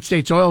 United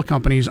States oil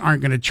companies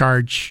aren't going to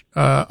charge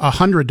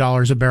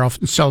 $100 a barrel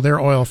and sell their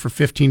oil for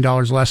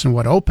 $15 less than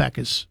what OPEC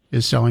is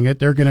selling it.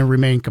 They're going to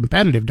remain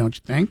competitive, don't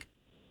you think?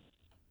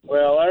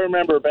 Well, I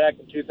remember back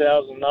in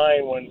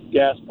 2009 when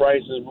gas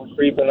prices were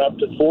creeping up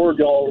to $4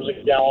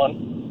 a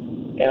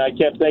gallon, and I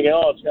kept thinking,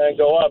 it's going to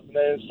go up, and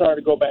then it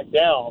started to go back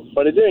down.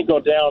 But it didn't go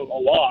down a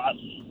lot,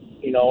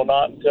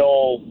 not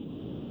until,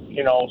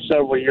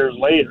 several years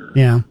later.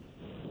 Yeah.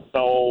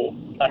 So,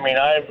 I mean,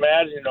 I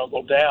imagine it'll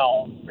go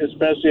down,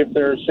 especially if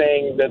they're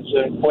saying that's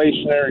an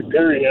inflationary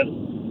period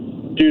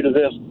due to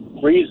this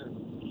reason.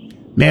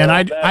 Man,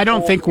 I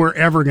don't think we're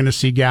ever going to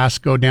see gas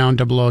go down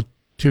to below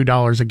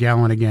 $2 a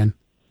gallon again.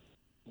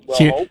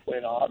 Well,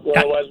 hopefully not.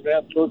 Otherwise, we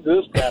have to go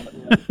through this kind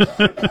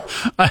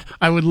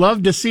I would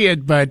love to see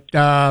it, but,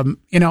 and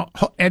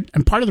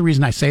part of the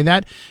reason I say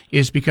that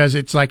is because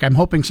it's like I'm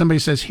hoping somebody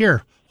says,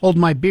 here, hold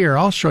my beer.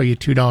 I'll show you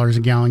 $2 a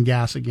gallon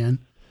gas again.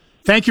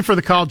 Thank you for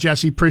the call,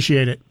 Jesse.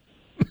 Appreciate it.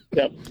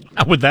 Yep.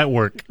 How would that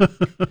work?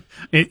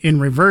 in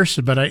reverse,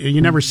 but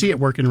you never see it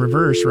work in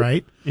reverse,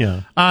 right?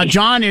 Yeah.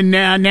 John in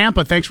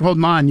Nampa, thanks for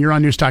holding on. You're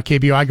on News Talk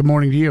KBOI. Good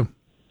morning to you.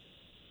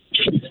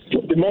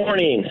 Good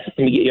morning. Let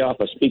me get you off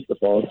a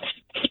speakerphone.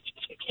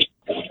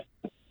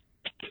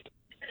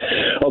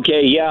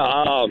 Okay,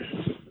 yeah.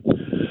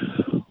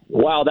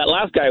 Wow, that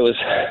last guy was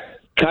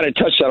kind of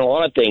touched on a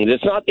lot of things.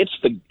 It's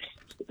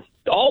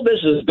all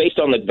this is based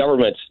on the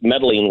government's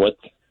meddling with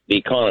the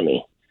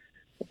economy.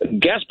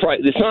 Gas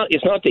price.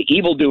 It's not the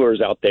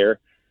evildoers out there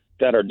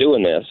that are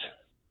doing this.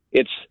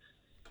 It's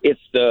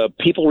the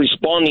people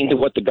responding to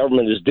what the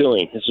government is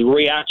doing. It's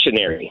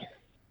reactionary.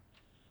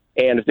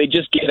 And if they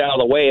just get out of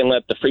the way and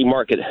let the free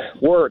market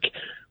work,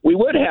 we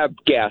would have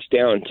gas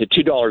down to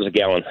 $2 a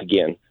gallon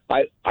again.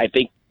 I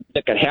think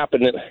that could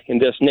happen in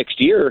this next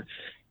year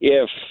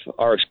if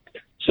our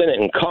Senate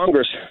and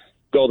Congress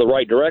go the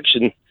right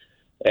direction,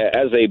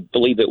 as they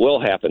believe it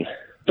will happen.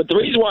 But the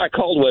reason why I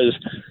called was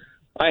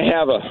I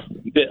have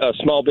a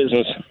small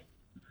business,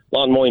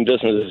 lawn mowing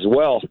business as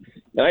well,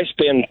 and I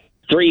spend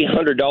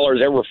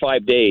 $300 every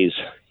 5 days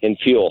in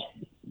fuel.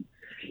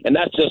 And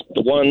that's just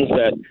the ones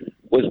that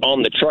was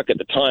on the truck at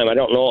the time. I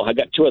don't know. I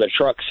got 2 other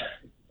trucks,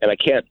 and I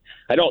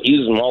don't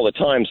use them all the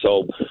time,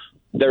 so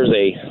there's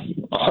a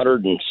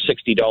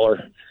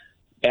 $160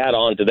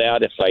 add-on to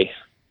that if I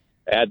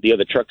add the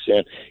other trucks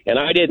in. And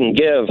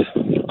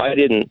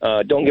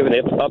don't give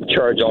an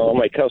upcharge on all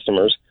my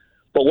customers.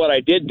 But what I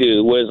did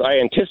do was I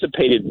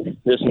anticipated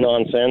this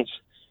nonsense,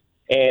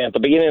 and at the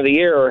beginning of the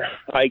year,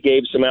 I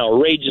gave some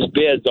outrageous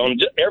bids on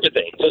just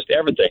everything.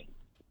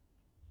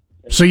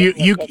 So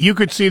you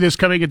could see this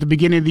coming at the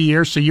beginning of the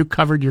year, so you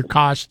covered your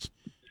costs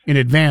in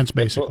advance,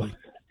 basically.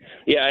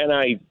 Yeah, and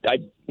I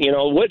you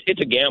know what?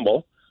 It's a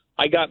gamble.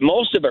 I got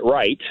most of it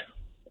right.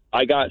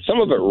 I got some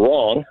of it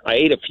wrong. I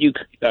ate a few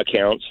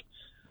accounts,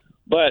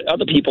 but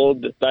other people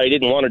that I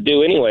didn't want to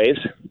do anyways,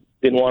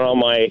 didn't want on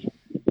my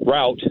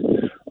route.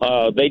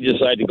 They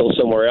decided to go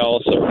somewhere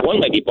else.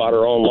 One lady bought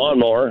her own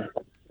lawnmower.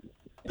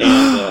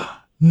 And,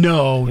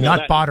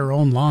 not bought her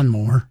own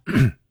lawnmower.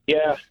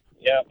 Yeah,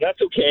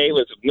 that's okay. It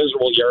was a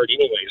miserable yard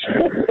anyways.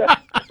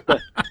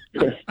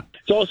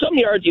 So some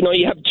yards, you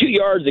have 2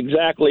 yards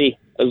exactly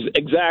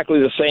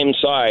the same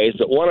size,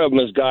 but one of them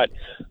has got,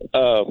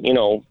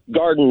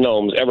 garden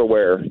gnomes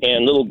everywhere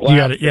and little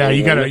glass.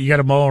 You got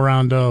to mow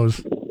around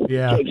those.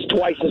 Yeah, it takes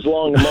twice as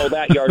long to mow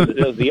that yard as it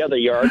does the other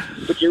yard,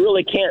 but you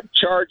really can't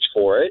charge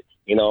for it,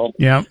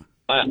 Yeah.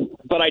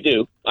 But I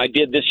do. I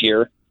did this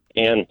year,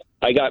 and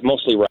I got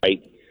mostly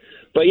right.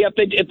 But yeah,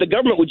 if the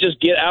government would just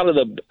get out of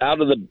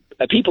the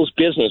people's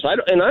business, I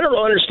don't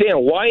understand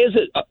why is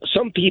it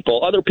some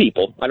people, other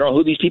people, I don't know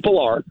who these people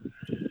are,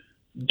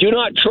 do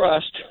not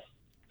trust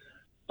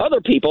other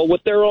people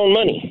with their own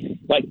money.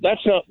 Like,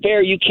 that's not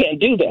fair. You can't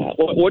do that.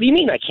 What do you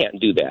mean I can't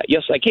do that?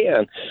 Yes, I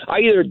can. I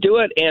either do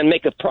it and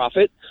make a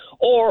profit,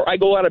 or I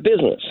go out of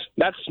business.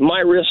 That's my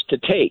risk to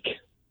take.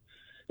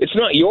 It's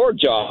not your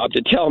job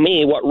to tell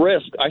me what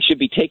risk I should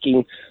be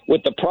taking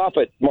with the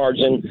profit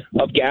margin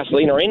of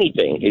gasoline or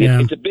anything.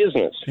 It's a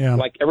business. Yeah.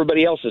 Like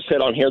everybody else has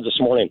said on here this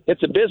morning.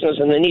 It's a business,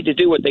 and they need to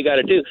do what they got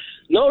to do.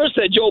 Notice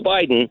that Joe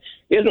Biden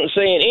isn't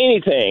saying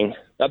anything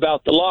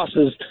about the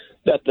losses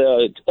that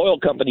the oil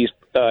companies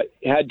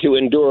had to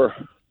endure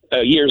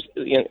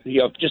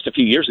just a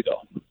few years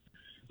ago.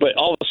 But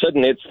all of a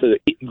sudden, it's the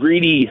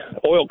greedy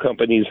oil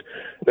companies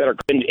that are,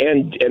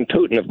 and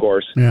Putin, of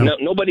course. Yeah.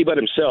 Nobody but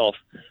himself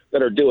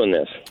that are doing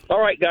this. All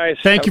right, guys.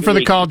 Thank you for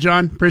the call,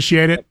 John.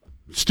 Appreciate it.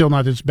 Still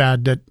not as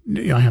bad that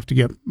I have to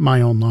get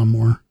my own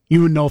lawnmower.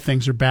 You would know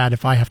things are bad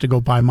if I have to go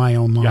buy my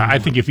own lawnmower. Yeah, I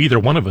think if either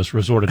one of us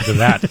resorted to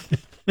that.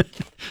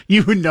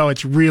 You would know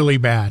it's really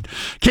bad.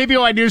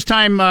 KBOI News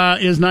Time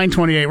is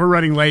 9:28. We're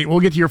running late. We'll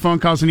get to your phone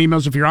calls and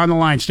emails. If you're on the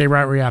line, stay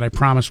right where you're at. I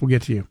promise we'll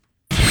get to you.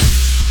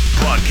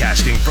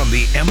 Broadcasting from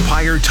the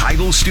Empire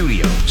Title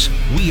Studios,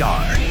 we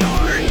are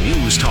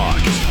News Talk,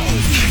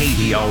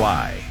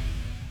 KBOI.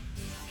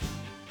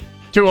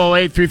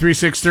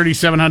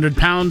 208-336-3700,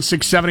 pound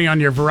 670 on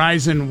your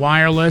Verizon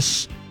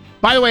Wireless.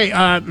 By the way,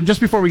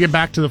 just before we get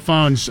back to the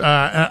phones,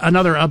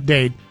 another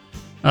update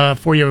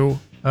for you.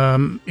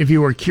 If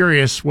you were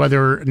curious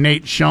whether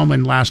Nate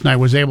Shellman last night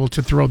was able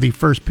to throw the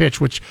first pitch,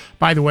 which,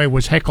 by the way,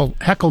 was Heckle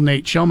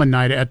Nate Shellman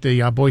night at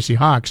the Boise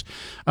Hawks.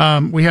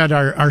 We had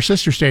our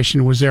sister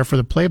station was there for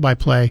the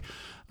play-by-play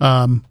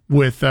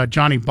with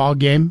Johnny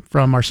Ballgame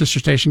from our sister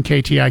station,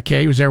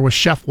 KTIK. He was there with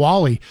Chef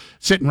Wally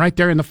sitting right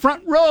there in the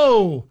front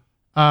row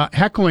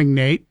heckling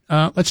Nate.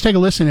 Let's take a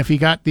listen if he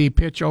got the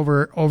pitch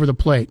over the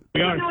plate.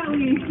 We have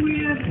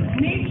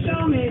Nate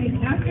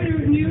Shellman,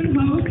 afternoon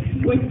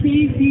host with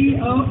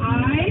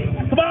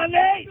KBOI. Come on,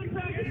 Nate! I've been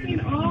practicing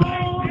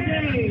all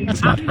day.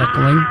 That's not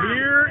heckling.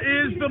 Here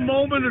is the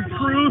moment of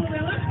truth.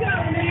 Let's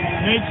go,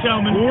 Nate. Nate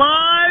Shellman.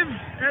 Live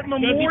at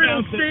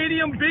Memorial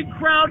Stadium. Big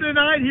crowd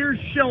tonight. Here's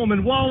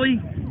Shellman. Wally,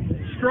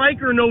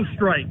 strike or no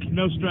strike?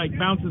 No strike.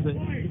 Bounces it.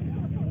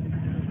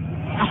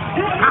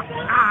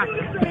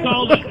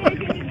 Told you.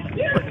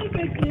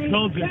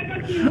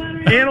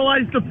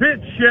 Analyze the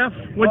pitch, Chef.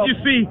 What'd you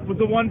see? With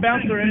the one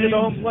bouncer into the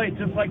home plate,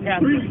 just like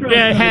Catherine.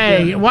 Yeah,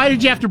 hey, why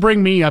did you have to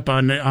bring me up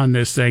on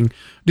this thing?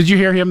 Did you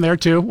hear him there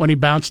too when he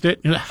bounced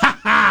it?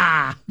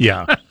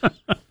 Yeah.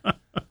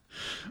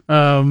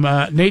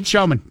 Nate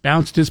Shellman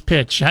bounced his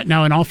pitch.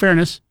 Now, in all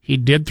fairness, he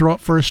did throw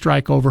it for a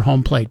strike over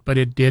home plate, but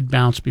it did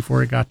bounce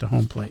before it got to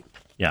home plate.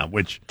 Yeah,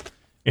 which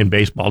in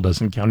baseball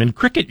doesn't count. In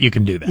cricket, you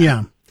can do that.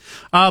 Yeah.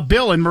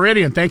 Bill in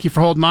Meridian, thank you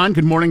for holding on.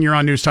 Good morning. You're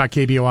on News Talk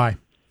KBOI.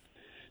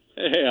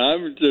 Hey,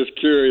 I'm just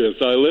curious.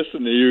 I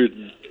listen to you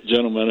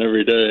gentlemen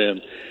every day,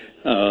 and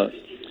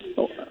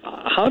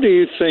how do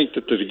you think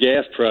that the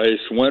gas price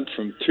went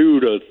from 2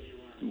 to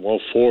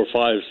 4,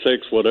 5,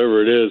 6,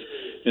 whatever it is,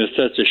 in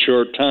such a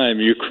short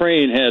time?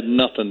 Ukraine had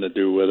nothing to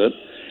do with it.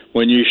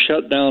 When you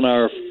shut down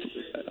our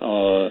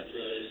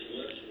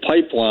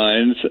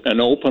pipelines and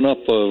open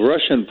up a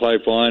Russian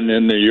pipeline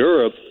into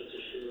Europe,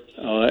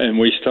 and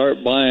we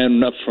start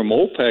buying up from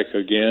OPEC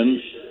again,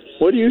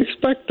 what do you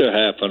expect to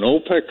happen?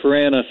 OPEC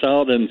ran us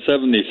out in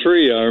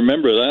 73. I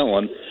remember that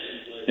one.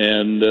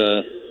 And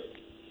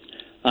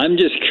I'm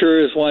just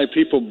curious why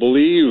people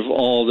believe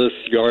all this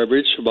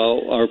garbage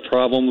about our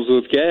problems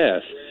with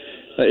gas.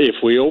 If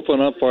we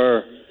open up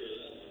our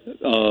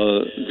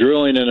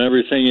drilling and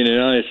everything in the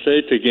United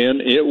States again,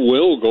 it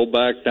will go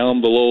back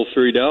down below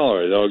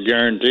 $3. I'll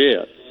guarantee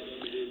it.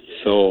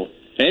 So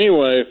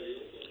anyway,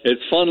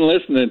 it's fun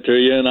listening to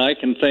you, and I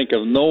can think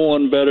of no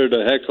one better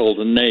to heckle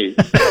than Nate.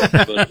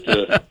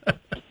 But,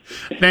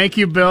 thank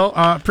you, Bill.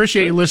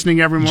 Appreciate you listening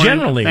every morning.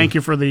 Generally, thank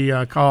you for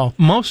the call.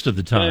 Most of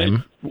the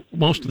time,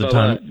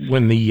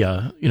 when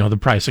the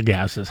price of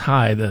gas is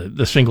high,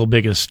 the single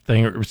biggest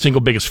thing or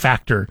single biggest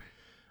factor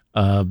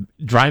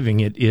driving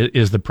it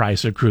is the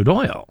price of crude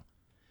oil.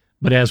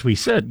 But as we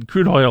said,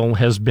 crude oil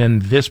has been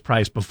this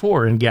price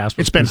before, and gas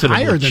was it's been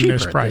higher than cheaper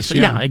this price.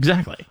 Yeah,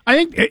 exactly.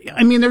 I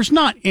mean, there's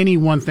not any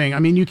one thing. I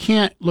mean, you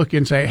can't look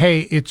and say,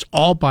 hey, it's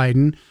all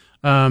Biden.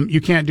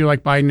 You can't do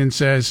like Biden and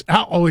says,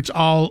 oh, it's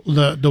all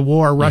the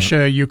war,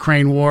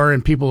 Russia-Ukraine war,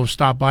 and people have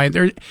stopped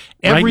buying.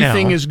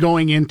 Everything is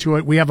going into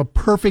it. We have a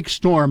perfect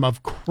storm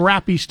of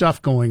crappy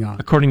stuff going on.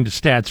 According to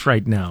stats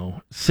right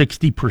now,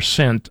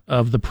 60%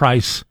 of the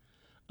price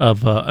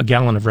of a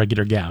gallon of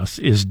regular gas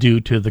is due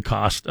to the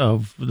cost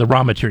of the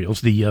raw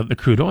materials, the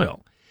crude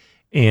oil.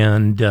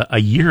 And a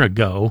year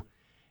ago,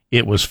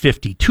 it was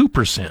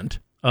 52%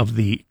 of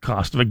the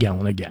cost of a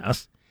gallon of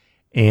gas.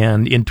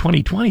 And in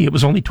 2020, it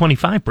was only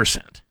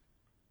 25%.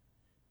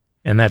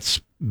 And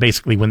that's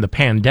basically when the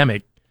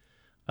pandemic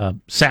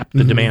sapped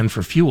the demand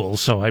for fuel.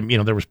 So,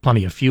 there was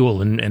plenty of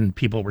fuel and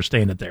people were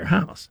staying at their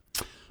house.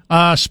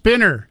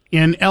 Spinner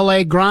in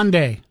L.A.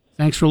 Grande.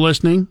 Thanks for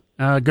listening.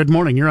 Good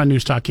morning. You're on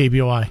News Talk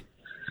KBOI.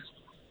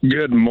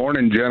 Good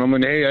morning,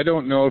 gentlemen. Hey, I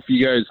don't know if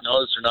you guys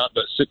know this or not,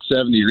 but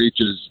 670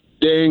 reaches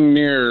dang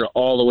near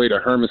all the way to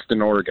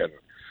Hermiston, Oregon.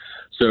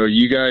 So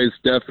you guys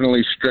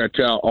definitely stretch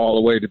out all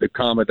the way to the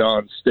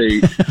Commandant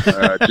State,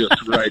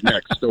 just right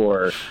next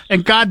door.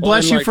 And God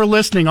bless you for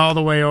listening all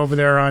the way over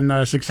there on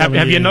 670.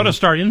 Have you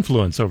noticed our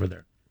influence over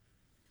there?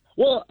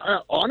 Well,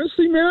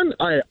 honestly, man,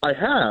 I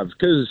have,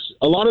 because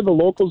a lot of the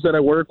locals that I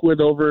work with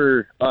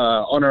over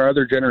on our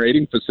other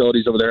generating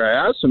facilities over there,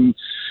 I asked them,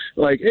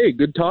 like, hey,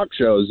 good talk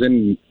shows,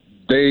 and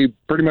they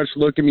pretty much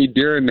look at me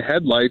deer in the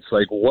headlights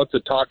like, what's a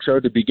talk show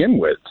to begin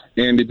with?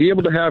 And to be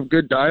able to have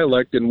good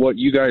dialect and what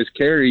you guys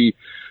carry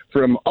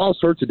from all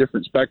sorts of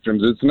different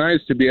spectrums, it's nice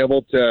to be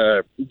able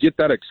to get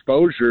that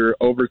exposure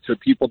over to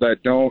people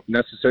that don't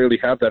necessarily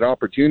have that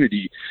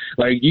opportunity.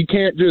 Like, you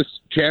can't just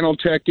channel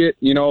check it,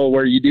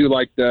 where you do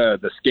like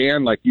the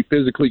scan, like you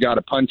physically got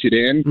to punch it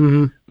in.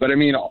 Mm-hmm. But I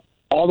mean,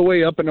 all the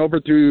way up and over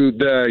through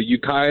the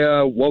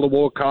Ukiah,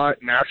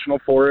 Wolcott National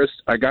Forest.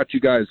 I got you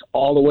guys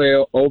all the way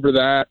over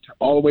that,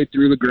 all the way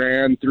through the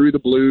Grand, through the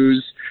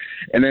Blues,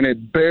 and then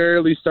it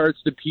barely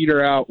starts to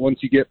peter out once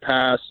you get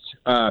past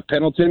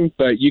Pendleton,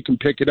 but you can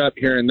pick it up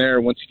here and there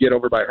once you get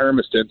over by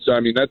Hermiston. So, I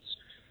mean,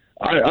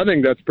 I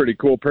think that's pretty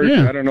cool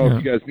person. Yeah, I don't know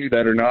if you guys knew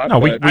that or not. No,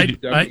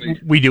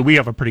 we do. We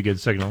have a pretty good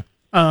signal.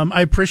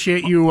 I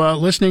appreciate you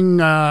listening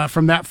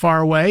from that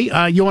far away.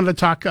 You wanted to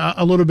talk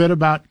a little bit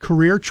about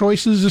career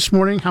choices this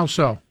morning. How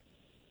so?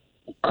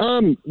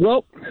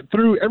 Well,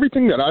 through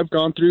everything that I've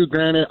gone through,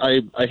 granted,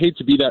 I hate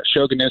to be that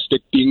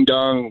chauvinistic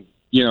ding-dong,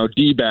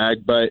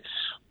 D-bag, but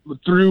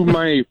through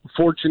my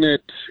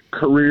fortunate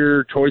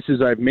career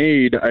choices I've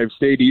made, I've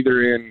stayed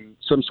either in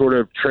some sort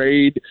of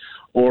trade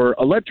or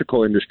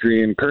electrical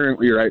industry, and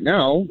currently right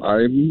now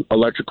I'm an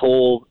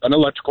electrical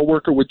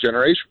worker with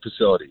generation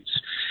facilities.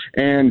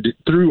 And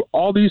through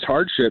all these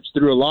hardships,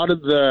 through a lot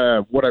of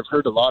what I've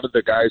heard a lot of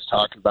the guys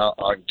talking about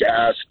on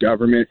gas,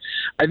 government,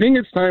 I think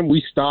it's time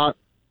we stop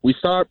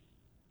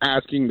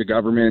asking the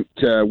government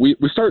we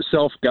start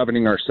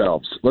self-governing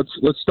ourselves.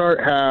 Let's start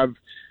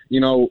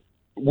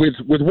with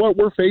what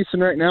we're facing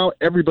right now,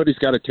 everybody's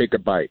got to take a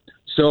bite.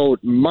 So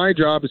my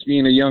job as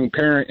being a young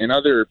parent and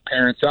other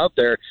parents out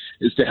there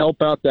is to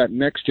help out that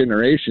next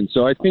generation.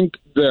 So I think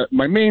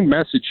my main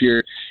message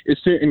here is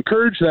to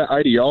encourage that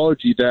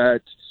ideology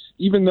that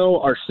even though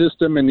our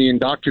system and the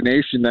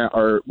indoctrination that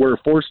we're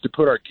forced to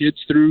put our kids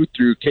through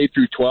K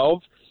through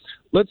 12,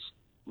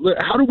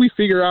 how do we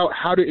figure out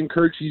how to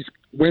encourage these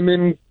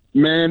women,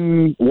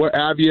 men, what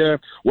have you,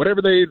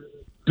 whatever they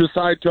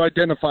decide to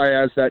identify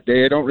as that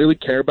day, I don't really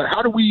care, but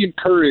how do we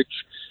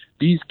encourage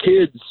these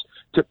kids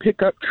to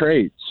pick up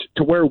trades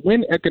to where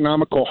when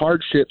economical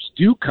hardships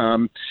do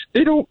come,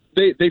 they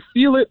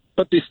feel it,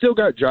 but they still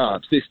got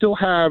jobs. They still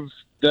have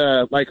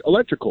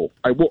electrical.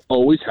 I will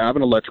always have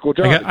an electrical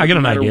job. I got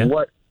an idea.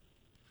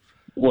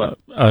 What?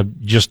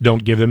 Just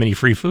don't give them any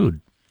free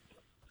food.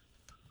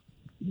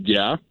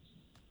 Yeah.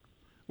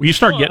 Well, you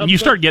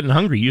start getting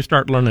hungry. You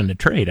start learning to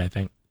trade, I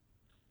think.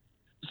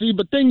 See,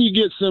 but then you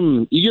get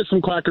some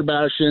quacker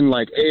bashing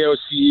like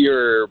AOC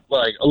or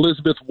like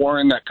Elizabeth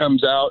Warren that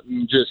comes out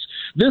and just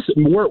this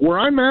where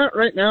I'm at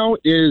right now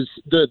is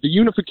the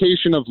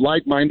unification of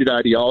like-minded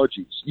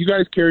ideologies. You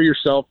guys carry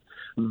yourself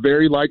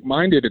very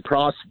like-minded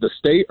across the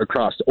state,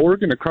 across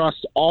Oregon, across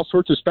all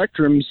sorts of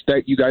spectrums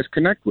that you guys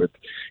connect with,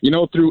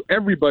 through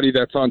everybody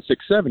that's on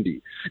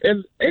 670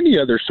 and any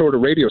other sort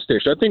of radio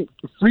station. I think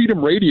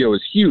Freedom Radio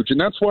is huge, and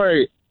that's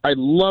why I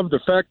love the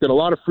fact that a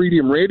lot of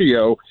Freedom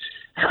Radio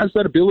has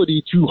that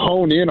ability to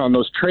hone in on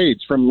those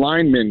trades, from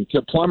linemen to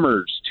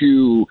plumbers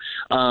to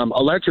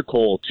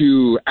electrical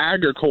to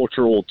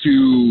agricultural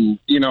to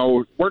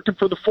working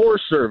for the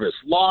Forest Service,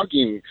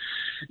 logging,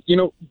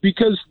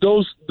 because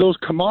those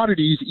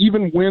commodities,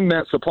 even when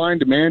that supply and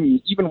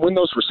demand, even when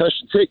those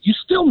recessions hit, you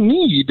still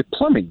need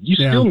plumbing, you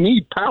still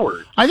need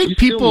power. I think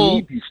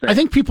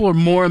people are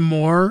more and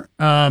more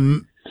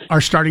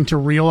are starting to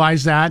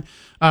realize that.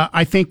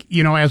 I think,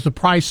 as the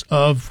price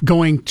of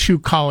going to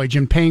college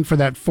and paying for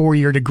that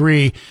 4-year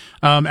degree,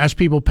 as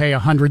people pay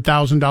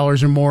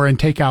 $100,000 or more and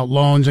take out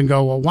loans and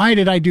go, well, why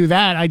did I do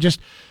that? I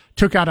just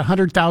took out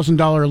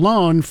 $100,000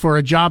 loan for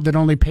a job that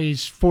only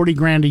pays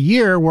 $40,000 a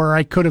year, where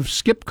I could have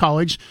skipped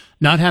college,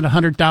 not had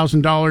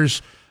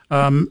 $100,000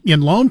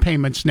 in loan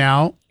payments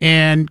now,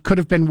 and could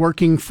have been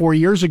working 4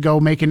 years ago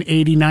making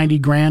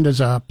 $80,000-$90,000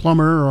 as a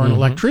plumber or an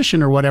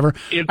electrician or whatever.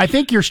 I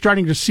think you're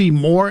starting to see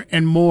more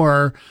and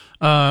more,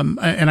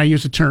 and I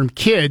use the term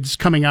kids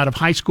coming out of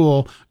high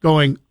school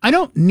going, I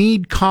don't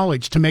need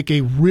college to make a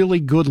really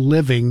good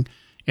living.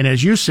 And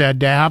as you said,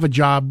 to have a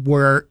job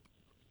where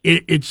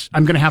I'm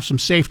going to have some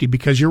safety,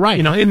 because you're right.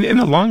 In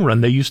the long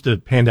run, they used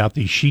to hand out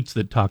these sheets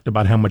that talked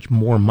about how much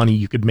more money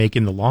you could make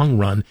in the long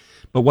run.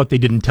 But what they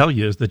didn't tell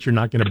you is that you're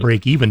not going to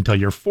break even until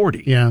you're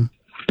 40. Yeah.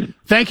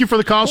 Thank you for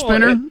the call,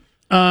 Spinner.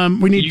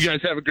 You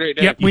guys have a great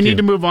day. Yep, we need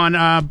to move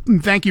on.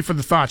 Thank you for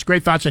the thoughts.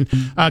 Great thoughts. And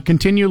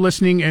continue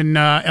listening in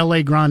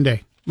L.A. Grande.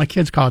 My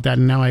kids call it that,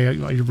 and now I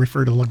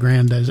refer to La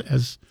Grande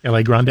as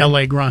L.A. Grande?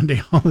 L.A.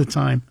 Grande all the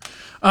time.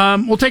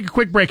 We'll take a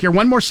quick break here.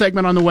 One more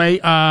segment on the way.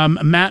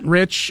 Matt,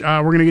 Rich,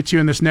 we're going to get to you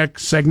in this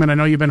next segment. I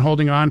know you've been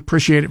holding on.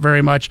 Appreciate it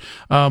very much.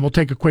 We'll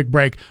take a quick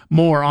break.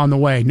 More on the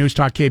way. News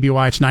Talk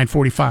KBOI, it's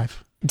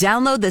 9:45.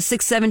 Download the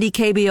 670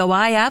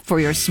 KBOI app for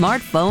your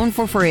smartphone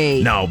for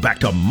free. Now back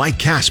to Mike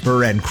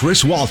Casper and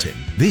Chris Walton.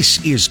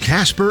 This is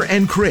Casper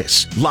and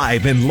Chris,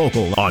 live and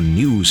local on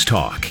News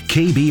Talk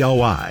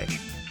KBOI.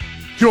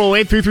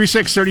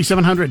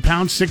 208-336-3700,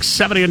 pound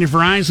 670 on your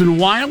Verizon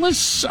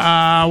Wireless.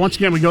 Once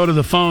again, we go to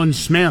the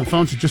phones. Man, the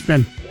phones have just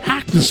been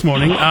hacked this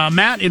morning.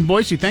 Matt in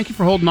Boise, thank you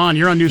for holding on.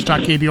 You're on News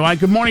Talk KBOI.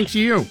 Good morning to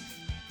you.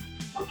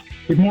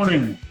 Good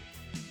morning.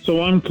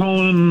 So I'm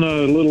calling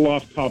a little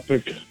off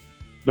topic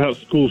about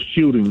school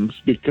shootings,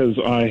 because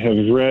I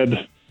have read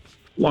a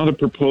lot of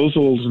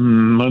proposals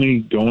and money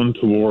going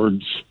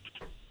towards,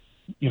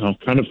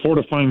 kind of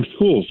fortifying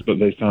schools, but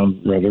they sound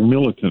rather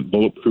militant.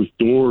 Bulletproof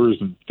doors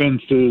and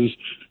fences,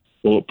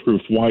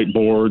 bulletproof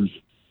whiteboards,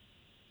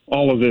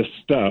 all of this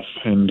stuff.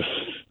 And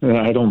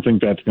I don't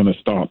think that's going to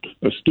stop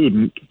a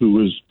student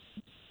who is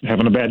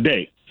having a bad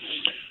day.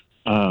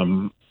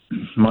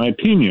 My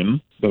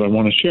opinion that I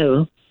want to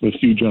share with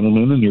you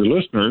gentlemen and your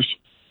listeners,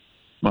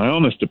 my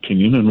honest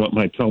opinion, and what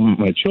I tell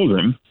my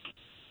children,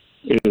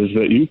 is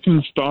that you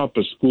can stop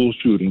a school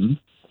shooting,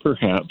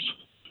 perhaps,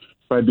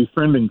 by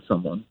befriending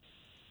someone,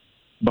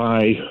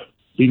 by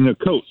being a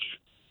coach,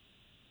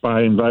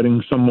 by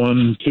inviting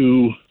someone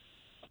to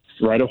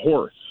ride a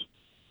horse.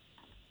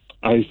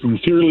 I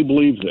sincerely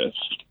believe this.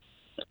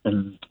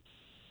 And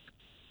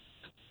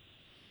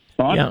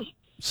yeah,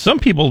 some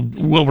people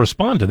will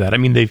respond to that. I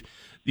mean,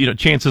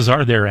 chances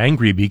are they're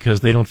angry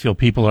because they don't feel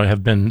people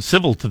have been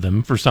civil to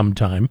them for some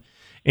time.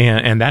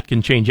 And that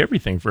can change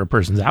everything for a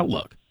person's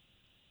outlook.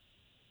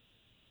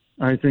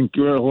 I think,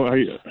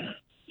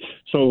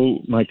 so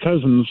my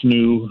cousins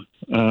knew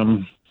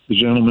the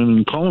gentleman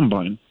in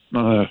Columbine.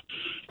 I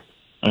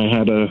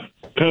had a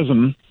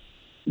cousin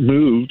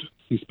moved.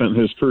 He spent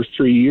his first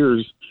 3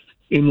 years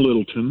in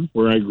Littleton,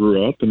 where I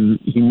grew up, and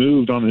he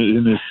moved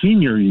in his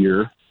senior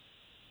year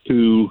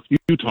to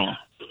Utah.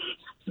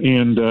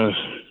 And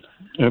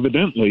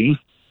evidently,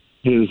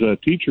 his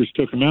teachers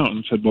took him out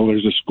and said, well,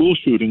 there's a school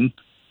shooting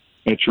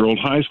at your old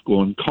high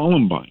school in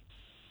Columbine.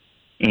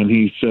 And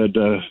he said,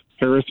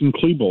 Harrison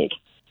Klebold.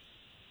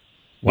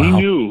 Wow. He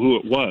knew who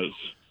it was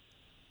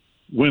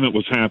when it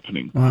was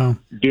happening. Wow.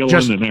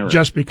 Dylan and Eric.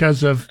 Just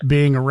because of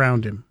being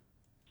around him.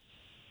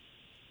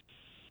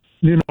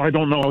 I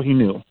don't know how he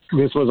knew.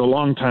 This was a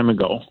long time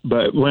ago.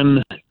 But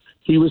when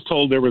he was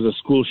told there was a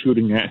school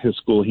shooting at his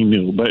school, he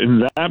knew. But in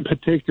that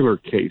particular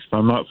case,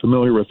 I'm not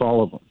familiar with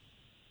all of them,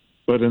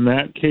 but in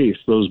that case,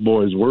 those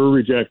boys were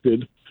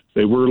rejected.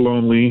 They were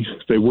lonely.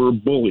 They were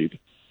bullied.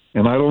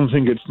 And I don't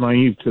think it's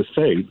naive to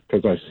say,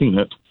 because I've seen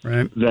it,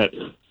 right, that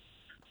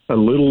a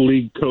little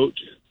league coach,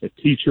 a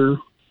teacher,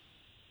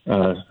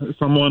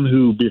 someone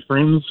who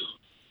befriends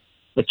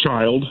a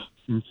child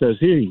and says,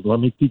 "Hey, let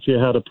me teach you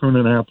how to prune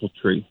an apple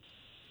tree."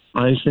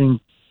 I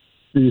think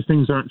these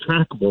things aren't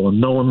trackable and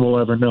no one will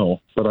ever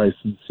know. But I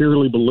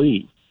sincerely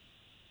believe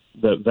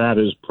that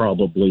is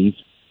probably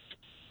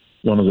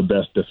one of the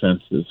best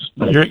defenses.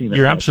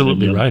 You're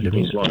absolutely right. I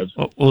mean,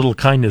 a little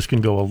kindness can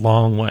go a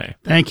long way.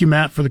 Thank you,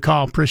 Matt, for the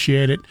call.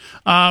 Appreciate it.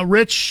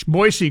 Rich,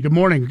 Boise, good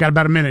morning. Got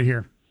about a minute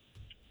here.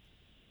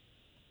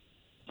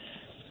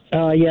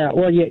 Yeah,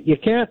 well, you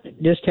can't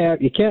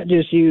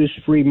just use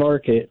free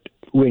market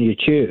when you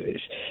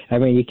choose. I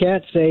mean, you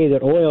can't say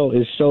that oil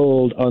is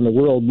sold on the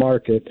world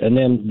market and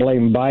then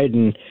blame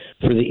Biden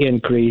for the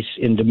increase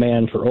in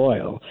demand for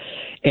oil.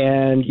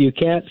 And you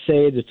can't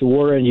say that the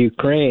war in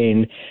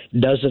Ukraine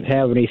doesn't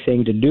have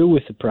anything to do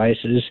with the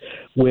prices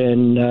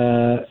when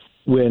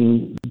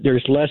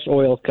there's less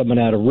oil coming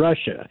out of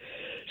Russia.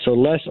 So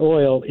less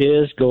oil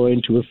is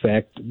going to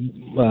affect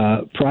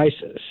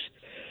prices.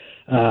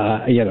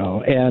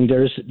 And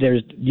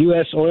there's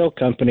U.S. oil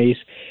companies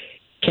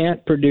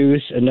can't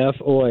produce enough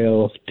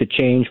oil to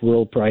change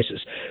world prices.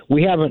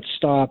 We haven't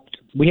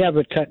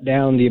cut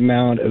down the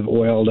amount of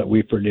oil that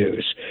we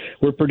produce.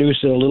 We're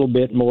producing a little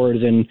bit more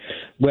than,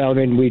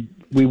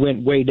 we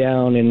went way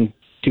down in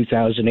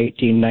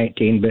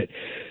 2018-19, but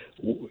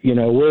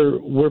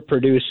we're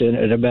producing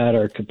at about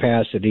our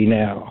capacity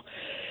now.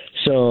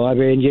 So, I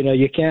mean,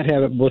 you can't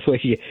have it both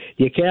ways.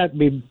 You can't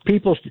be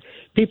people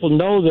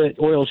know that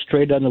oil's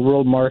traded on the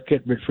world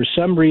market, but for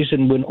some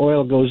reason when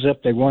oil goes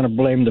up, they want to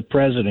blame the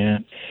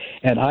president.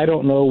 And I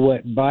don't know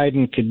what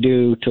Biden could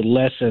do to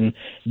lessen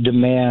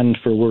demand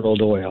for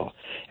world oil.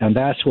 And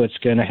that's what's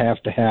going to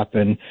have to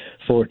happen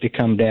for it to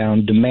come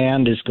down.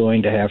 Demand is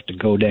going to have to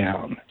go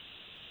down.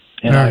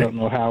 And I don't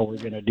know how we're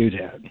going to do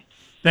that.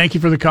 Thank you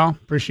for the call.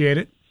 Appreciate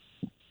it.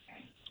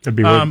 Could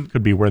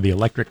be where the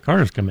electric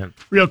cars come in.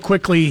 Real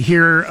quickly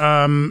here,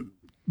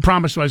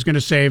 promised I was going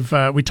to save.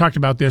 We talked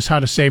about this,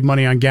 how to save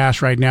money on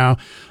gas right now.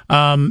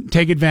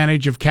 Take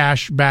advantage of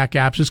cash back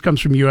apps. This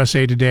comes from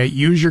USA Today.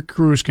 Use your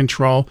cruise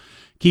control.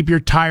 Keep your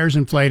tires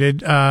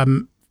inflated.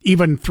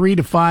 Even 3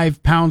 to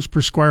 5 pounds per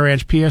square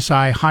inch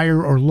PSI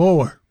higher or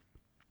lower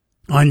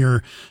on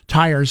your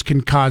tires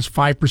can cause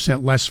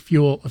 5% less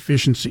fuel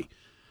efficiency.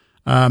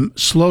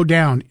 Slow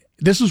down.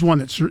 This is one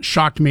that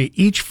shocked me.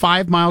 Each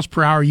 5 miles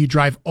per hour you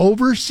drive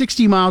over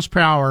 60 miles per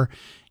hour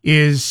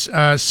is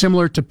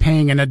similar to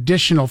paying an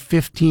additional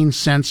 15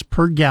 cents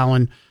per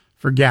gallon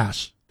for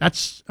gas.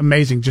 That's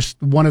amazing.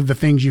 Just one of the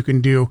things you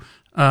can do.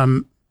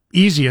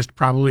 Easiest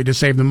probably to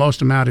save the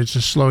most amount is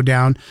to slow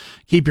down.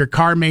 Keep your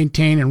car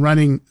maintained and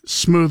running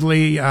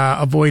smoothly.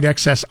 Avoid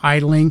excess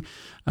idling.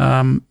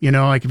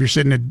 Like if you're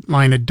sitting in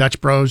line at Dutch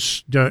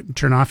Bros,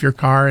 turn off your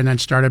car and then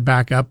start it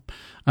back up.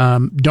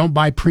 Don't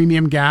buy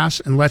premium gas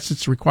unless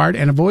it's required,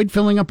 and avoid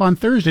filling up on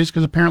Thursdays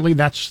because apparently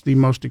that's the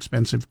most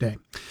expensive day.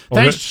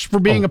 Thanks for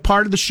being a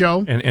part of the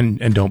show.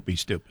 And don't be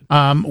stupid.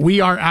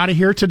 We are out of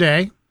here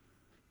today.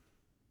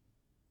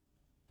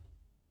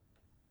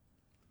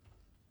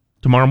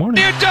 Tomorrow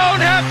morning. You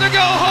don't have to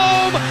go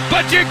home,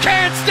 but you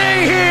can't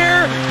stay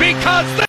here because